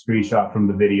image screenshot from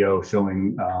the video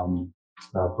showing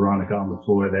Veronica on the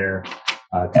floor there,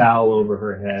 a towel over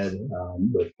her head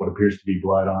with what appears to be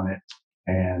blood on it,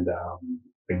 and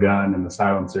the gun and the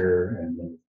silencer and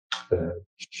the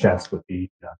chest with the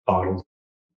bottles.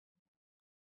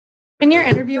 In your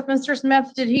interview with Mr.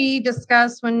 Smith, did he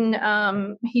discuss when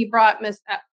he brought Miss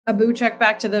Abouchuk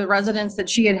back to the residence that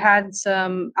she had had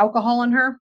some alcohol on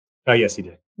her? Yes, he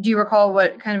did. Do you recall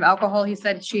what kind of alcohol he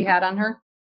said she had on her?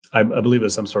 I believe it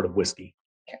was some sort of whiskey.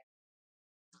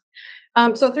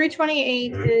 So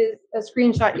 328 is a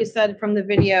screenshot you said from the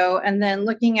video, and then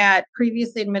looking at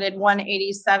previously admitted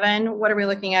 187, what are we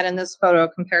looking at in this photo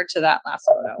compared to that last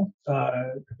photo?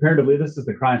 Comparatively, this is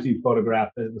the crime scene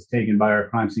photograph that was taken by our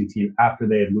crime scene team after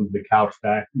they had moved the couch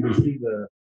back. You can see the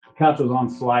couch was on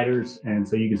sliders, and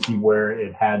so you can see where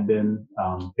it had been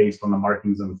based on the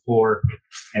markings on the floor,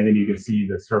 and then you can see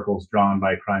the circles drawn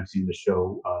by crime scene to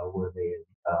show where they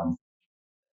had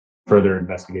further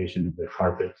investigation of the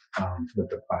carpet with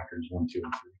the placards 1, 2,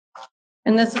 and 3.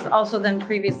 And this is also then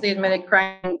previously admitted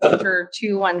crime feature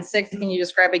 216. Can you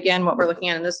describe again what we're looking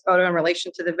at in this photo in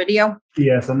relation to the video?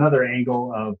 Yes, another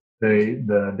angle of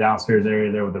the downstairs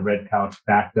area there with the red couch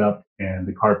backed up, and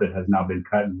the carpet has now been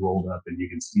cut and rolled up, and you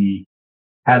can see,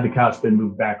 had the couch been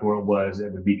moved back where it was,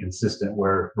 it would be consistent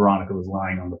where Veronica was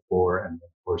lying on the floor, and of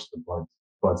course the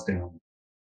blood stain on the.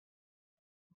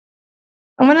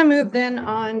 I'm going to move then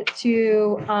on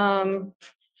to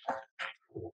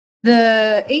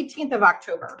the 18th of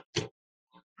October.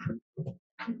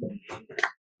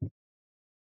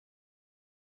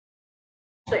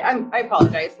 Actually, I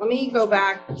apologize. Let me go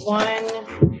back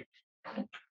one.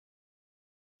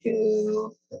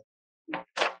 to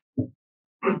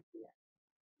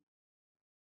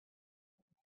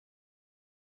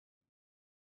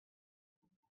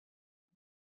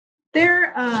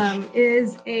there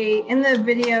is in the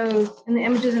videos, in the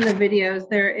images in the videos,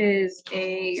 there is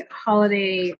a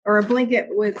holiday or a blanket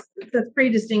that's pretty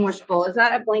distinguishable. Is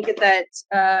that a blanket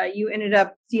that you ended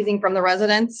up seizing from the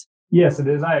residence? Yes, it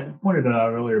is. I had pointed it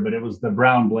out earlier, but it was the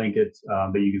brown blanket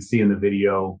that you can see in the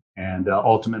video. And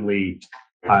ultimately,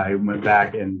 I went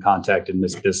back and contacted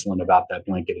Miss Bislin about that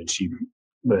blanket, and she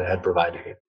had provided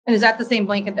it. And is that the same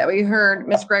blanket that we heard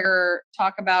Ms. Gregor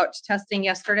talk about testing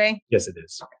yesterday? Yes, it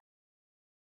is.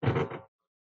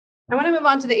 I want to move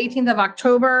on to the 18th of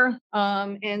October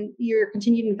and your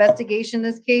continued investigation in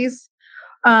this case.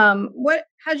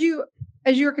 As you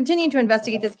are continuing to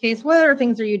investigate this case, what other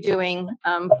things are you doing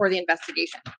for the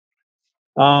investigation?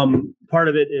 Part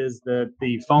of it is that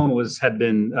the phone had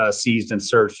been seized and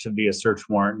searched via search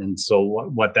warrant. And so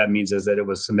what that means is that it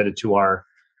was submitted to our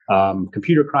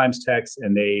computer crimes techs,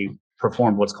 and they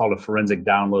performed what's called a forensic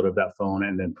download of that phone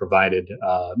and then provided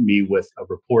me with a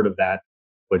report of that,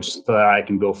 which so that I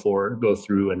can go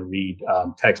through and read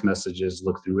text messages,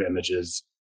 look through images,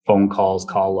 phone calls,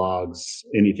 call logs,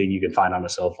 anything you can find on a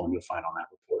cell phone, you'll find on that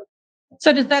report.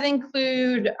 So does that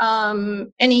include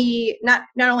any, not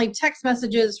only text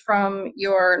messages from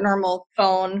your normal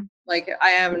phone, like I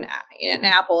have an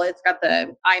Apple, it's got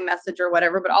the iMessage or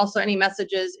whatever, but also any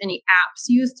messages, any apps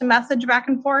used to message back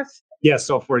and forth? Yeah,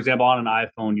 so for example, on an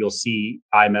iPhone, you'll see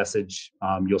iMessage,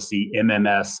 you'll see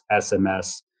MMS,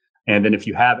 SMS, and then if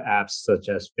you have apps such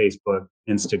as Facebook,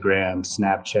 Instagram,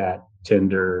 Snapchat,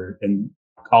 Tinder, and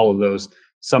all of those,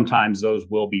 sometimes those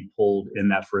will be pulled in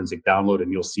that forensic download,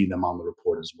 and you'll see them on the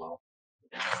report as well.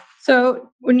 So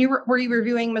were you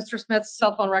reviewing Mr. Smith's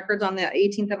cell phone records on the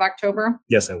 18th of October?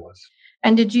 Yes, I was.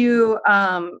 And did you,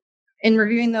 in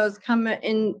reviewing those,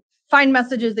 find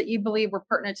messages that you believe were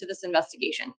pertinent to this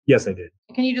investigation? Yes, I did.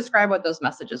 Can you describe what those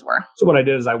messages were? So what I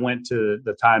did is I went to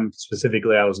the time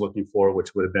specifically I was looking for,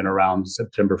 which would have been around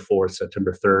September 4th,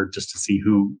 September 3rd, just to see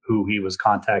who he was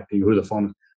contacting, who the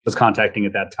phone was contacting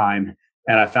at that time.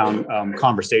 And I found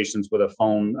conversations with a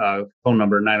phone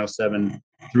number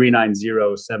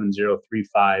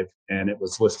 907-390-7035, and it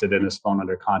was listed in his phone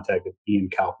under contact of Ian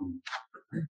Calhoun.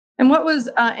 And what was,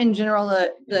 in general,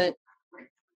 the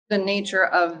nature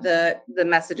of the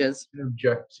messages? I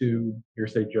object to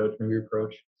hearsay judgment we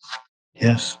approach.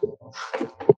 Yes.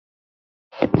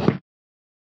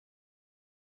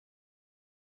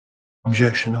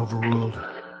 Objection overruled.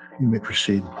 You may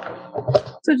proceed.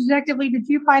 So, Detective Lee, did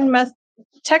you find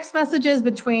text messages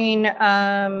between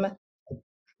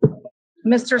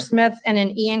Mr. Smith and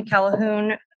an Ian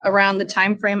Calhoun around the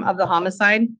time frame of the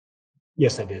homicide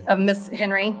Yes, I did. of Miss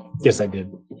Henry? Yes, I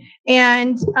did.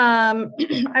 And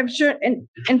I'm sure in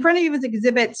front of you was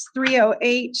exhibits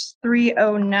 308,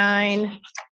 309,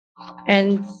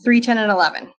 and 310 and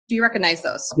 11. Do you recognize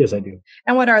those? Yes, I do.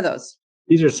 And what are those?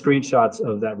 These are screenshots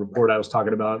of that report I was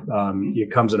talking about.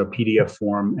 It comes in a PDF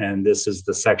form, and this is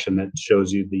the section that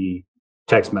shows you the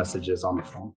text messages on the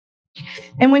phone.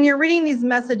 And when you're reading these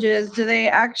messages, do they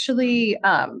actually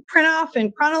print off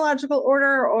in chronological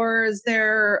order, or is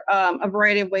there a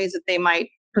variety of ways that they might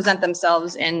present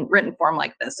themselves in written form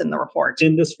like this in the report?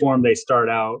 In this form, they start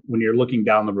out, when you're looking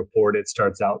down the report, it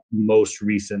starts out most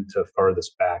recent to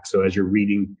furthest back. So as you're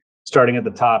reading, starting at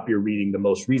the top, you're reading the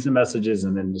most recent messages.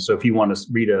 And then, so if you want to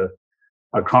read a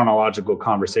chronological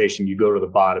conversation, you go to the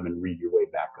bottom and read your way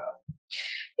back up.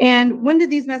 And when did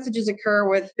these messages occur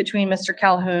between Mr.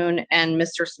 Calhoun and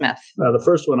Mr. Smith? The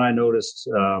first one I noticed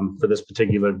for this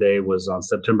particular day was on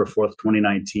September 4th,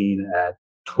 2019 at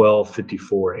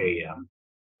 12:54 a.m.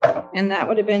 And that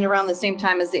would have been around the same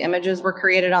time as the images were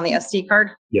created on the SD card?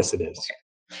 Yes, it is.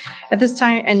 At this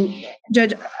time, and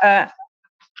Judge,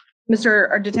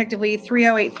 Detective Lee,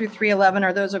 308 through 311,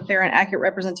 are those a fair and accurate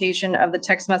representation of the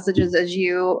text messages as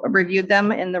you reviewed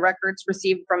them in the records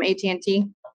received from AT&T?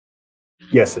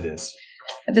 Yes, it is.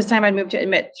 At this time, I'd move to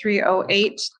admit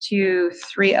 308 to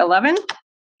 311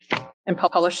 and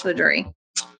publish to the jury.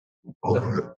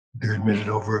 They're admitted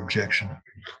over objection.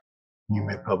 You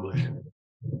may publish.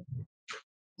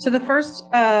 So the first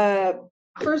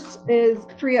is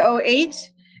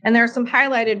 308, and there are some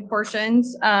highlighted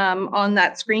portions on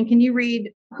that screen. Can you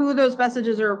read who those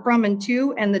messages are from and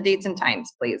to, and the dates and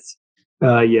times, please?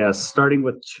 Yes, starting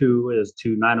with 2 is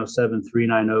to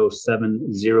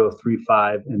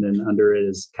 907-390-7035, and then under it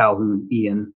is Calhoun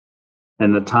Ian.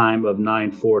 And the time of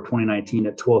 9/4/2019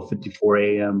 at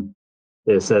 12:54 a.m.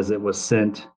 It says it was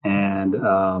sent, and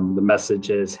the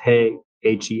message is, "Hey,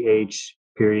 HEH,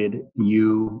 period,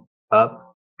 you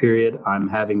up, period. I'm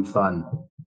having fun.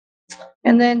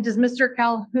 And then does Mr.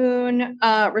 Calhoun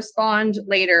respond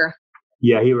later?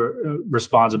 Yeah, he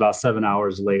responds about 7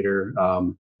 hours later.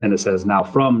 And it says, now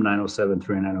from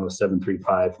 907-3 and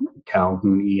 907-35,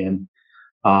 Calhoun Ian,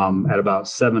 at about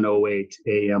 7:08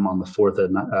 a.m. on the 4th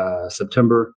of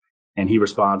September. And he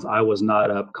responds, I was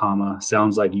not up, comma,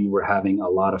 sounds like you were having a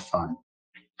lot of fun.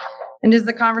 And does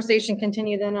the conversation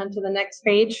continue then onto the next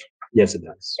page? Yes, it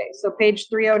does. Okay, so page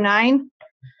 309.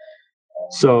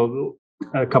 So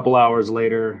a couple hours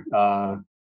later,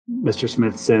 Mr.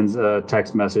 Smith sends a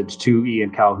text message to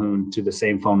Ian Calhoun to the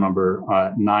same phone number,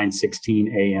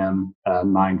 9:16 a.m.,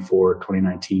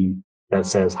 9/4/2019, that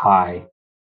says hi.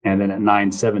 And then at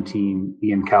 9:17,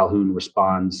 Ian Calhoun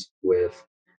responds with,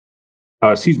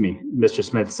 Mr.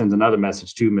 Smith sends another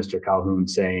message to Mr. Calhoun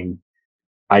saying,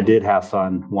 I did have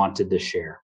fun, wanted to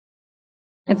share.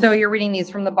 And so you're reading these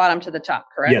from the bottom to the top,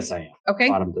 correct? Yes, I am. Okay.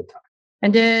 Bottom to top.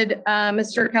 And did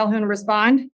Mr. Calhoun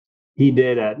respond? He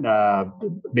did at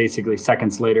basically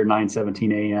seconds later,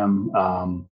 9:17 a.m.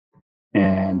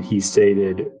 And he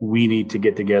stated, we need to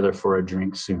get together for a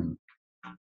drink soon.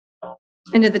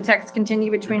 And did the text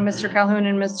continue between Mr. Calhoun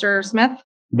and Mr. Smith?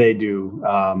 They do.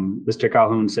 Mr.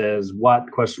 Calhoun says, what? ?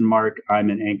 I'm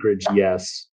in Anchorage.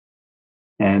 Yes.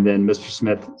 And then Mr.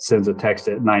 Smith sends a text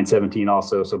at 9:17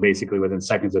 also. So basically within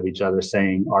seconds of each other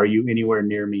saying, are you anywhere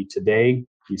near me today?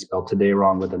 He spelled today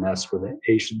wrong with an S where the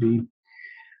A should be,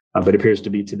 but appears to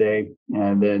be today.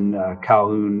 And then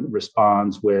Calhoun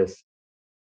responds with,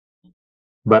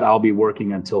 but I'll be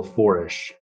working until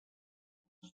 4-ish.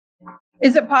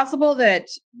 Is it possible that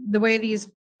the way these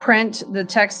print, the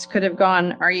text could have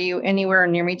gone, are you anywhere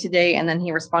near me today? And then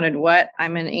he responded, what?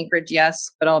 I'm in Anchorage, yes,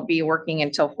 but I'll be working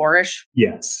until 4-ish.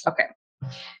 Yes. Okay.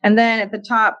 And then at the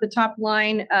top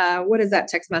line, what is that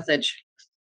text message?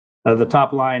 The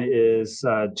top line is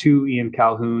to Ian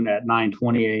Calhoun at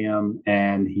 9:20 a.m.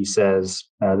 And he says,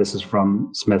 this is from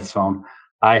Smith's phone,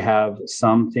 I have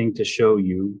something to show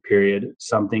you, period.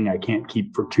 Something I can't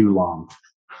keep for too long.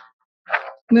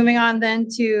 Moving on then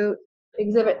to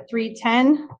Exhibit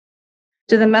 310.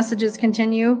 Do the messages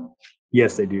continue?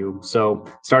 Yes, they do. So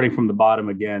starting from the bottom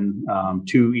again,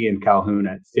 to Ian Calhoun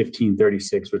at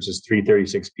 15:36, which is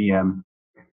 3:36 p.m.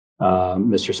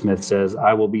 Mr. Smith says,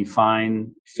 I will be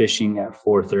fine fishing at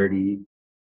 4:30.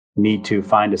 Need to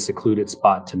find a secluded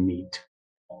spot to meet.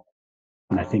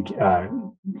 And I think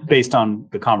based on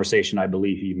the conversation, I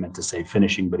believe he meant to say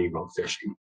finishing, but he wrote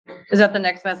fishing. Is that the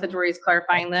next message where he's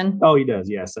clarifying then? Oh, he does.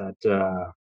 Yes. At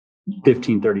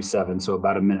 15:37. So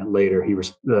about a minute later, he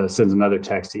sends another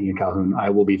text to Ian Calhoun. I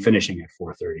will be finishing at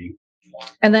 4:30.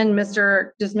 And then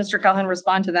does Mr. Calhoun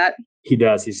respond to that? He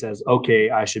does. He says, okay,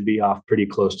 I should be off pretty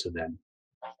close to then.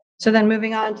 So then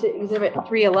moving on to Exhibit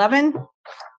 311.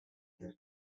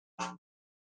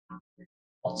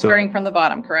 So, starting from the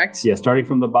bottom, correct? Yeah, starting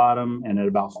from the bottom, and at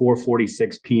about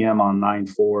 4:46 p.m. on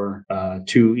 9/4,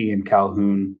 to Ian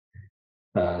Calhoun,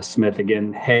 Smith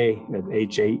again, hey, at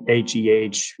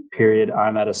HEH, period,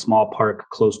 I'm at a small park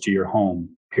close to your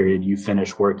home, period, you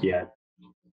finished work yet?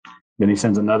 Then he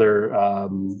sends another,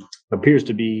 appears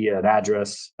to be an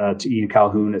address to Ian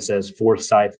Calhoun. It says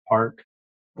Forsyth Park,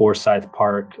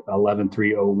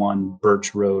 11301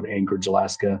 Birch Road, Anchorage,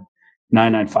 Alaska,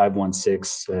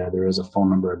 99516. There is a phone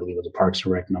number, I believe it's a Parks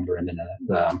and Rec number, and then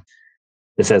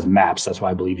it says maps. That's why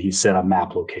I believe he set a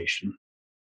map location.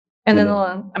 And then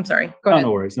I'm sorry, go ahead.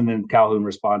 No worries. And then Calhoun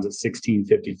responds at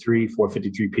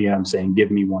 4:53 p.m. saying, give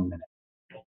me 1 minute.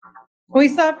 We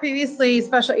saw previously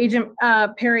Special Agent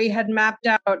Perry had mapped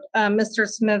out Mr.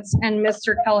 Smith's and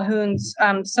Mr. Calhoun's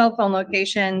cell phone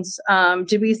locations.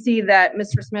 Did we see that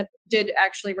Mr. Smith did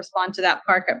actually respond to that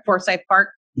park at Forsyth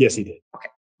Park? Yes, he did. Okay.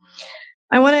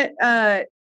 I want to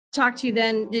talk to you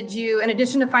then. Did you, in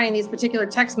addition to finding these particular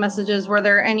text messages, were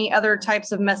there any other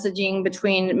types of messaging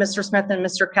between Mr. Smith and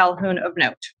Mr. Calhoun of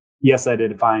note? Yes, I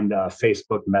did find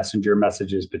Facebook Messenger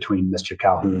messages between Mr.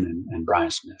 Calhoun and Brian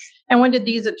Smith. And when did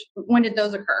those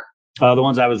occur? The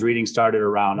ones I was reading started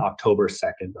around October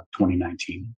 2nd of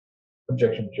 2019.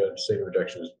 Objection, Judge. Same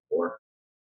objection as before.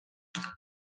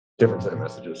 Different set of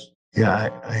messages. Yeah,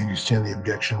 I understand the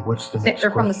objection. What's the next They're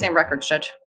from the question? same records,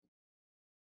 Judge.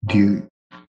 Do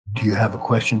you have a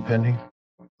question pending?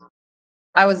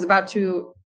 I'm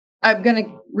going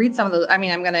to read some of those. I'm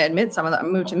going to admit some of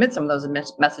them. Move to admit some of those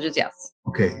messages. Yes.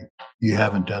 Okay, you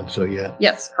haven't done so yet.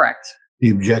 Yes, correct.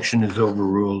 The objection is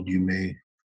overruled.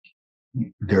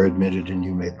 They're admitted and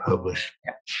you may publish.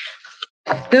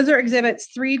 Okay. Those are exhibits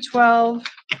 312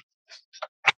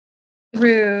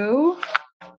 through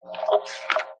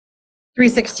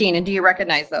 316. And do you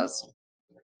recognize those?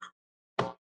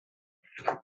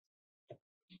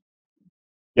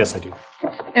 Yes, I do.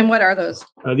 And what are those?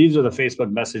 These are the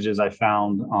Facebook messages I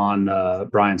found on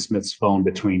Brian Smith's phone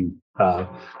between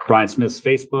Brian Smith's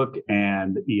Facebook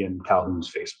and Ian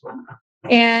Calhoun's Facebook.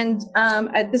 And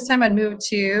at this time, I'd move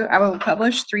to, I will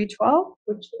publish 312,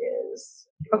 which is,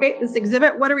 okay, this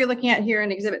exhibit. What are we looking at here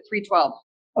in exhibit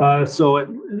 312? So it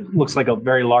looks like a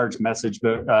very large message,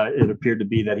 but it appeared to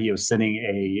be that he was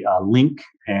sending a link,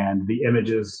 and the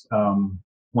images,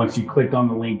 once you clicked on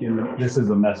the link, this is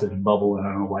a message bubble, and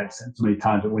I don't know why it's sent so many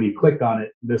times, but when you clicked on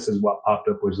it, this is what popped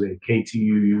up, was a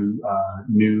KTUU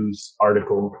news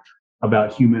article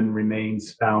about human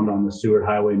remains found on the Seward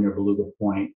Highway near Beluga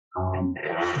Point. And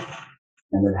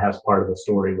it has part of the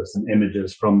story with some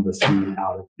images from the scene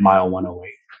out of mile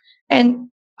 108. And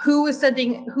who was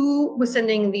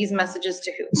sending these messages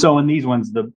to who? So in these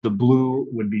ones, the blue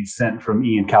would be sent from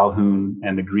Ian Calhoun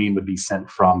and the green would be sent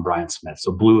from Brian Smith.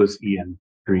 So blue is Ian,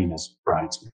 green is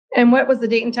Brian Smith. And what was the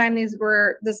date and time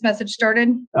this message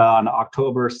started? On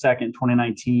October 2nd,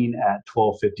 2019 at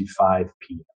 12:55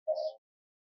 p.m.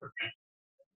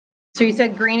 So you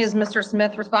said green is Mr.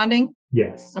 Smith responding?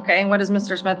 Yes. Okay, and what does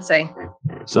Mr. Smith say?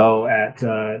 So at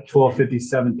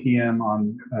 12:57 p.m.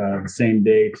 on the same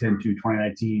day,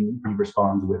 10/2/2019, he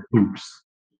responds with oops.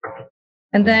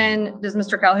 And then does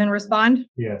Mr. Calhoun respond?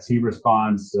 Yes, he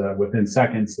responds within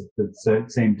seconds at the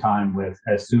same time with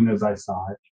as soon as I saw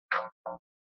it.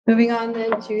 Moving on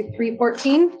then to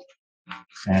 314.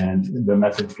 And the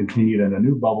message continued in a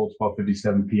new bubble,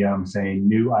 12:57 p.m. saying,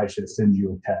 knew I should send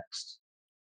you a text.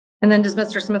 And then does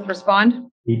Mr. Smith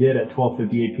respond? He did at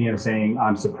 12:58 p.m. saying,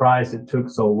 I'm surprised it took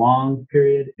so long,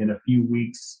 period. In a few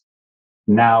weeks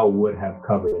now would have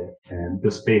covered it. And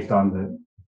just based on the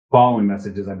following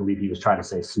messages, I believe he was trying to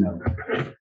say snow.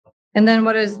 And then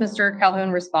what does Mr.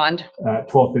 Calhoun respond? At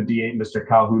 12:58, Mr.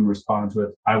 Calhoun responds with,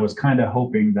 I was kind of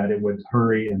hoping that it would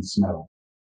hurry and snow.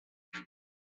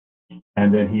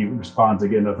 And then he responds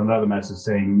again with another message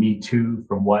saying, me too,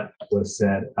 from what was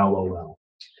said, LOL.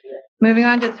 Moving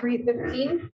on to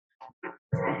 315.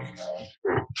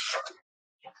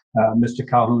 Mr.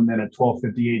 Calhoun then at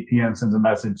 12:58 p.m. sends a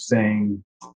message saying,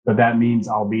 but that means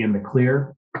I'll be in the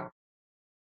clear.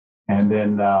 And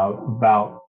then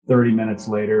about 30 minutes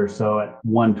later, so at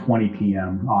 1:20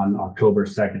 p.m. on October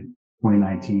 2nd,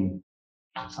 2019,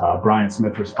 Brian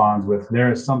Smith responds with,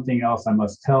 there is something else I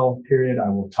must tell, period. I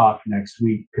will talk next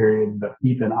week, period. But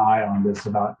keep an eye on this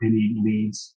about any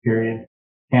leads, period.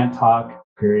 Can't talk,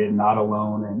 period. Not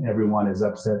alone. And everyone is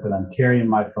upset that I'm carrying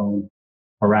my phone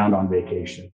around on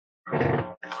vacation.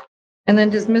 And then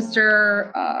does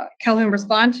Mr. Calhoun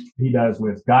respond? He does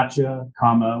with gotcha,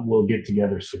 comma, we'll get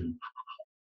together soon.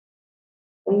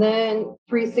 And then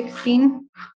 316.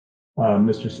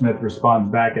 Mr. Smith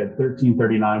responds back at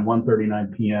 13:39,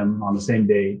 1:39 p.m. on the same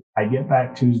day. I get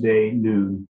back Tuesday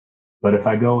noon, but if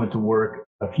I go into work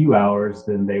a few hours,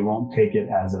 then they won't take it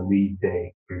as a leave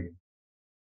day.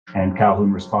 And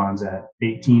Calhoun responds at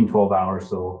 12 hours,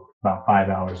 so about 5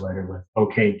 hours later with,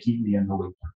 okay, keep me in the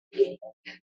loop.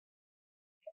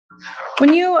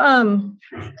 When you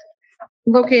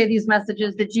located these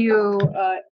messages, did you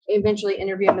eventually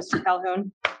interview Mr.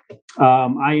 Calhoun?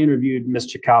 I interviewed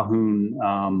Mr.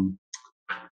 Calhoun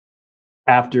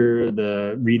after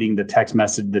reading the text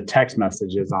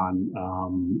messages on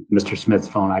Mr. Smith's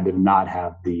phone. I did not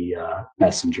have the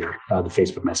messenger, the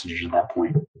Facebook messengers at that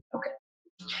point. Okay.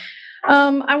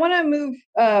 I want to move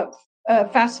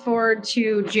fast forward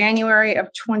to January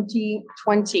of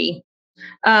 2020.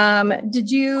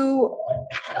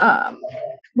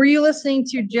 Were you listening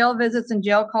to jail visits and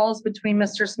jail calls between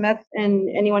Mr. Smith and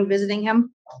anyone visiting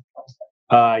him?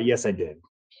 Yes, I did.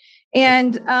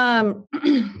 And how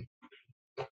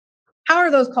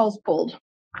are those calls pulled?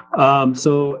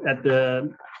 So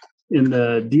in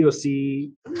the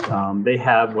DOC, they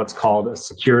have what's called a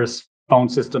Securus phone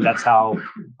system. That's how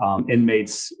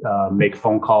inmates make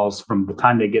phone calls from the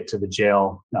time they get to the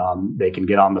jail. They can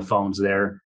get on the phones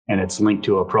there, and it's linked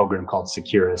to a program called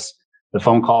Securus. The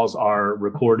phone calls are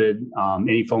recorded.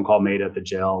 Any phone call made at the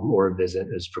jail or a visit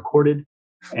is recorded,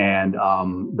 and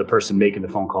the person making the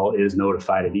phone call is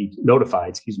notified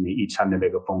each time they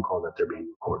make a phone call that they're being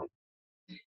recorded.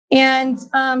 And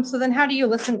so then how do you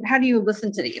listen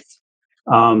to these?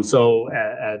 So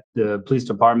at the police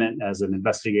department, as an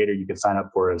investigator, you can sign up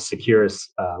for a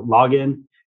Securus login,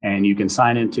 and you can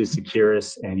sign into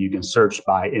Securus, and you can search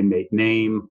by inmate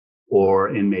name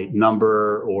or inmate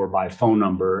number or by phone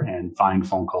number and find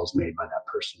phone calls made by that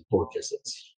person or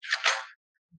visits.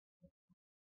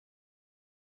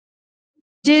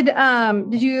 Did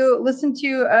you listen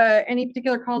to any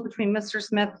particular calls between Mr.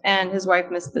 Smith and his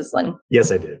wife, Miss Bislin? Yes,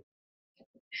 I did.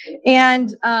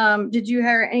 And did you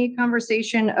hear any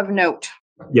conversation of note?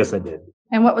 Yes, I did.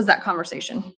 And what was that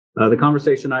conversation? The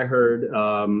conversation I heard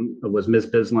was Miss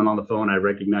Bislin on the phone. I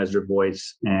recognized her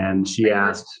voice, and she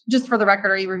asked. Just for the record,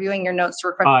 are you reviewing your notes to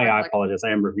refresh? I apologize.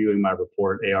 I am reviewing my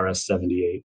report, ARS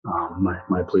 78,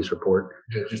 my police report.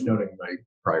 Just noting my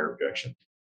prior objection,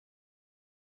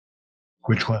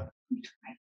 Which one?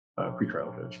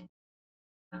 pretrial judge.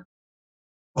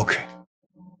 Okay.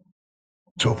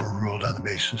 It's overruled on the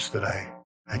basis that I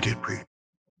did brief.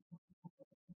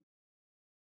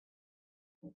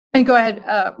 And go ahead.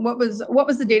 What was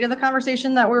the date of the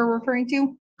conversation that we're referring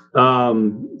to?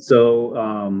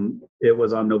 It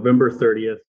was on November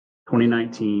 30th,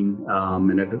 2019,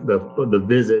 and the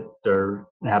visit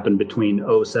happened between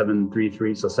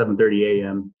 07:33, so 7:30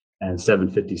 a.m. and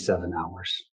 7:57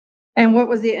 hours. And what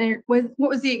was the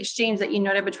exchange that you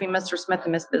noted between Mr. Smith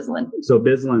and Miss Bislin? So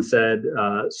Bislin said,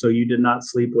 "So you did not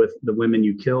sleep with the women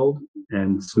you killed?"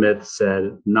 And Smith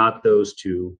said, "Not those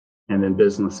two." And then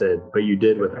Bislin said, "But you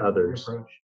did with others."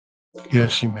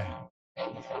 Yes, you may.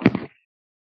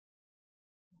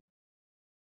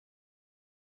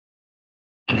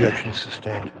 Objection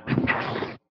sustained.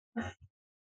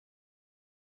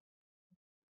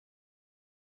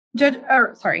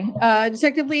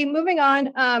 Detective Lee, moving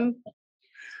on.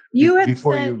 You had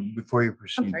Before said, you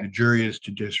proceed, sorry. the jury is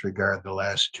to disregard the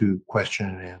last two question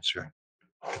and answer,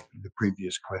 the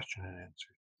previous question and answer.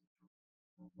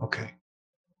 Okay.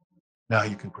 Now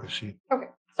you can proceed. okay,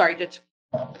 sorry, Judge.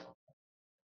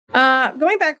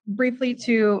 Going back briefly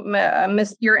to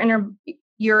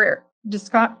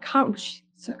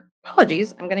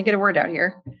apologies, I'm going to get a word out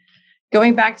here.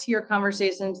 Going back to your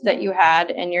conversations that you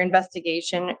had and your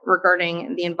investigation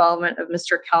regarding the involvement of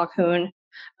Mr. Calhoun,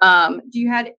 did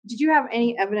you have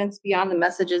any evidence beyond the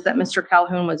messages that Mr.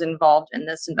 Calhoun was involved in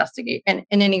this investigation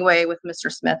in any way with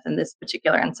Mr. Smith in this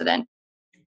particular incident?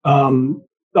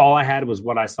 All I had was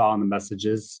what I saw in the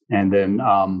messages, and then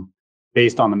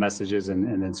based on the messages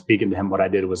and then speaking to him, what I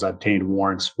did was I obtained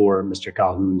warrants for Mr.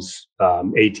 Calhoun's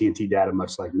AT&T data,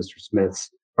 much like Mr.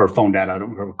 Smith's, or phone data. I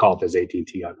don't recall it as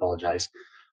AT&T. I apologize.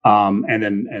 And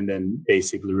then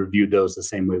basically reviewed those the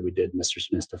same way we did Mr.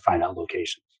 Smith to find out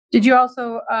locations. Did you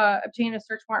also obtain a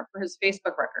search warrant for his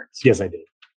Facebook records? Yes, I did.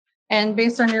 And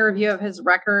based on your review of his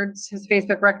records, his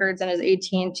Facebook records and his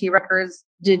AT&T records,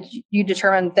 did you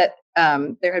determine that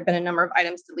there had been a number of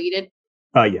items deleted?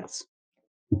 Yes.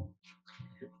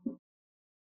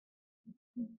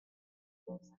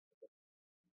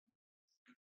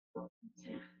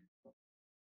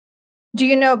 Do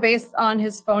you know, based on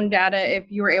his phone data, if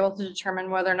you were able to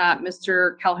determine whether or not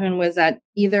Mr. Calhoun was at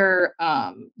either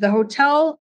the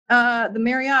hotel, the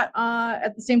Marriott,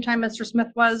 at the same time Mr. Smith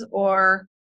was, or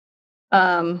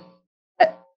that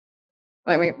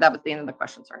was the end of the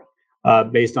question. Sorry.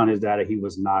 Based on his data, he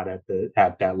was not at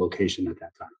that location at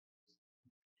that time.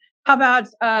 How about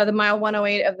the mile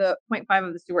 108 of the 0.5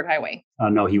 of the Seward Highway?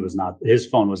 No, he was not. His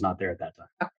phone was not there at that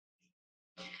time.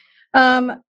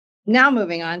 Okay. Now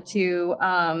moving on to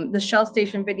the Shell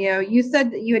Station video. You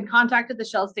said that you had contacted the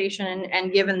Shell Station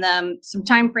and given them some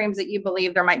time frames that you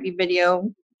believe there might be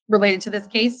video related to this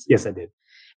case. Yes, I did.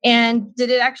 And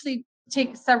did it actually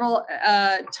take several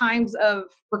times of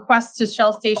requests to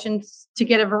Shell Stations to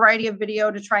get a variety of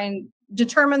video to try and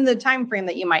determine the time frame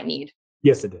that you might need?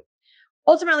 Yes, I did.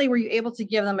 Ultimately, were you able to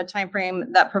give them a time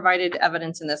frame that provided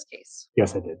evidence in this case?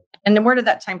 Yes, I did. And then where did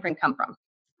that time frame come from?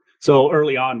 So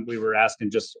early on, we were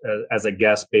asking just as a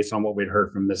guess based on what we'd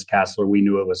heard from Ms. Kassler. We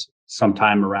knew it was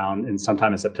sometime in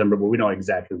September, but we don't know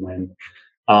exactly when.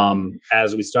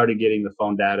 As we started getting the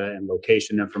phone data and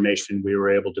location information, we were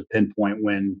able to pinpoint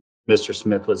when Mr.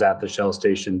 Smith was at the Shell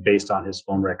Station based on his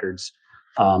phone records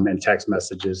and text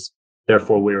messages.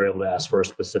 Therefore, we were able to ask for a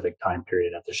specific time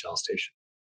period at the Shell Station.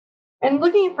 And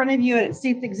looking in front of you at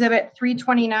State's Exhibit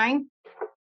 329.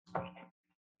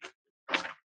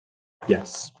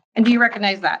 Yes. And do you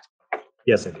recognize that?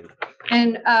 Yes, I do.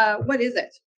 And what is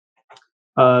it?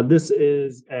 This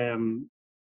is, I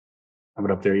have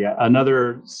it up there, yeah,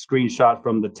 another screenshot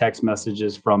from the text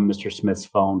messages from Mr. Smith's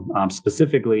phone.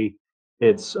 Specifically,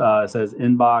 it says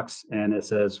inbox and it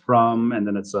says from, and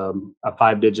then it's a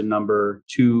 5-digit number,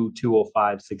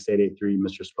 205-6883,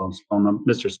 Mr. Smith's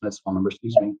phone number,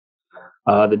 excuse me.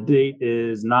 The date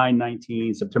is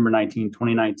September 19,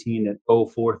 2019 at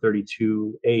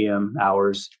 04:32 a.m.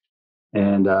 hours.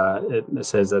 And it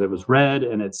says that it was read,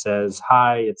 and it says,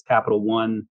 "Hi, it's Capital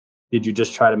One. Did you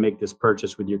just try to make this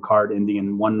purchase with your card ending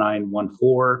in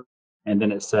 1914? And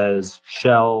then it says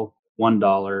Shell,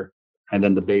 $1, and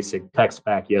then the basic text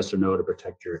back, yes or no, to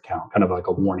protect your account, kind of like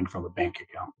a warning from a bank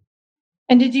account.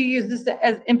 And did you use this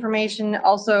as information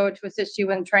also to assist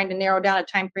you in trying to narrow down a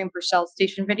time frame for Shell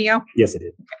Station video? Yes, I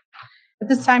did. At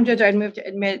this time, Judge, I'd move to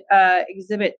admit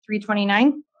Exhibit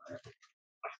 329.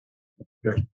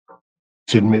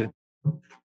 To admit, And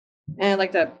I'd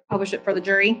like to publish it for the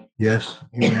jury. yes,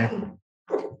 you may.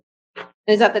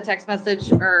 Is that the text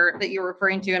message or that you're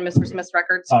referring to in Mr. Smith's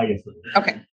records? Yes.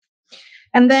 Okay.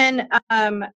 And then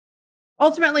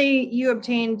ultimately you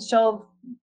obtained Shell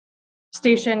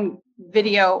Station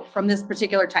video from this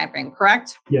particular time frame,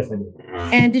 correct? Yes, I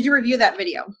did. And did you review that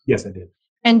video? Yes, I did.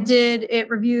 And did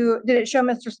it show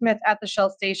Mr. Smith at the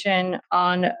Shell Station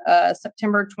on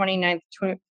September 29th,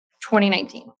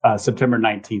 2019? September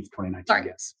 19th, 2019. Sorry.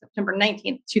 Yes. September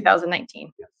 19th,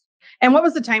 2019. Yes. And what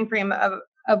was the time frame of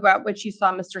about which you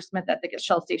saw Mr. Smith at the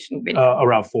Shell Station video?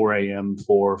 Around 4 a.m.,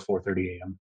 4:30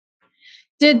 a.m.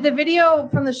 Did the video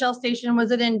from the Shell Station,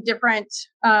 was it in different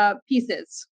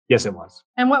pieces? Yes, it was.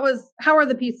 And how are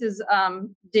the pieces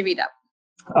divvied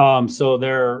up? So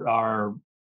there are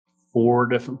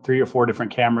 3 or 4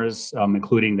 different cameras,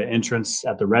 including the entrance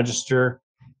at the register.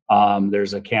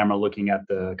 There's a camera looking at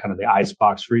the kind of the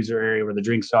icebox freezer area where the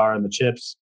drinks are and the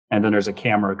chips. And then there's a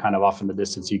camera kind of off in the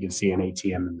distance. You can see an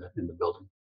ATM in the building.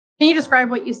 Can you describe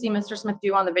what you see Mr. Smith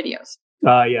do on the videos?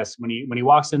 Yes, when he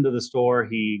walks into the store,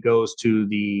 he goes to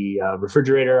the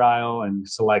refrigerator aisle and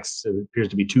selects, it appears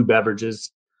to be 2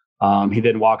 beverages. He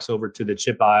then walks over to the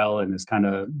chip aisle and is kind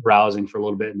of browsing for a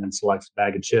little bit and then selects a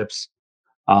bag of chips.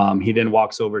 He then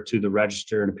walks over to the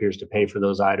register and appears to pay for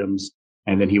those items.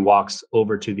 And then he walks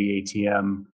over to the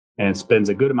ATM and spends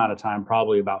a good amount of time,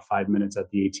 probably about 5 minutes at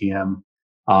the ATM.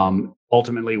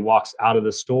 Ultimately walks out of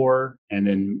the store and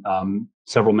then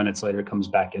several minutes later comes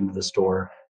back into the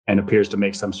store and appears to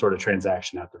make some sort of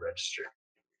transaction at the register.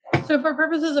 So for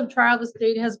purposes of trial, the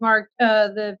state has marked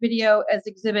the video as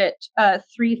Exhibit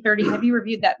 330. Have you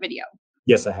reviewed that video?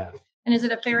 Yes, I have. And is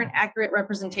it a fair and accurate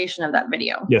representation of that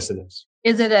video? Yes, it is.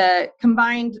 Is it a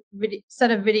combined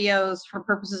set of videos for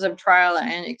purposes of trial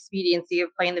and expediency of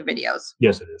playing the videos?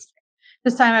 Yes, it is.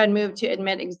 This time I'd move to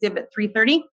admit Exhibit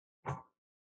 330.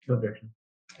 No objection.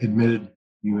 Admitted,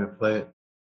 you may play it.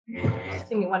 Just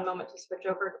give me one moment to switch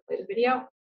over to play the video.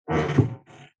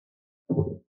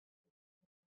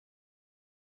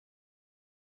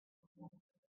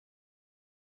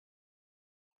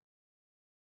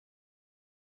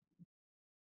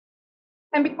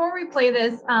 And before we play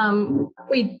this,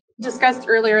 we discussed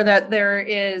earlier that there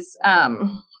is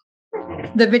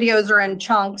the videos are in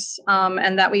chunks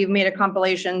and that we've made a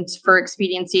compilation for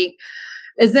expediency.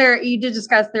 You did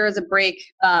discuss there is a break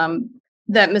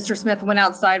that Mr. Smith went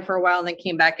outside for a while and then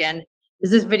came back in.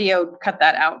 Does this video cut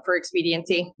that out for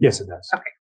expediency? Yes, it does.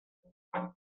 Okay.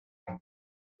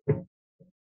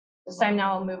 This time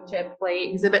now I'll move to play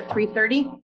Exhibit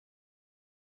 330.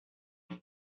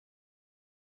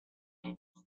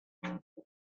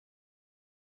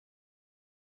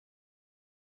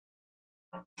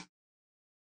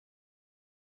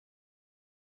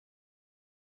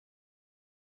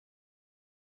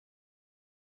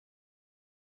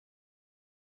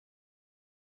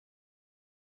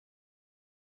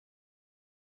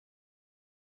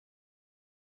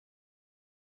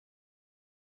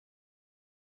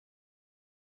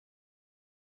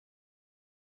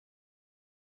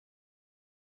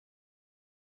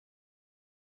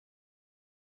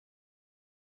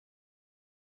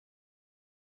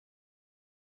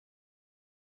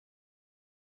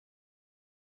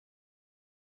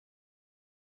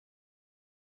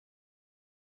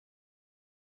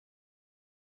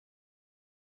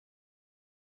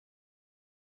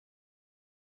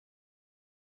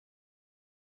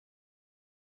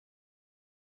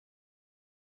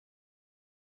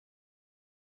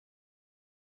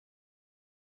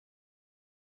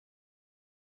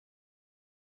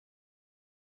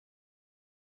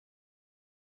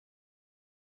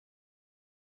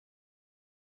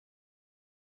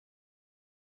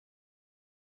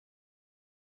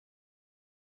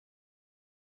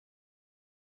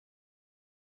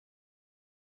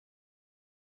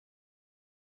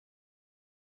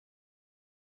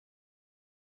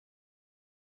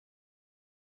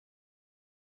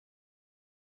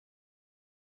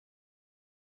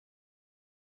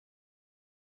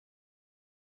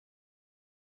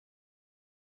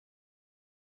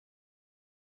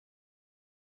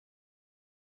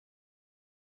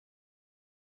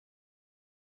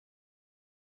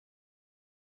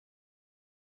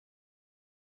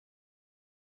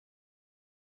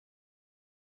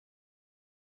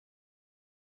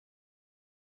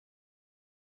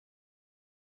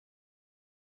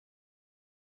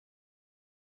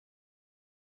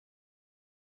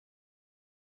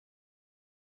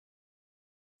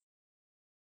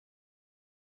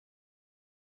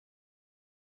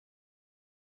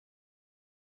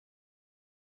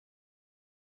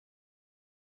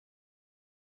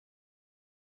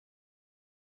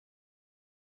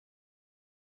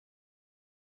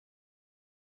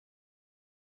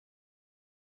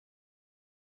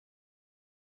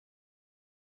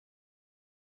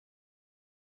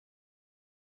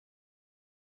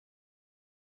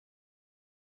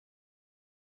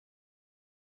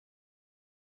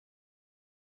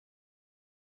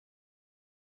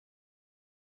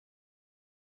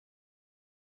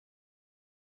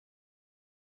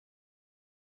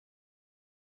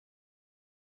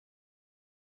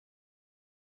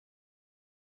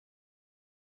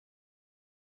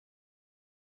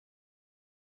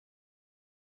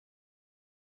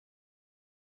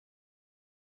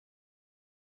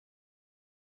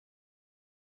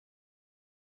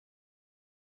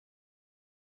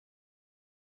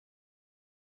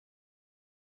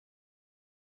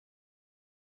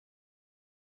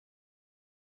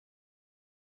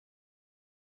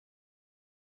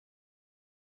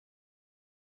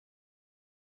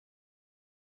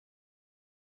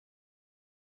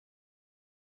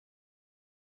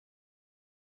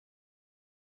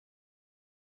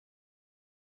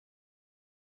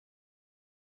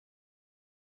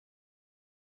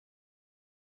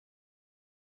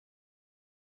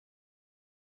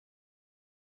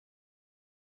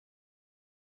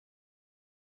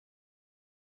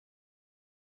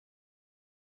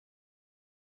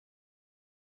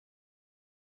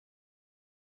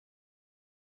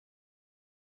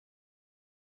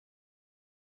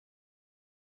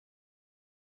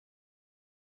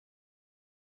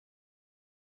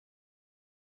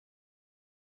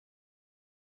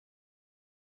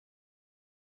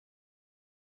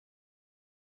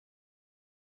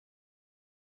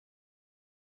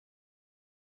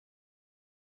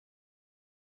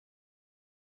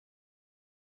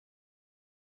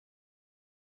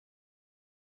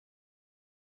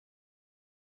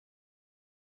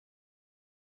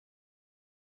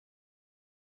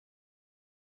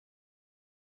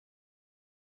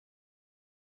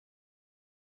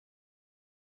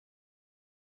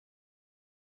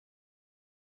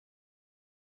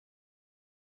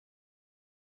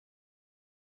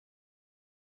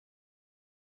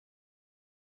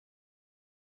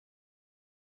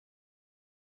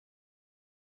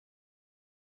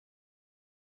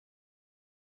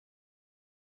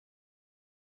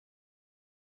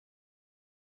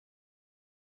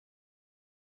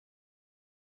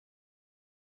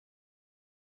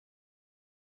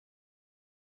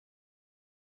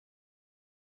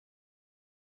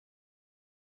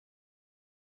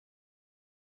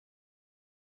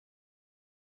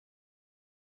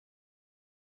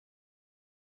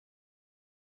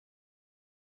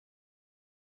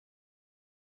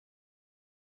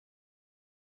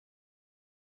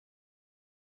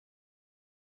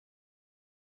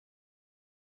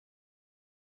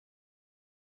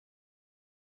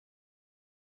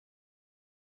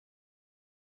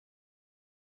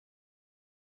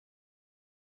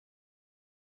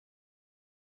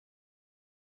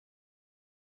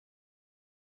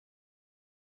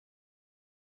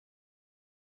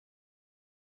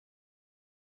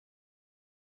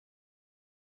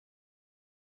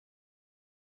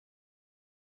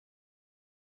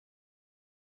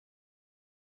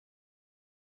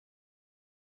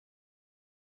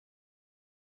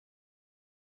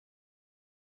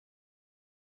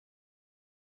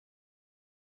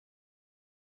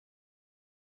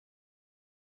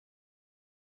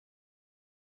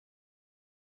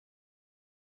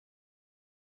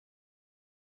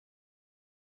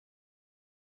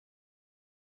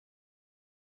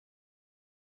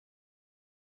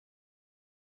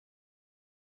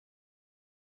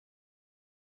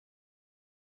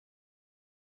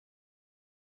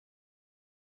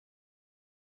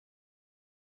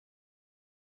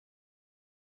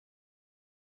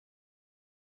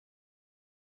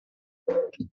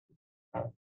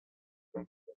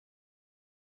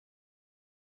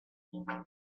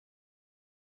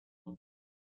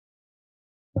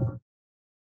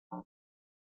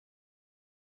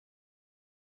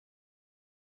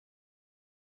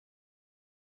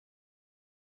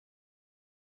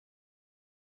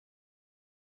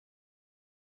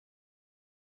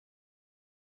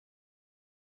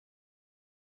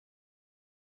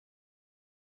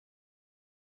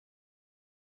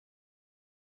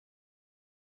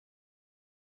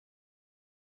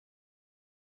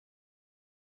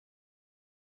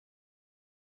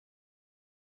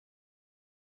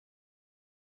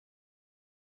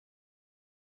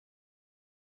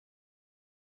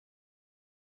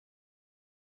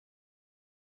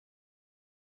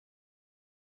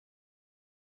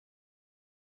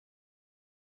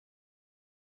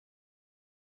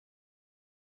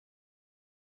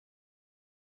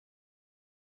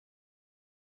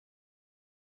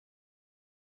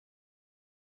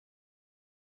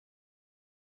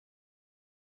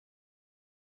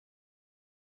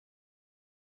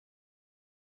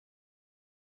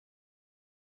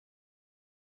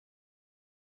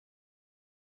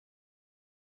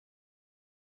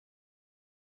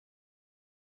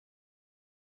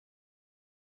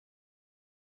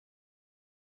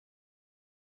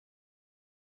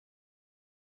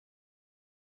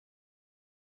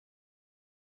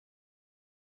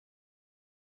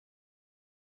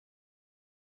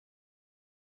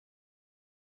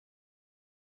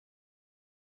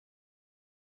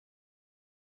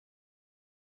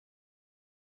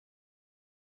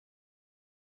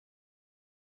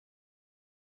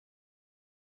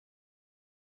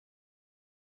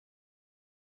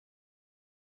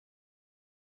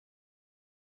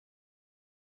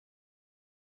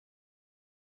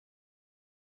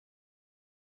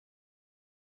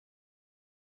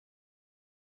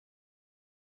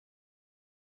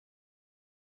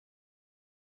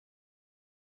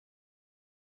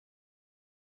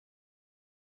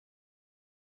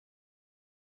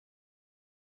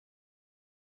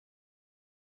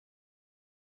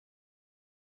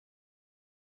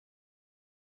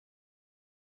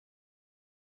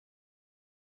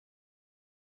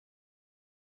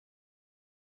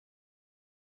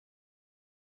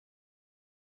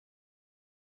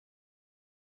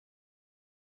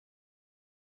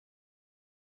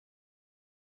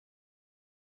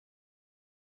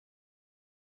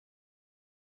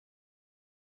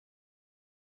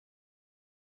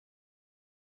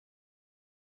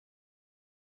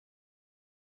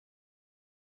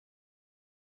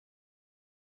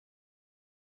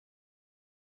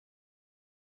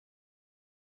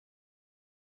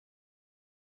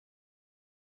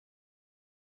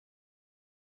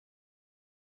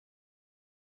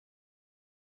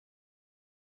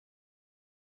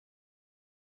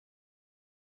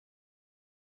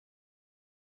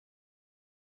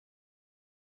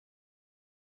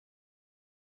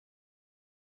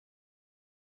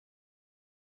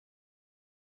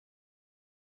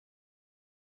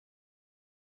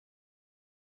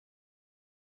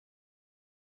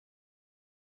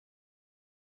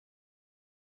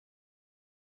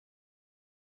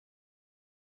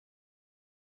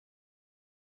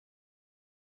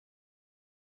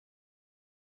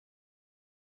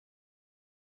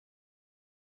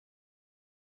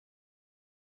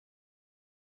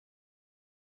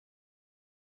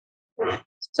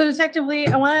 So Detective Lee,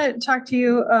 I want to talk to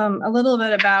you a little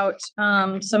bit about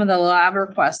some of the lab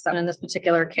requests in this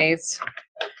particular case.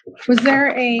 Was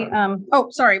there a, oh,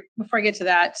 sorry, before I get to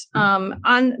that,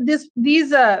 on these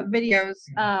videos,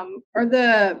 or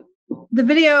the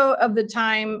video of the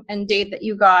time and date that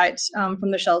you got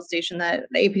from the Shell station, that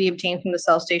the APD obtained from the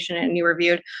Shell station and you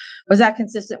reviewed, was that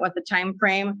consistent with the time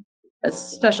frame?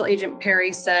 As Special Agent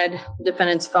Perry said, the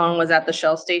defendant's phone was at the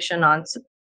Shell station on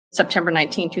September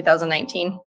 19,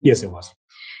 2019? Yes, it was.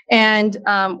 And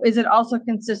is it also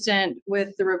consistent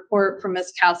with the report from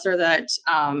Ms. Kassler that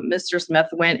Mr. Smith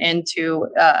went into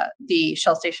the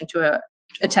Shell station to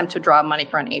attempt to draw money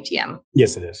for an ATM?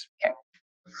 Yes, it is. Okay.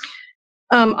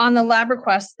 On the lab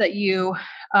request that you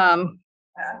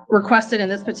requested in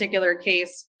this particular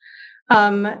case,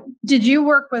 did you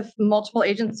work with multiple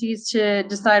agencies to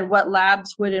decide what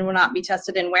labs would and would not be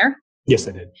tested and where? Yes,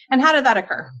 I did. And how did that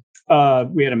occur?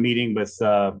 We had a meeting with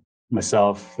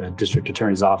myself, the district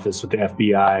attorney's office, with the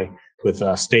FBI, with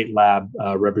a state lab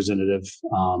representative,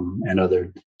 and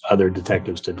other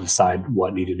detectives to decide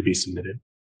what needed to be submitted.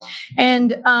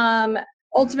 And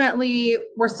ultimately,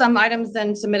 were some items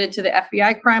then submitted to the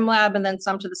FBI crime lab and then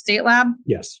some to the state lab?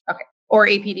 Yes. Okay. Or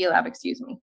APD lab, excuse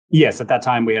me. Yes, at that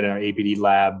time we had our APD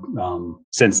lab.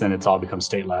 Since then, it's all become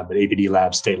state lab, but APD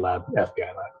lab, state lab, FBI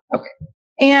lab. Okay.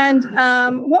 And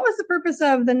what was the purpose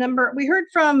of the number? We heard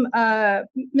from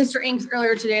Mr. Inks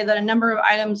earlier today that a number of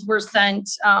items were sent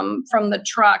from the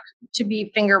truck to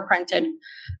be fingerprinted,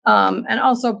 and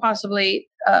also possibly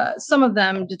some of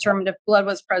them determined if blood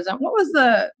was present. What was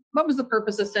the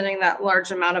purpose of sending that large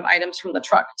amount of items from the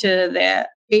truck to the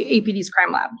APD's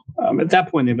crime lab? At that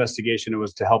point in the investigation, it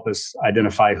was to help us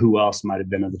identify who else might have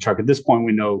been in the truck. At this point,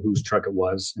 we know whose truck it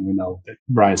was, and we know that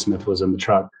Brian Smith was in the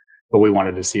truck, but we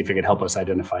wanted to see if it could help us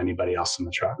identify anybody else in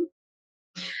the truck.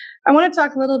 I want to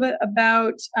talk a little bit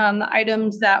about the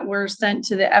items that were sent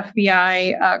to the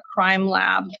FBI crime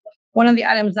lab. One of the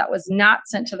items that was not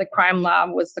sent to the crime lab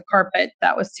was the carpet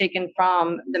that was taken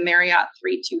from the Marriott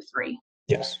 323.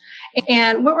 Yes.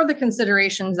 And what were the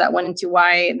considerations that went into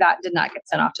why that did not get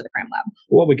sent off to the crime lab?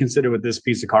 What we consider with this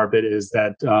piece of carpet is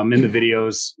that in the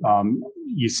videos,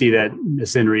 you see that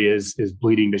Miss Henry is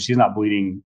bleeding, but she's not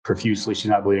bleeding profusely.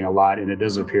 She's not bleeding a lot. And it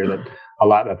does appear that a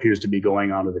lot appears to be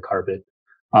going onto the carpet.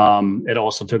 It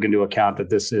also took into account that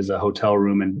this is a hotel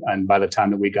room. And by the time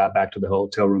that we got back to the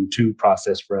hotel room to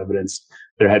process for evidence,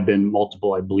 there had been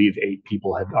multiple, I believe 8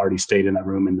 people had already stayed in that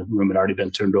room, and the room had already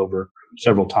been turned over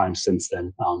several times since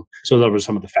then. So those were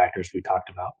some of the factors we talked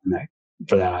about in that,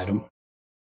 for that item.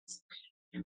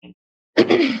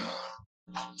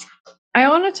 I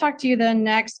want to talk to you then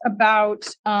next about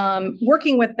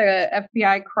working with the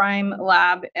FBI crime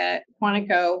lab at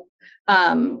Quantico.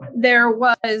 There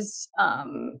was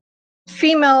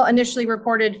initially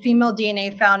reported female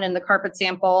DNA found in the carpet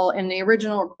sample in the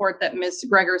original report that Ms.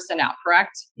 Greger sent out,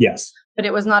 correct? Yes. But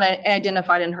it was not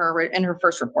identified in her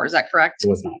first report. Is that correct? It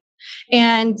was not.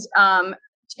 And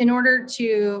in order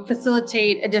to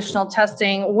facilitate additional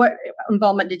testing, what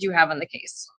involvement did you have in the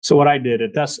case? So what I did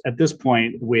at this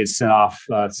point, we had sent off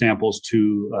samples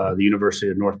to the University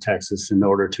of North Texas in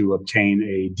order to obtain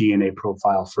a DNA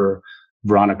profile for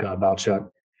Veronica Abouchuk.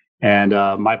 And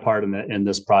my part in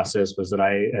this process was that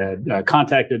I had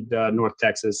contacted North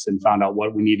Texas and found out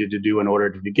what we needed to do in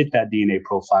order to get that DNA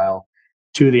profile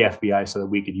to the FBI so that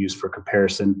we could use for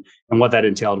comparison. And what that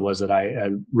entailed was that I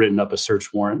had written up a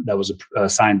search warrant that was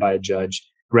signed by a judge,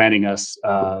 granting us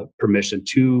permission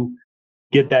to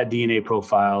get that DNA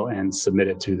profile and submit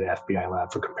it to the FBI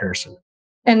lab for comparison.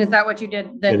 And is that what you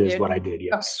did? It is what I did,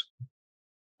 yes.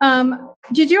 Okay.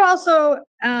 Did you also,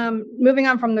 moving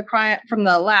on from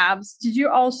the labs, did you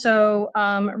also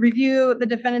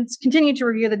continue to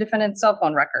review the defendant's cell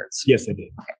phone records? Yes, I did.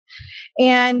 Okay.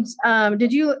 And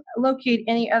did you locate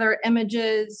any other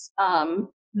images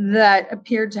that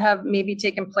appeared to have maybe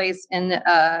taken place in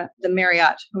the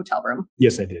Marriott hotel room?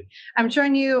 Yes, I did. I'm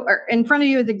showing you, or in front of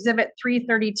you is Exhibit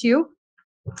 332.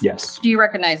 Yes. Do you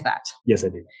recognize that? Yes, I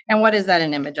did. And what is that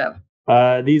an image of?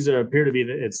 These appear to be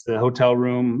it's the hotel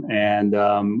room, and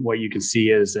what you can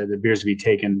see is that it appears to be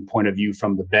taken point of view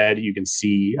from the bed. You can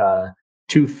see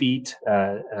 2 feet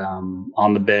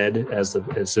on the bed as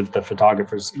if the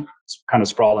photographer's kind of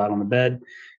sprawled out on the bed,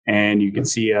 and you can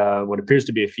see what appears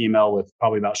to be a female with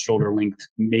probably about shoulder length,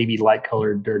 maybe light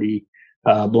colored, dirty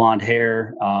blonde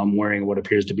hair, wearing what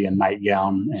appears to be a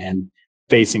nightgown and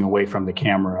facing away from the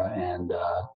camera and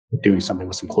doing something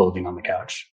with some clothing on the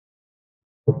couch.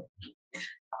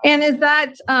 And is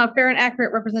that a fair and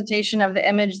accurate representation of the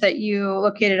image that you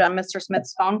located on Mr.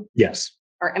 Smith's phone? Yes.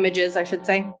 Or images, I should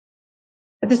say.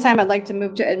 At this time, I'd like to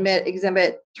move to admit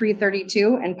Exhibit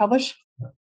 332 and publish.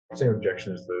 Same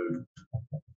objection as the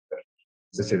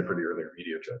stated for the earlier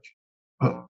video, Judge.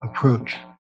 Approach.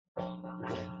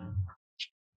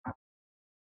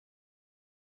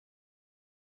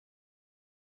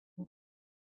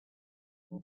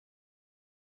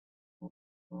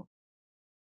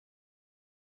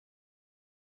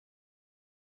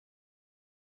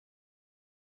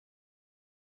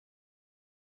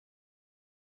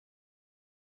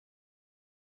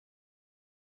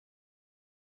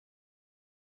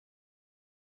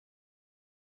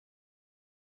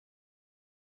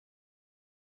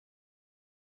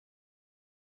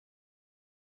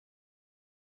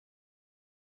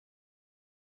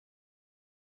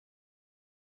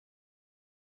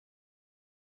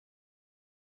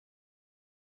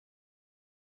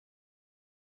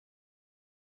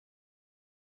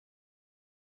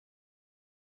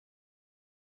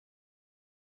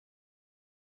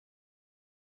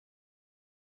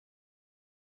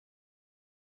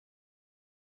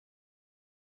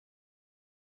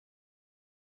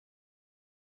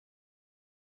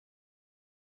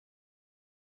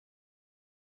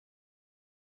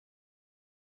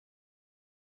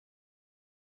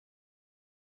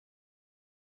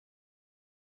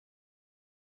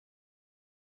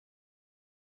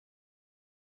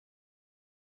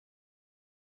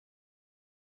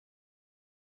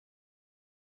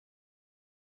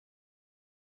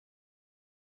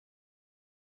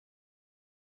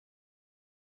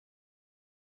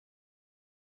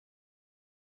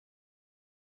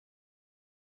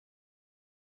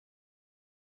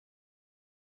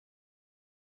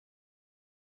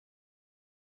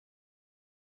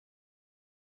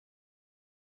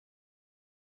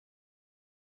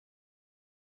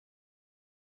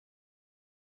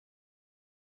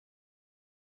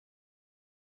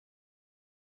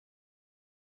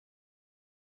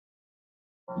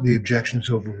 The objection's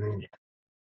overruled.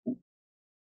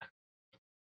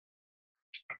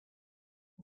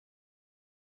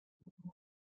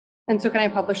 And so can I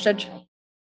publish, Judge?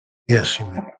 Yes, you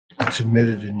may. It's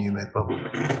admitted and you may publish.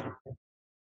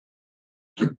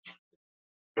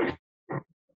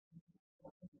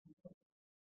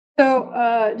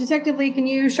 So, Detective Lee, can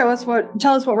you tell us what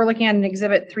we're looking at in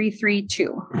Exhibit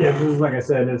 332? Yeah, this is like I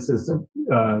said, this is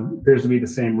appears to be the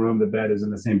same room. The bed is in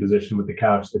the same position with the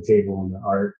couch, the table, and the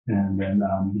art. And then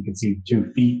you can see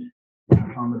 2 feet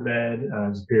on the bed.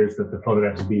 It appears that the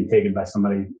photograph is being taken by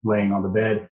somebody laying on the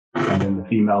bed. And then the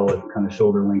female with kind of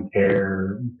shoulder length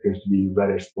hair appears to be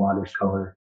reddish, blondish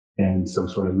color, and some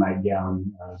sort of nightgown,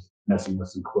 messing with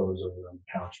some clothes over on the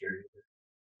couch area.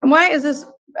 And why is this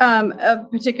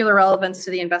of particular relevance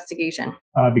to the investigation?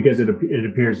 Because it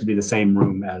appears to be the same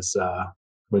room as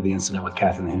where the incident with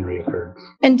Kathleen Henry occurred.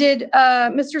 And did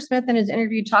Mr. Smith in his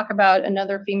interview talk about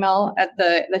another female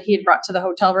that he had brought to the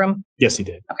hotel room? Yes, he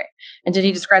did. Okay. And did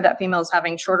he describe that female as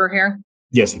having shorter hair?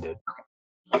 Yes, he did.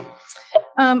 Okay.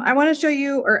 I want to show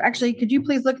you, or actually, could you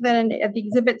please look at that at the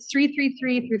exhibits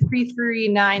 333 through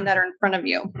 339 that are in front of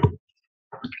you?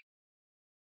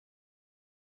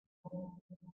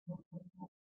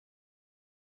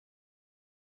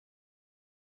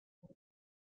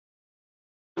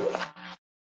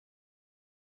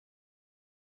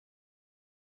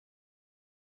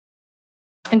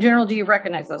 In general, do you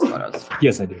recognize those photos?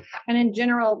 Yes, I do. And in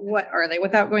general, what are they?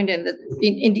 Without going into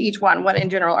each one, what in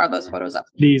general are those photos of?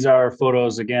 These are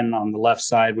photos, again, on the left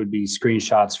side would be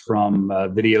screenshots from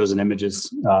videos and images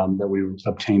that we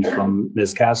obtained from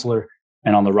Ms. Kassler.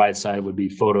 And on the right side would be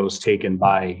photos taken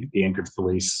by the Anchorage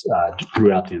police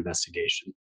throughout the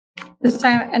investigation. This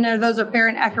time, and are those a fair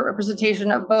and accurate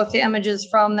representation of both the images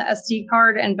from the SD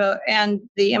card and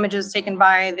the images taken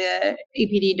by the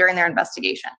APD during their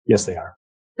investigation? Yes, they are.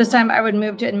 This time I would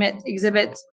move to admit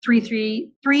exhibits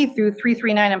 333 through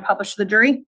 339 and publish to the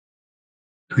jury.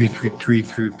 333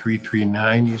 through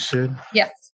 339, you said?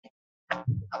 Yes.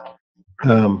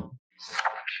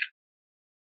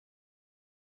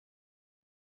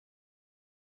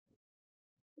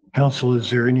 Counsel, is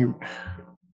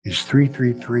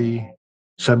 333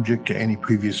 subject to any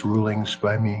previous rulings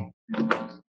by me?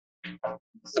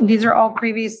 These are all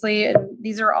previously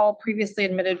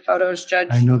admitted photos, Judge,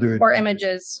 I know there or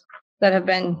images that have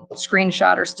been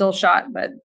screenshot or still shot,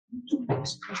 but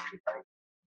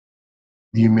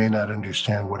you may not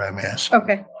understand what I'm asking.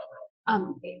 okay.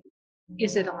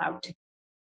 Is it allowed to?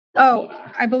 Oh,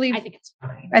 I think it's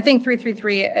fine. think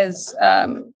 333 is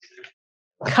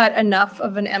cut enough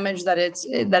of an image that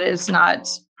it's not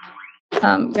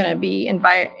going to be in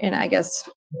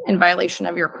violation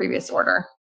of your previous order.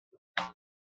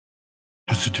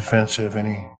 Does the defense have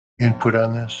any input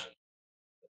on this?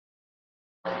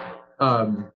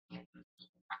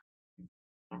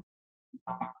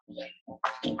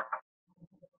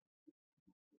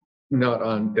 Not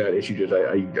on that issue, Judge.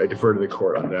 I defer to the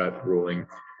court on that ruling. I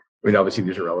mean, obviously,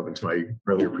 these are relevant to my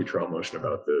earlier pretrial motion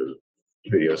about the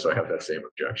video, so I have that same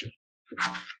objection.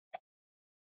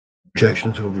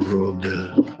 Objections overruled.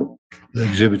 The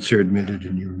exhibits are admitted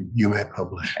and you may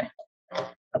publish. Okay.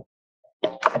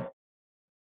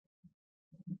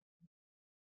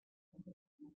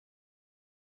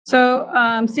 So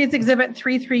State's Exhibit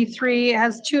 333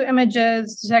 has 2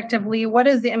 images. Detective Lee, what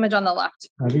is the image on the left?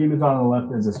 The image on the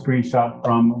left is a screenshot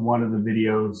from one of the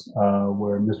videos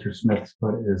where Mr. Smith's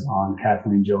foot is on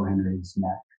Kathleen Joe Henry's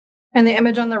neck. And the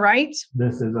image on the right?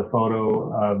 This is a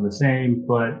photo of the same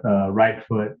foot, right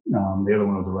foot. The other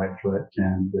one was the right foot.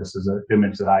 And this is an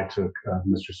image that I took of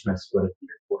Mr. Smith's foot at the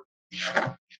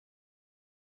airport.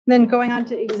 Then going on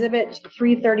to Exhibit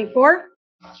 334.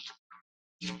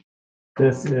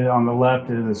 This is, on the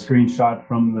left is a screenshot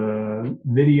from the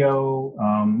video.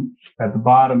 At the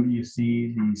bottom, you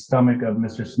see the stomach of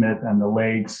Mr. Smith and the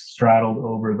legs straddled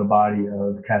over the body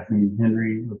of Kathleen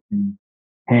Henry with the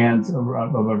hands over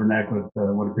her neck with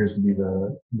what appears to be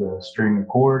the string and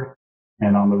cord.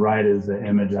 And on the right is the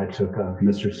image I took of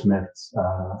Mr. Smith's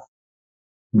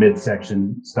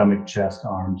midsection, stomach, chest,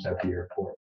 arms at the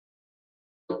airport.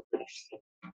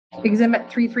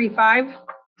 Exhibit 335.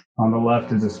 On the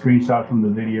left is a screenshot from the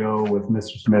video with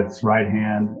Mr. Smith's right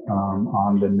hand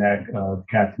on the neck of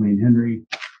Kathleen Henry.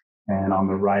 And on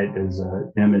the right is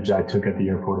an image I took at the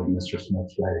airport of Mr.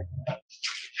 Smith's right hand.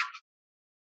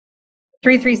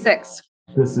 336.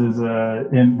 This is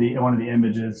one of the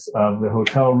images of the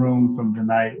hotel room from the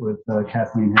night with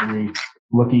Kathleen Henry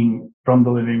looking from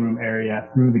the living room area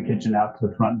through the kitchen out to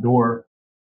the front door.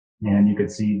 And you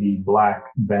could see the black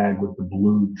bag with the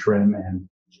blue trim and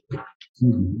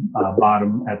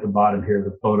bottom, at the bottom here,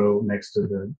 the photo next to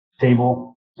the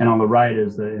table. And on the right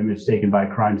is the image taken by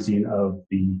crime scene of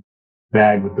the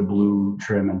bag with the blue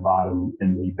trim and bottom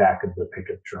in the back of the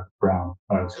pickup truck,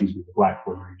 the black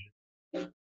Ford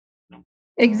Ranger.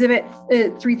 Exhibit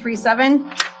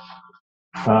 337.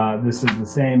 This is the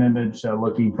same image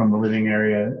looking from the living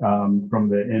area, from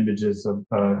the images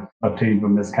obtained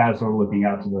from Ms. Castle looking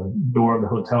out to the door of the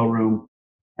hotel room.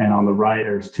 And on the right,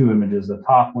 there's two images. The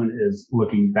top one is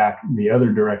looking back the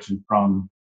other direction from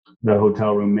the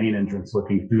hotel room main entrance,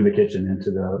 looking through the kitchen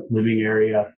into the living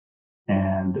area.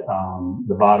 And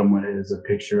the bottom one is a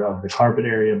picture of the carpet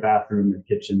area, bathroom, the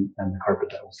kitchen, and the carpet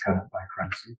that was cut up by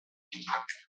crime scene.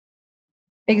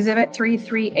 Exhibit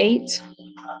 338.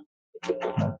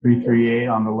 338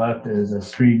 on the left is a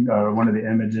street, one of the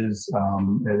images.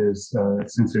 It is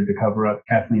censored to cover up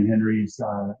Kathleen Henry's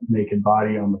naked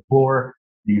body on the floor.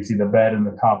 You can see the bed in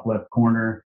the top left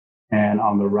corner. And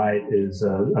on the right is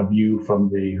a view from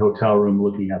the hotel room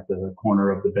looking at the corner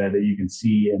of the bed that you can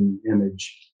see in the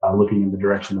image looking in the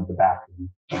direction of the bathroom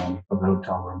of the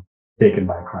hotel room taken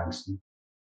by a crime scene.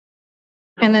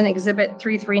 And then exhibit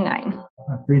 339.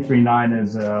 339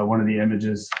 is one of the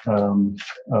images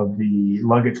of the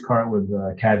luggage cart with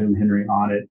Kathleen Henry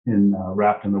on it,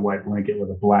 wrapped in the white blanket with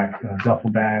a black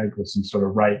duffel bag with some sort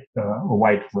of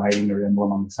white writing or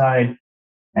emblem on the side.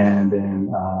 And then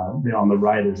on the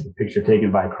right is the picture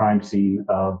taken by a crime scene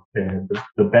of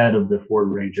the bed of the Ford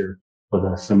Ranger with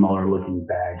a similar looking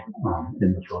bag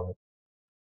in the toilet.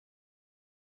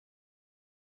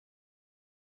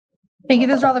 Thank you.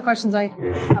 Those are all the questions I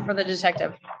have for the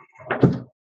detective.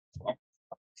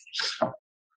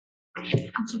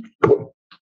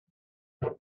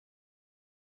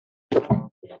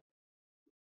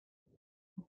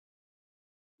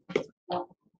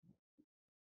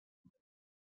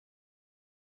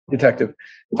 Detective,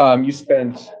 you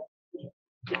spent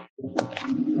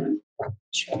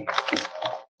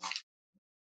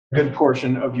a good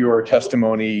portion of your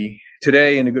testimony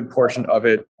today and a good portion of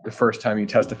it the first time you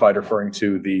testified referring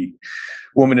to the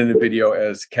woman in the video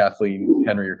as Kathleen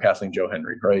Henry or Kathleen Joe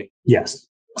Henry, right? Yes.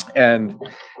 And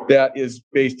that is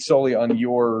based solely on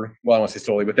your, well, I won't say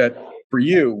solely, but that for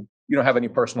you, you don't have any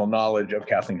personal knowledge of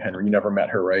Kathleen Henry. You never met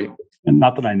her, right? And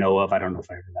not that I know of. I don't know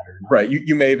if I ever met her or not. Right.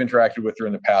 You may have interacted with her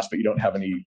in the past, but you don't have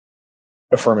any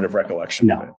affirmative recollection.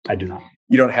 No, I do not.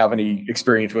 You don't have any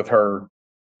experience with her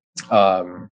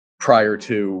prior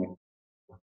to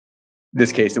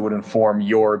this case that would inform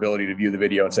your ability to view the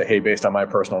video and say, hey, based on my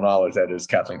personal knowledge, that is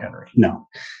Kathleen Henry. No.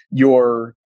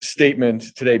 Your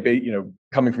statement today,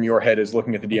 coming from your head is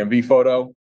looking at the DMV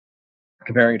photo,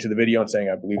 comparing it to the video and saying,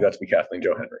 I believe that's be Kathleen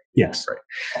Joe Henry. Yes.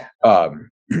 Right.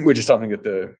 Which is something that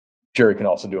the jury can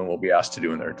also do and will be asked to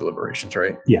do in their deliberations,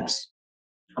 right? Yes.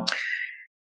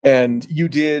 And you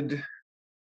did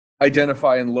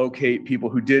identify and locate people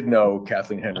who did know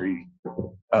Kathleen Henry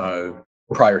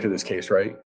prior to this case,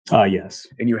 right? Yes.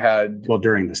 And you had... Well,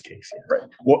 during this case, yeah. Right.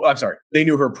 Well, I'm sorry. They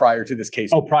knew her prior to this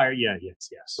case. Oh, prior? Yeah,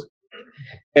 yes.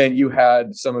 And you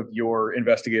had some of your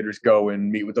investigators go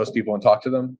and meet with those people and talk to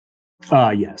them?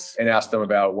 Yes. And ask them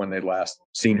about when they'd last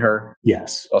seen her?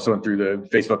 Yes. Also went through the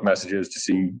Facebook messages to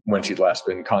see when she'd last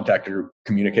been contacted or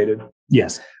communicated?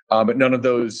 Yes. But none of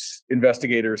those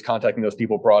investigators contacting those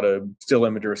people brought a still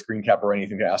image or a screen cap or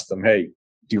anything to ask them, hey,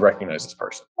 do you recognize this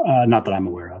person? Not that I'm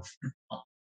aware of.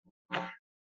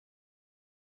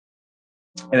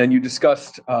 And then you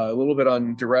discussed a little bit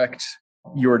on direct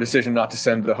your decision not to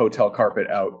send the hotel carpet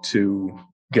out to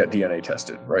get DNA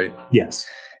tested, right? Yes.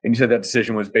 And you said that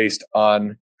decision was based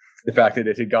on the fact that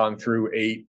it had gone through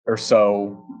 8 or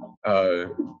so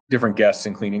different guests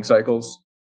and cleaning cycles.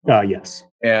 Yes.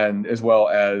 And as well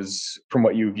as from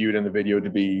what you viewed in the video to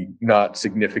be not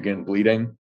significant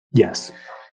bleeding. Yes.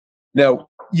 Now,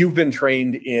 you've been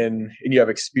trained in, and you have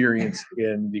experience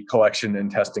in the collection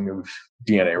and testing of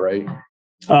DNA, right?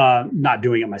 Not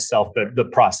doing it myself, but the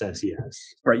process, yes.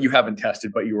 Right. You haven't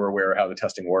tested, but you were aware of how the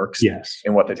testing works. Yes.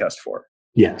 And what they test for.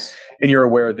 Yes. And you're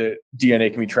aware that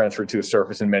DNA can be transferred to a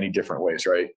surface in many different ways,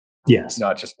 right? Yes.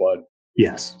 Not just blood.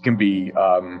 Yes. It can be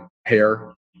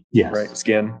hair. Yes. Right.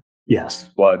 Skin. Yes.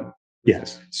 Blood.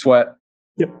 Yes. Sweat.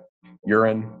 Yep.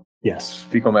 Urine. Yes.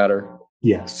 Fecal matter.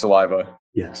 Yes. Saliva.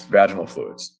 Yes. Vaginal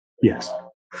fluids. Yes.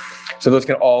 So those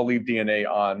can all leave DNA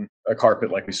on a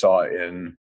carpet like we saw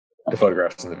in the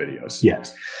photographs and the videos.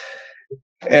 Yes.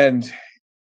 And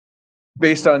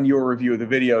based on your review of the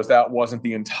videos, that wasn't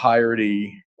the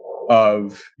entirety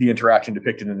of the interaction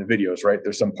depicted in the videos, right?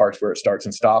 There's some parts where it starts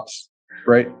and stops,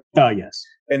 right? Yes.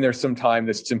 And there's some time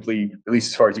that's simply, at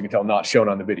least as far as you can tell, not shown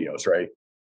on the videos, right?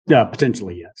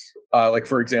 Potentially, yes. Like,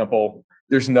 for example,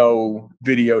 there's no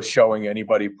video showing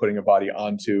anybody putting a body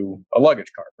onto a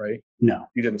luggage cart, right? No,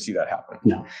 You didn't see that happen.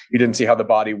 no, You didn't see how the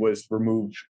body was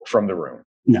removed from the room.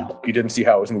 no, You didn't see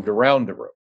how it was moved around the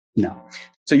room. no,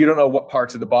 So you don't know what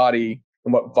parts of the body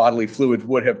and what bodily fluids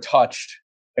would have touched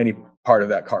any part of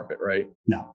that carpet, right?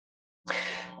 no.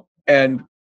 And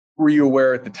were you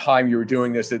aware at the time you were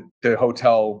doing this that the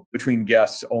hotel between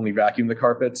guests only vacuumed the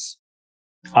carpets?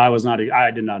 I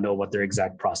did not know what their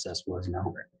exact process was.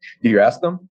 No, Did you ask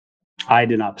them? I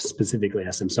did not specifically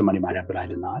ask them. Somebody might have, but I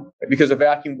did not. Because a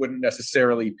vacuum wouldn't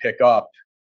necessarily pick up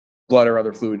blood or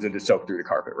other fluids that had soaked through the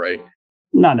carpet, right?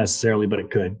 Not necessarily, but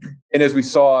it could. And as we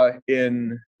saw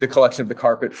in the collection of the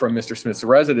carpet from Mr. Smith's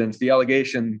residence, the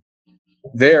allegation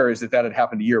there is that that had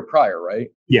happened a year prior, right?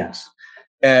 Yes,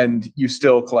 And you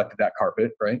still collected that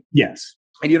carpet, right? yes,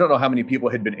 And you don't know how many people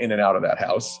had been in and out of that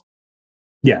house.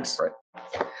 yes. Right.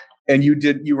 And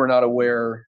you were not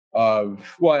aware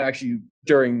of, well, actually,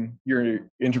 during your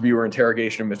interview or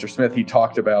interrogation of Mr. Smith, he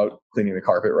talked about cleaning the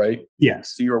carpet, right?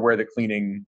 Yes, So you were aware that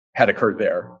cleaning had occurred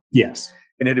there. yes,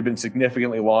 And it had been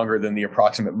significantly longer than the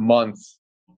approximate month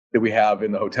that we have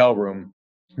in the hotel room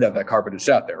that that carpet had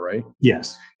sat there, right?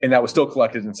 yes, And that was still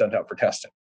collected and sent out for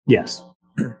testing. yes.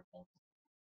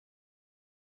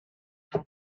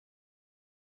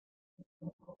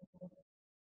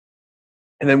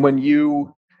 And then when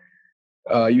you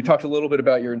talked a little bit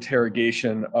about your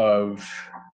interrogation of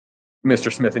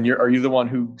Mr. Smith, and are you the one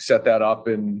who set that up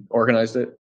and organized it?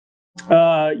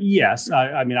 Yes.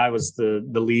 I mean, I was the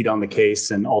lead on the case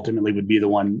and ultimately would be the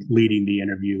one leading the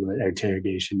interview and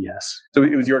interrogation. Yes. So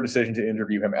it was your decision to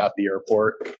interview him at the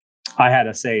airport, I had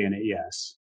a say in it.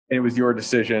 Yes. and it was your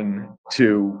decision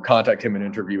to contact him and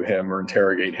interview him or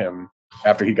interrogate him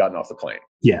after he'd gotten off the plane.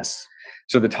 Yes.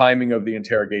 So the timing of the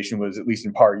interrogation was at least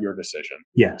in part your decision.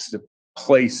 Yes. The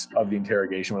place of the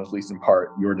interrogation was at least in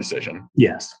part your decision.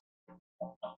 Yes.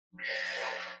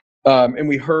 And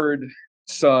we heard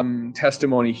some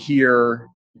testimony here.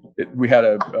 We had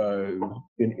an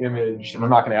image, and I'm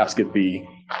not going to ask it be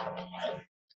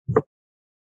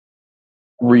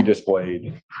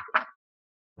redisplayed.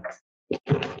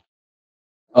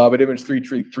 But image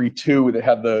 3332 that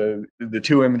had the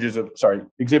two images of, sorry,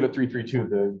 exhibit 332,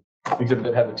 the exhibit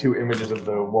that had the two images of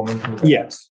the woman from the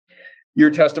Yes. Your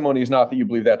testimony is not that you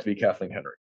believe that to be Kathleen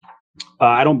Henry.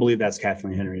 I don't believe that's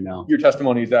Kathleen Henry. No. Your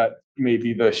testimony is that may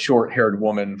be the short-haired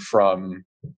woman from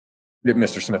that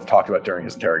Mr. Smith talked about during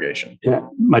his interrogation. Yeah.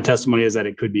 My testimony is that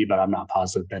it could be, but I'm not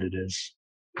positive that it is.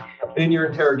 In your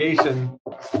interrogation,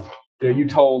 you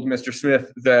told Mr.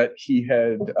 Smith that he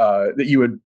had that you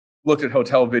had looked at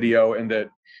hotel video and that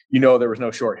there was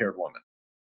no short-haired woman.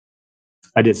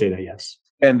 I did say that. Yes.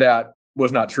 And that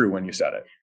was not true when you said it.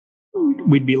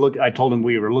 I told him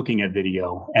we were looking at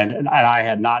video and I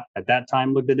had not at that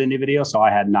time looked at any video. So I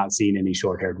had not seen any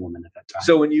short-haired woman at that time.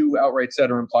 So when you outright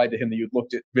said or implied to him that you'd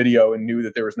looked at video and knew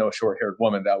that there was no short-haired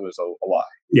woman, that was a lie.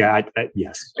 Yeah.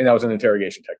 Yes. And that was an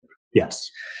interrogation technique. Yes.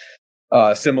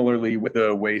 Similarly, with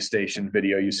the way station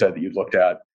video you said that you'd looked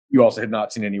at, you also had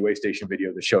not seen any way station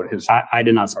video that showed his. I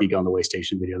did not speak on the way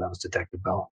station video. That was Detective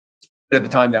Bell. At the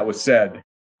time that was said,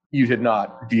 you had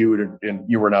not viewed and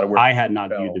you were not aware. I had not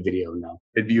viewed the video. No.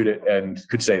 Had viewed it and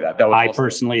could say that. That was I also,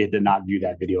 personally did not view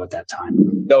that video at that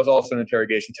time. that was also an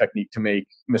interrogation technique to make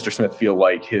Mr. Smith feel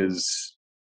like his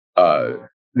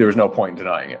there was no point in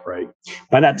denying it, right?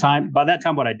 By that time,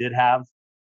 what I did have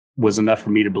was enough for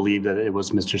me to believe that it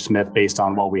was Mr. Smith based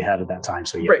on what we had at that time.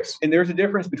 So yes. Right. And there's a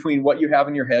difference between what you have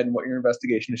in your head and what your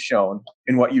investigation has shown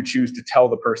and what you choose to tell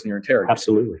the person you're interrogating.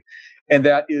 Absolutely. And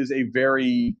that is a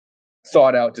very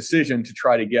thought out decision to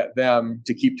try to get them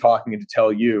to keep talking and to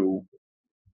tell you.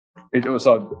 It was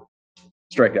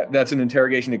strike that. That's an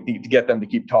interrogation technique to get them to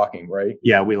keep talking, right?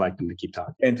 Yeah, we like them to keep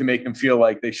talking. And to make them feel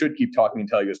like they should keep talking and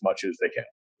tell you as much as they can.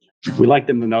 We like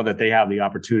them to know that they have the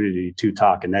opportunity to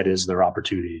talk, and that is their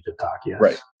opportunity to talk. Yes.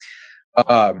 Right.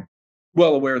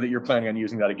 Well aware that you're planning on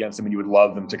using that against them and you would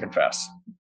love them to confess.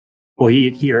 Well,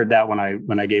 he heard that when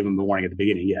I gave him the warning at the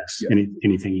beginning. Yes. Yeah.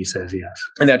 Anything he says, yes.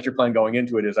 And that's your plan going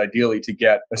into it, is ideally to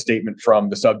get a statement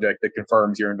from the subject that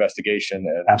confirms your investigation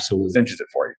and Absolutely. cinches it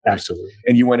for you. Right? Absolutely.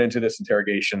 And you went into this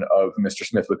interrogation of Mr.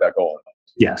 Smith with that goal in mind.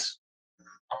 Yes.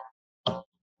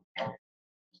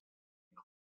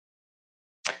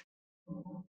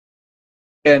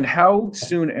 And how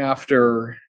soon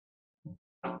after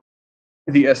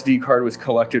the SD card was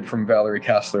collected from Valerie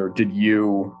Kessler did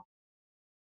you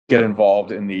get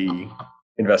involved in the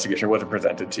investigation, or was it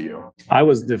presented to you? I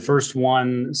was the first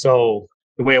one. So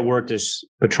the way it worked is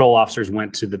patrol officers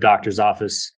went to the doctor's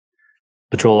office.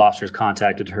 Patrol officers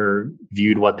contacted her,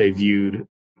 viewed what they viewed,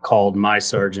 called my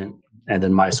sergeant, And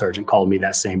then my sergeant called me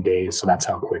that same day. So that's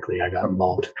how quickly I got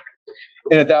involved.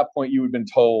 And at that point, you had been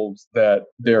told that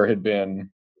there had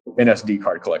been an SD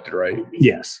card collected, right?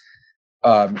 Yes.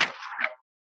 And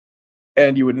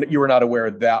you were not aware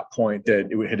at that point that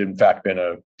it had in fact been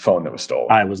a phone that was stolen.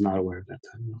 I was not aware of that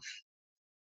time.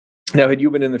 Now, had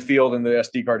you been in the field and the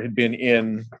SD card had been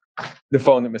in the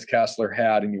phone that Miss Kassler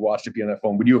had, and you watched it be on that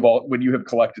phone, would you have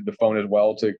collected the phone as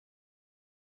well to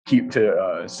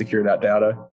secure that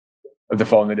data of the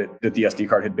phone that the SD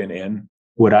card had been in?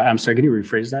 I'm sorry, can you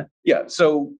rephrase that? Yeah.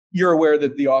 So you're aware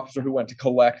that the officer who went to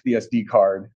collect the SD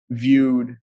card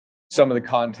viewed some of the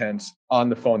contents on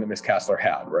the phone that Miss Kassler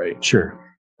had, right?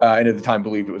 Sure. And at the time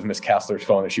believed it was Miss Kassler's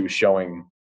phone that she was showing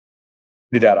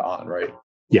the data on, right?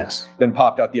 Yes. Then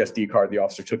popped out the SD card. The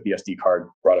officer took the SD card,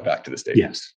 brought it back to the station.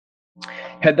 Yes.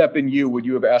 Had that been you, would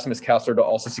you have asked Miss Kassler to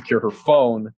also secure her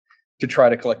phone to try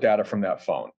to collect data from that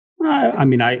phone? I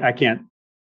mean, I can't.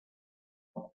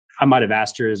 I might have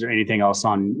asked her, is there anything else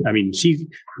on? I mean, the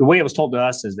way it was told to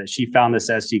us is that she found this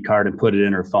SD card and put it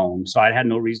in her phone. So I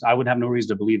would have no reason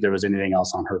to believe there was anything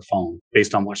else on her phone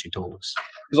based on what she told us.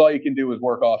 Because all you can do is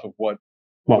work off of what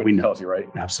we know. Tells you, right?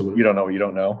 Absolutely. You don't know what you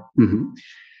don't know. Mm-hmm.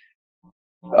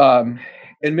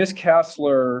 And Miss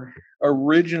Kassler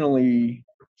originally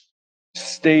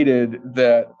stated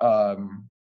that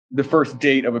the first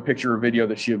date of a picture or video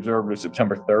that she observed was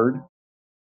September 3rd.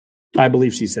 I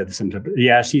believe she said September.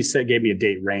 Yeah, she gave me a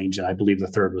date range, and I believe the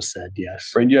 3rd was said.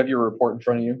 Yes. Right. Do you have your report in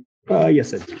front of you?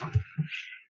 Yes, I do.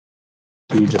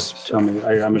 Can you just tell me?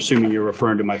 I'm assuming you're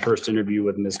referring to my first interview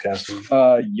with Ms.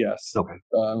 Kassler. Yes. Okay.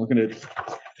 I'm looking at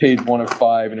page 1 of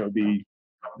 5, and it would be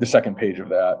the second page of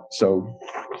that. So,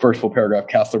 first full paragraph,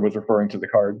 Kassler was referring to the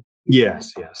card.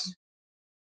 Yes.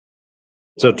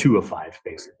 So 2 of 5,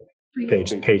 basically.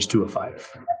 Page 2 of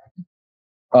 5.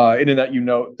 And in that, you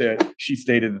note that she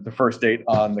stated that the first date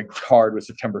on the card was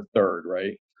September 3rd,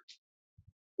 right?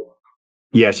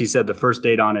 Yeah, she said the first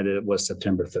date on it was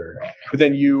September 3rd. But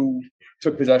then you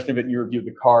took possession of it and you reviewed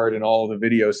the card, and all of the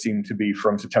videos seemed to be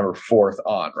from September 4th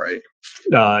on, right?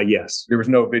 Yes. There was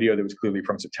no video that was clearly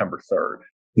from September 3rd.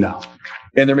 No.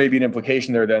 And there may be an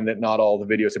implication there then that not all the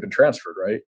videos have been transferred,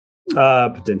 right?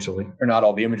 Potentially. Or not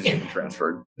all the images have been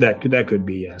transferred. That could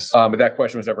be, yes. But that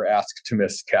question was never asked to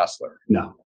Miss Kassler.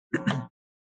 No.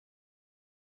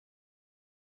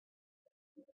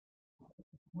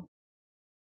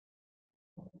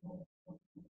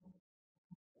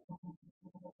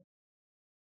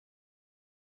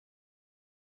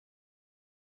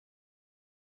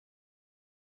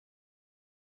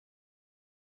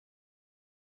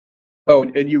 Oh,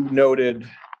 and you noted,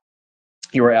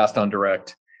 you were asked on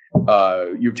direct,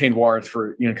 you obtained warrants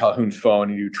for Ian Calhoun's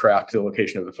phone and you tracked the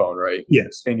location of the phone, right?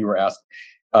 Yes. And you were asked,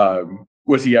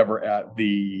 was he ever at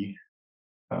the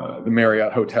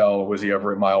Marriott Hotel? Was he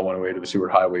ever at mile 108 of the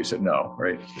Seward Highway? You said no,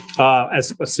 right? As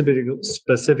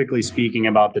specifically speaking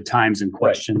about the times in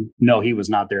question, right. No, he was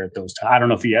not there at those times. I don't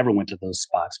know if he ever went to those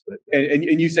spots, but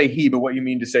and you say he, but what you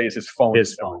mean to say is his phone.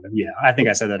 His phone, yeah. I think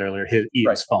I said that earlier. His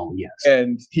right. Phone, yes.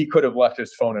 And he could have left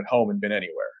his phone at home and been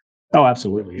anywhere. Oh,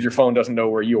 absolutely. Because your phone doesn't know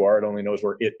where you are; it only knows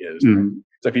where it is. Mm-hmm.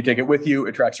 So if you take it with you,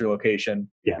 it tracks your location.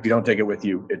 Yeah. If you don't take it with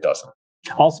you, it doesn't.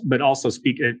 Also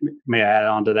may I add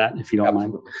on to that if you don't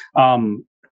Absolutely. mind?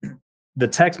 The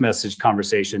text message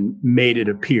conversation made it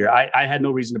appear I had no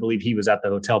reason to believe he was at the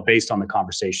hotel based on the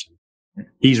conversation.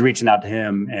 He's reaching out to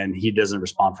him and he doesn't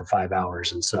respond for 5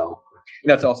 hours. And so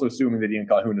that's also assuming that Ian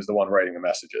Calhoun is the one writing the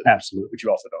messages. Absolutely. Which you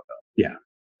also don't know. Yeah.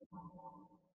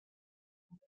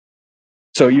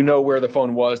 So you know where the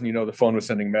phone was and you know the phone was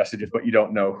sending messages, but you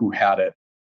don't know who had it.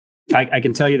 I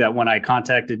can tell you that when I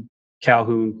contacted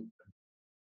Calhoun,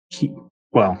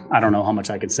 I don't know how much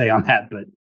I can say on that, but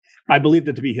I believed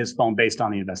it to be his phone based on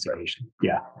the investigation.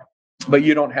 Yeah. But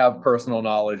you don't have personal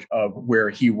knowledge of where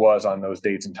he was on those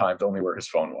dates and times, only where his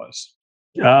phone was.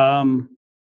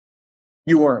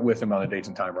 You weren't with him on the dates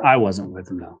and time, right? I wasn't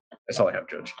with him, no. That's all I have,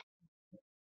 Judge.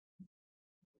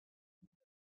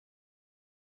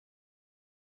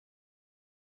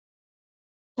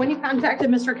 When you contacted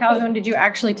Mr. Calhoun, did you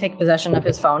actually take possession of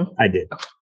his phone? I did.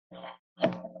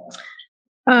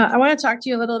 I want to talk to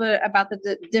you a little bit about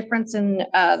the difference in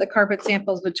the carpet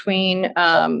samples between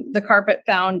the carpet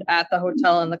found at the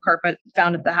hotel and the carpet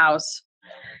found at the house.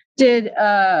 Did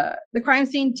the crime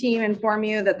scene team inform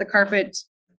you that the carpet,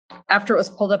 after it was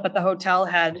pulled up at the hotel,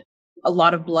 had a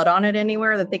lot of blood on it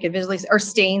anywhere that they could visually see, or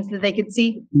stains that they could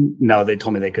see? No, they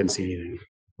told me they couldn't see anything.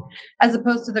 As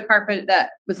opposed to the carpet that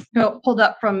was pulled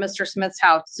up from Mr. Smith's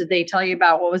house, did they tell you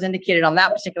about what was indicated on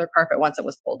that particular carpet once it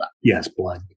was pulled up? Yes,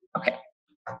 blood. Okay.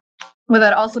 Would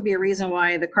that also be a reason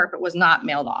why the carpet was not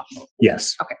mailed off?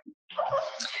 Yes. Okay.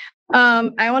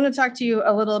 I want to talk to you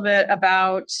a little bit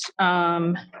about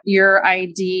your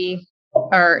ID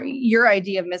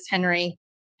of Miss Henry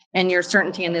and your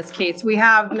certainty in this case. We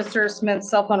have Mr. Smith's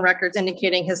cell phone records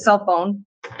indicating his cell phone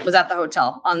was at the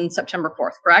hotel on September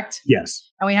 4th, correct?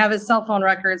 Yes. And we have his cell phone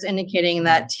records indicating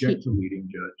that he, Object to leading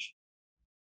judge.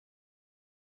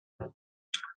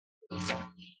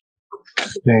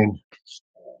 Sustained.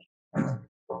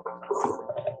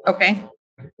 okay.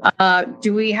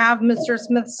 Do we have Mr.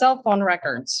 Smith's cell phone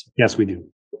records? Yes, we do.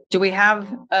 Do we have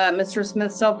Mr.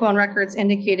 Smith's cell phone records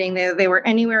indicating that they were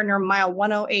anywhere near mile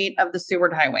 108 of the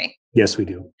Seward Highway? Yes, we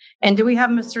do. And do we have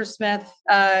Mr. Smith,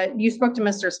 you spoke to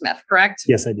Mr. Smith, correct?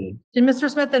 Yes, I did. Did Mr.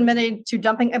 Smith admitted to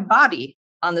dumping a body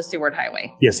on the Seward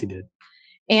Highway? Yes, he did.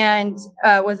 And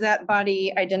was that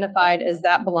body identified as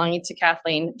that belonging to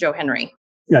Kathleen Joe Henry?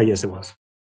 Yeah, yes, it was.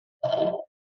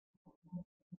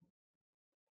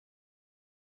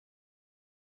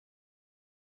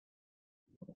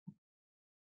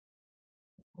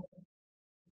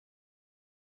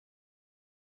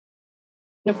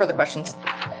 No further questions.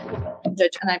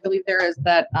 Judge, and I believe there is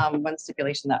that one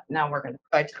stipulation that now we're going to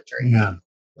provide to the jury. Yeah.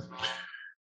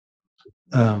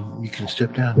 You can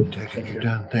step down, Detective. You're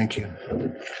done. Thank you.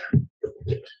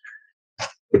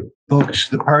 Folks,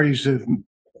 the parties have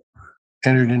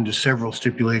entered into several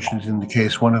stipulations in the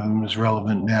case. One of them is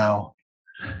relevant now,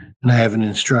 and I have an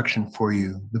instruction for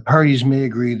you. The parties may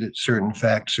agree that certain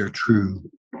facts are true.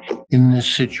 In this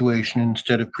situation,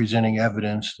 instead of presenting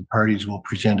evidence, the parties will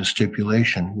present a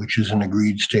stipulation, which is an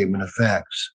agreed statement of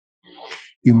facts.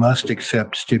 You must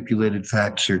accept stipulated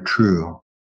facts are true.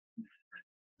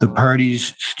 The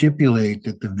parties stipulate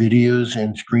that the videos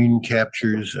and screen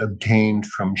captures obtained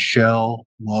from Shell,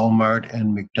 Walmart,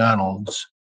 and McDonald's,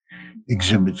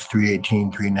 exhibits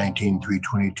 318, 319,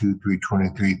 322,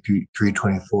 323,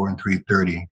 324, and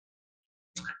 330,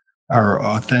 are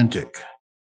authentic.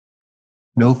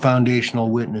 No foundational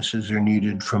witnesses are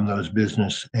needed from those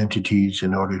business entities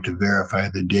in order to verify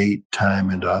the date, time,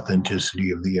 and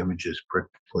authenticity of the images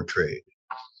portrayed.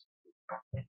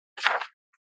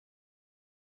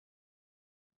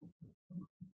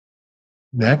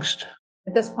 Next.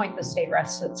 At this point, the state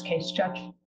rests its case, Judge.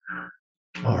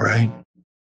 All right.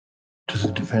 Does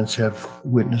the defense have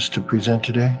witness to present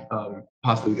today?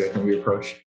 Possibly, Judge, when we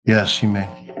approach. Yes, you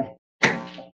may.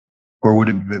 Or would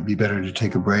it be better to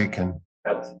take a break and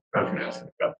That's, I was going to ask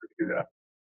about to do that.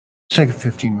 take a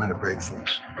 15-minute break,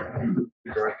 folks?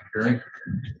 Hearing.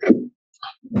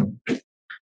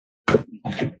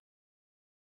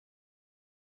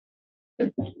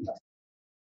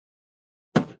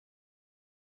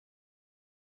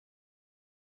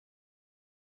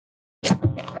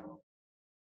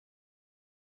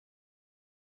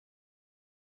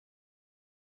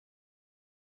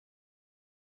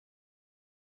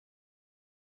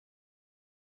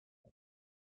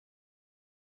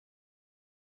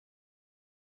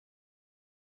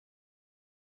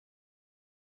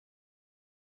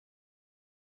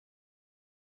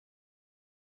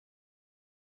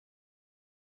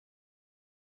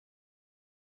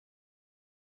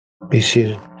 Be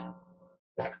seated.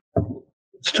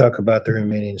 Let's talk about the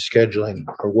remaining scheduling.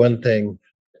 For one thing,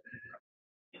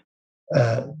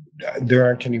 there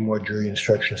aren't any more jury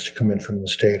instructions to come in from the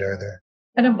state, are there?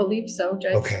 I don't believe so,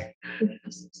 Judge. Okay.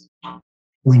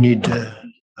 We need to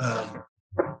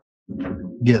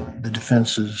get the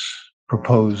defense's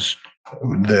proposed,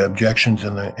 the objections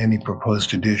and any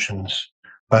proposed additions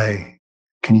by,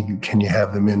 can you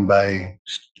have them in by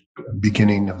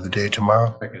beginning of the day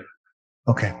tomorrow?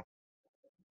 Okay.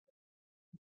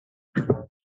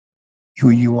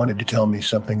 You wanted to tell me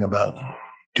something about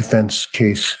defense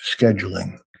case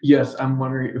scheduling. Yes, I'm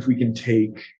wondering if we can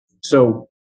take, so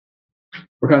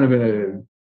we're kind of in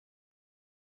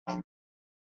a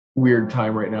weird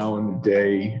time right now in the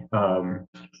day.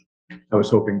 I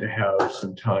was hoping to have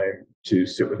some time to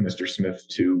sit with Mr. Smith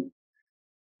to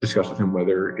discuss with him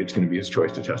whether it's going to be his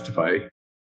choice to testify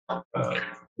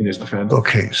in his defense.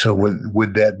 Okay, so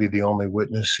would that be the only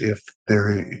witness if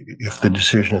the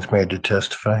decision is made to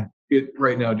testify?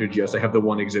 Right now, Judge, yes, I have the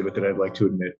one exhibit that I'd like to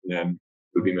admit, and then it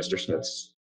would be Mr.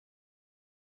 Smith's.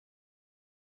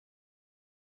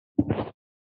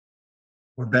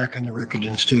 We're back on the record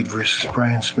in State versus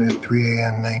Brian Smith, 3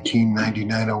 a.m.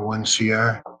 1999-01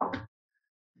 CR.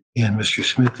 And Mr.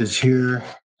 Smith is here.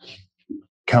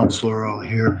 Counselor are all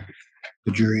here.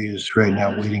 The jury is right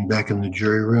now waiting back in the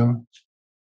jury room.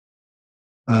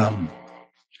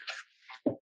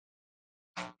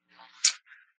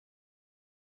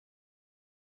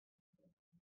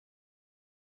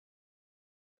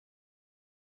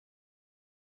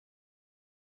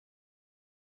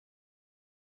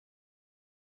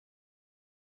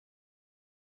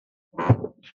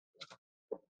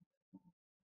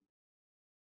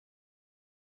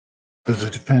 Does the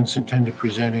defense intend to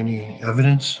present any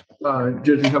evidence?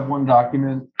 Judge, we have one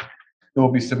document that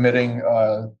we'll be submitting,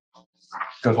 goes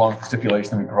along with the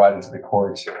stipulation we provided to the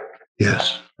court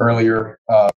Yes. earlier.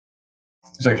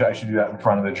 So I should do that in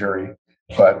front of the jury,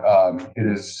 but it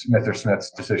is Mr.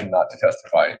 Smith's decision not to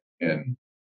testify in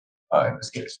this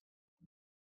case.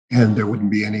 And there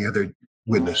wouldn't be any other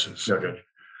witnesses? No, Judge.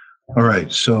 All right,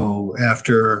 so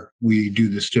after we do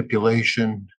the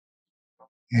stipulation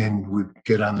and we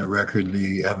get on the record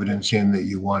the evidence in that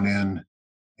you want in,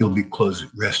 you'll be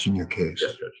resting your case.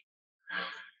 Yes, Judge.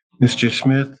 Mr.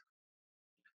 Smith,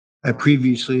 I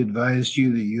previously advised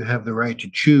you that you have the right to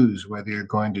choose whether you're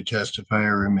going to testify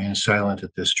or remain silent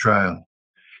at this trial.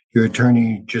 Your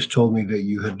attorney just told me that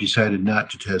you have decided not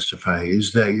to testify.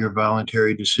 Is that your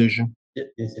voluntary decision? Yes,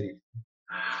 it is.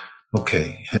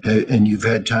 Okay, and you've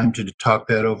had time to talk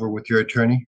that over with your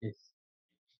attorney? Yes.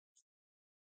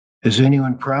 Has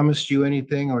anyone promised you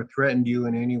anything or threatened you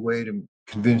in any way to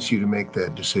convince you to make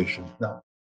that decision? No.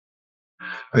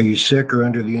 Are you sick or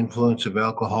under the influence of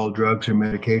alcohol, drugs, or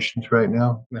medications right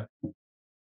now? No.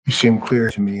 You seem clear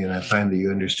to me, and I find that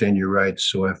you understand your rights,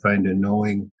 so I find a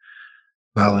knowing,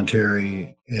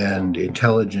 voluntary, and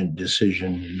intelligent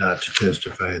decision not to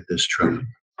testify at this trial.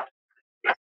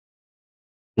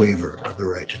 Waiver of the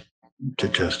right to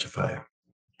testify.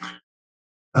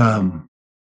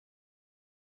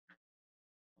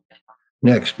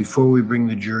 Next, before we bring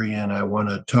the jury in, I want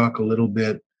to talk a little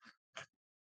bit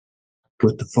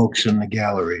with the folks in the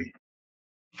gallery.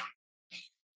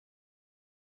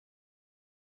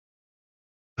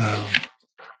 I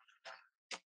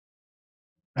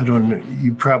don't know,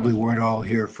 you probably weren't all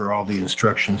here for all the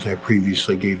instructions I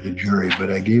previously gave the jury,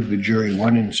 but I gave the jury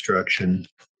one instruction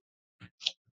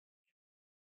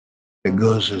that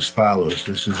goes as follows.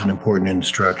 This is an important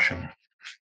instruction.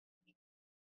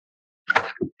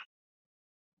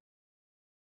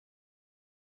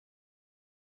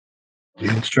 The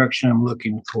instruction I'm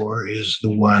looking for is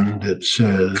the one that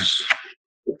says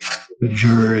the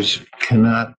jurors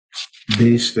cannot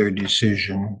base their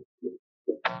decision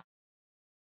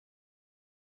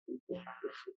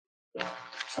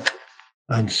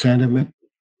on sentiment,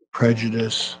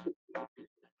 prejudice,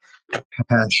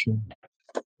 passion,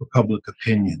 or public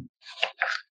opinion.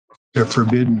 They're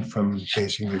forbidden from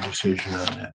basing their decision on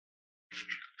that.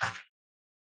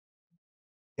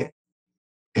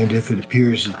 And if it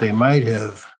appears that they might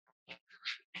have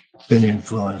been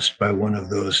influenced by one of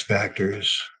those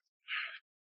factors,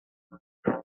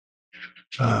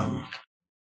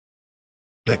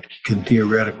 that can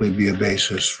theoretically be a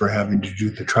basis for having to do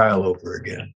the trial over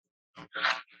again.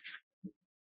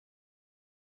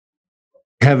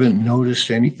 I haven't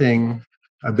noticed anything.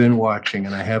 I've been watching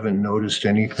and I haven't noticed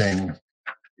anything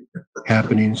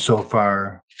happening so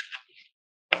far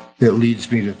that leads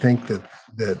me to think that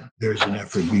there's an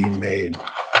effort being made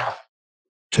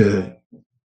to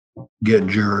get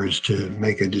jurors to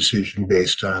make a decision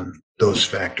based on those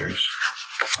factors.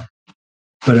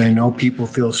 But I know people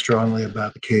feel strongly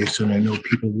about the case, and I know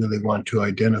people really want to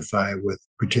identify with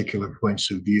particular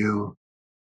points of view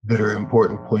that are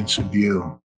important points of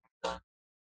view.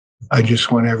 I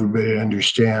just want everybody to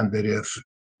understand that if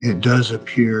it does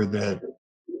appear that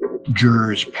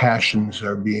jurors' passions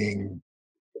are being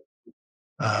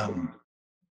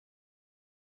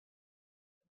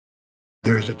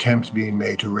there's attempts being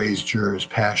made to raise jurors'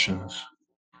 passions,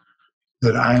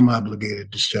 that I'm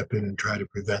obligated to step in and try to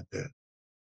prevent that.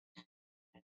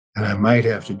 And I might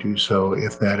have to do so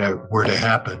if that were to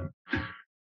happen,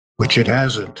 which it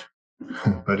hasn't.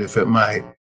 But if it might,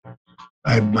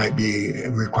 I might be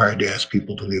required to ask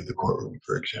people to leave the courtroom,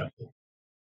 for example.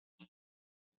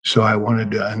 So I wanted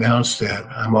to announce that.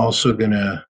 I'm also going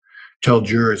to tell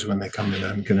jurors when they come in,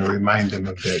 I'm going to remind them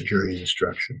of that jury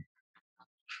instruction.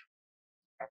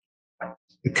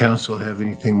 The council have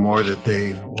anything more that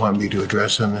they want me to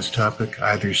address on this topic,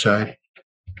 either side?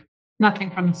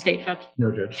 Nothing from the state judge.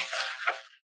 No, Judge.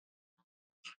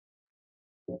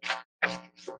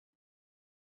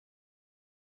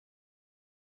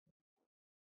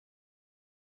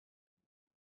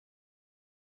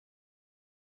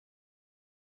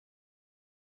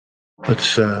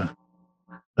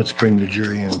 Let's bring the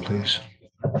jury in, please.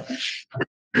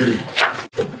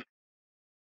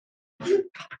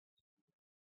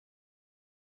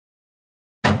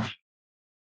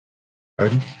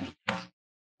 Pardon?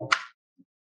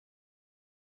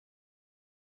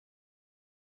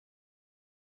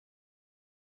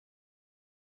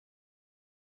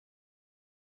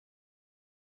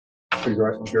 Please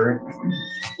rise to the jury.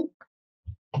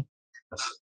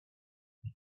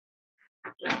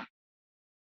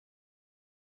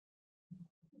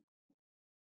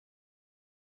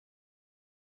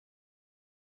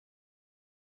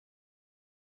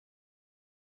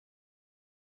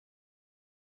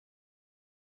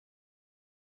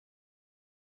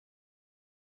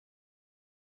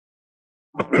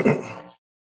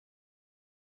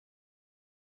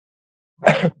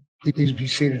 Please be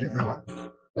seated, everyone.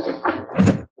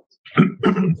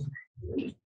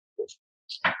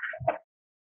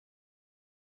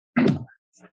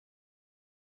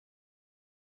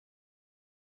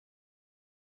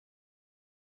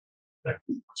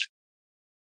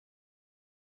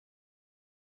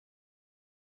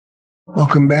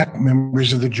 Welcome back,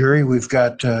 members of the jury. We've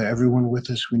got everyone with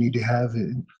us we need to have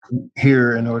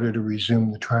here in order to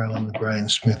resume the trial in the Brian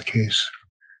Smith case.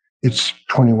 It's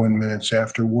 21 minutes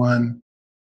after 1.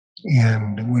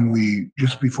 And when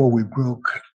just before we broke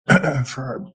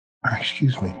for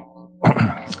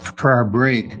our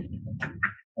break,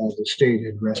 the state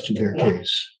had rested their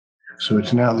case. So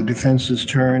it's now the defense's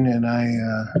turn, and I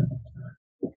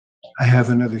have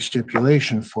another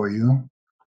stipulation for you.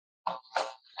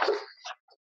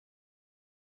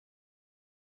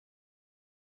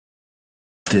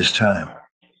 This time.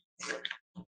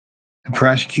 The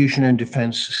prosecution and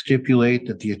defense stipulate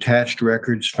that the attached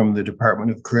records from the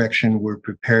Department of Correction were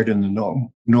prepared in the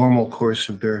normal course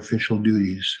of their official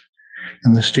duties,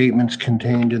 and the statements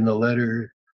contained in the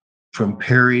letter from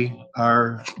Perry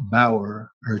R.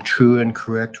 Bauer are true and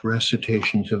correct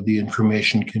recitations of the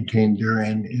information contained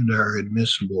therein and are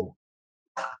admissible.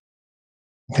 I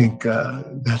think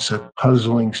that's a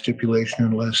puzzling stipulation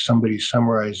unless somebody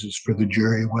summarizes for the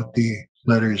jury what the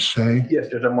letters say. Yes,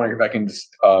 Judge, I'm wondering if I can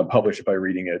just publish it by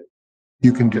reading it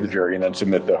You can to do the jury and then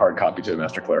submit the hard copy to the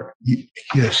master clerk.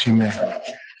 Yes, you may.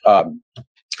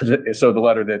 So the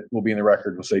letter that will be in the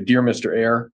record will say, "Dear Mr.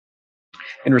 Ayer,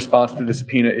 in response to the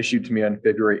subpoena issued to me on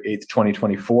February 8th,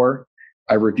 2024,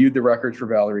 I reviewed the records for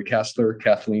Valerie Kastler,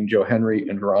 Kathleen Joe Henry,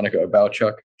 and Veronica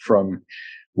Abouchuk from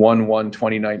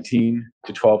 1/1/2019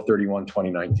 to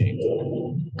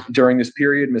 12/31/2019. During this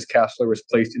period, Ms. Kastler was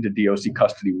placed into DOC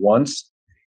custody once,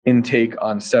 intake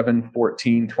on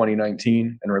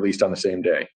 7/14/2019, and released on the same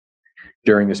day.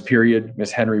 During this period,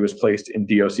 Ms. Henry was placed in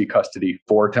DOC custody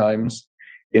 4 times,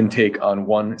 intake on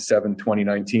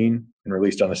 1/7/2019, and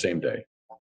released on the same day.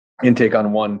 Intake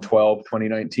on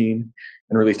 1/12/2019,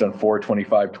 and released on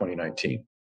 4/25/2019.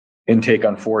 Intake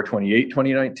on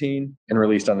 4/28/2019, and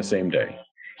released on the same day.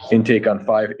 Intake on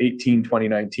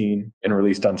 5/18/2019, and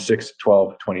released on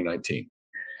 6/12/2019.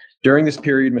 During this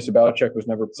period, Ms. Abouchuk was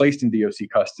never placed in DOC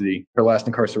custody. Her last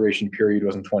incarceration period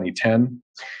was in 2010.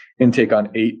 Intake on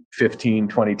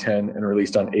 8/15/2010, and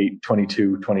released on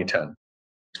 8/22/2010.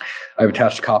 I've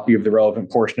attached a copy of the relevant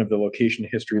portion of the location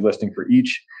history listing for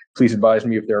each. Please advise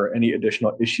me if there are any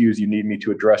additional issues you need me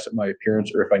to address at my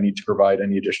appearance or if I need to provide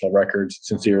any additional records.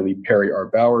 Sincerely, Perry R.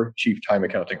 Bauer, Chief Time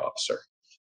Accounting Officer.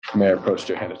 May I approach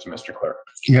to hand it to Mr. Clerk?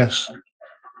 Yes.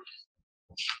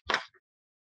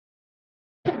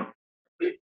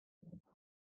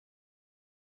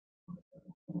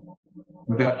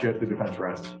 With that, Judge, the defense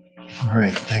rests. All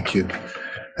right, thank you.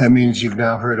 That means you've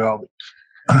now heard all,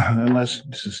 unless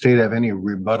does the state have any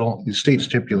rebuttal? The state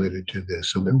stipulated to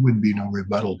this, so there would be no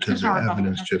rebuttal to There's the no rebuttal.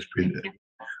 evidence just Thank presented.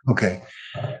 you. Okay,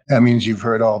 that means you've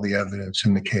heard all the evidence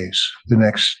in the case. The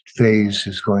next phase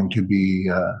is going to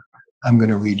be, I'm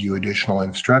going to read you additional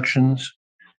instructions,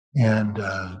 and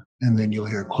then you'll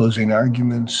hear closing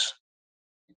arguments,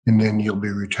 and then you'll be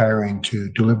retiring to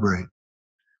deliberate.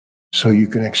 So you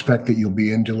can expect that you'll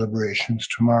be in deliberations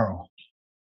tomorrow,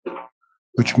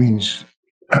 which means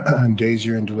on days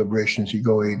you're in deliberations, you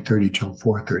go 8:30 till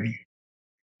 4:30,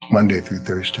 Monday through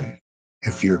Thursday.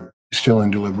 If you're still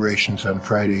in deliberations on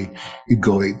Friday, you'd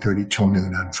go 8:30 till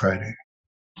noon on Friday.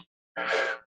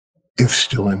 If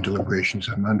still in deliberations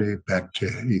on Monday, back to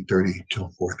 8:30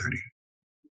 till 4:30.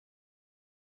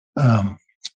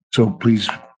 So please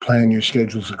plan your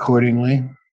schedules accordingly.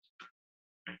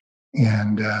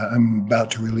 And I'm about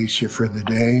to release you for the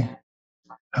day.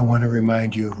 I want to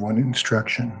remind you of one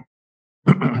instruction.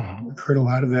 We've heard a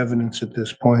lot of evidence at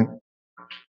this point.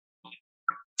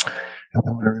 And I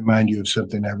want to remind you of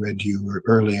something I read to you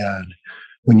early on.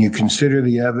 When you consider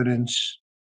the evidence,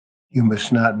 you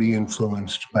must not be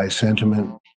influenced by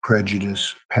sentiment,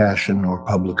 prejudice, passion, or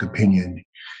public opinion.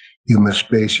 You must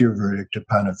base your verdict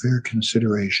upon a fair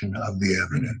consideration of the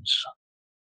evidence.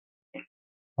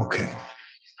 Okay.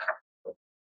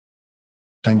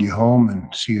 Send you home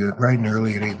and see you bright and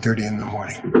early at 8:30 in the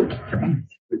morning.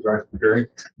 Please rise for hearing.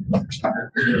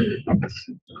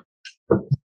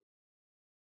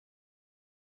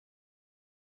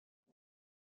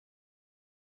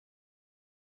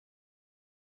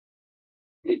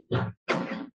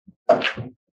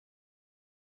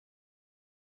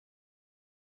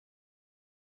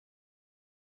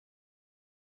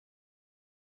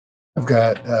 I've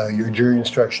got your jury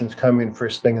instructions coming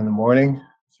first thing in the morning.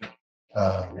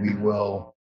 We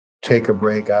will take a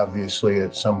break, obviously,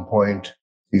 at some point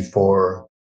before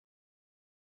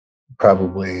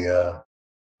probably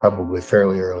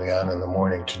fairly early on in the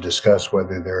morning to discuss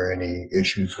whether there are any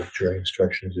issues with jury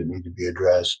instructions that need to be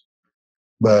addressed.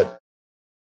 But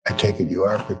I take it you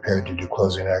are prepared to do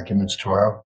closing arguments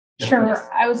tomorrow?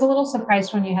 Sure. I was a little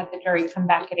surprised when you had the jury come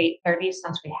back at 8:30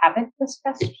 since we haven't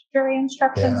discussed jury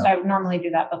instructions. Yeah. I would normally do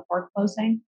that before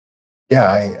closing. Yeah,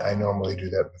 I normally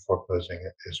do that before closing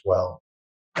it as well.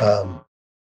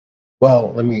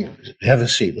 Well, let me have a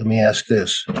seat. Let me ask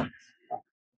this.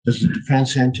 Does the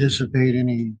defense anticipate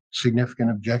any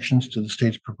significant objections to the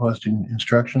state's proposed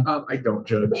instruction? I don't,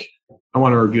 Judge. I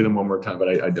want to review them one more time, but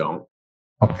I don't.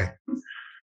 Okay.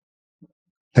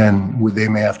 Then they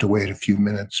may have to wait a few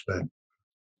minutes, but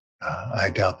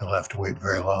I doubt they'll have to wait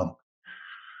very long.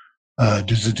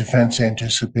 Does the defense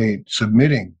anticipate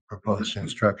submitting proposed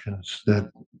instructions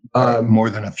that are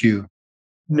more than a few?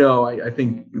 No, I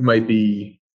think it might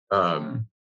be, no,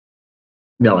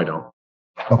 I don't.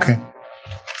 Okay.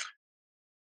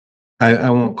 I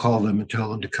won't call them and tell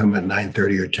them to come at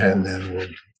 9:30 or 10. Then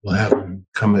we'll have them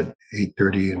come at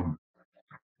 8:30, and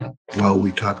while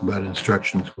we talk about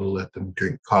instructions, we'll let them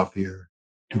drink coffee or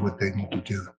do what they need to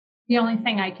do. The only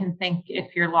thing I can think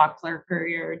if your law clerk or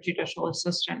your judicial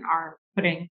assistant are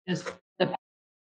putting is the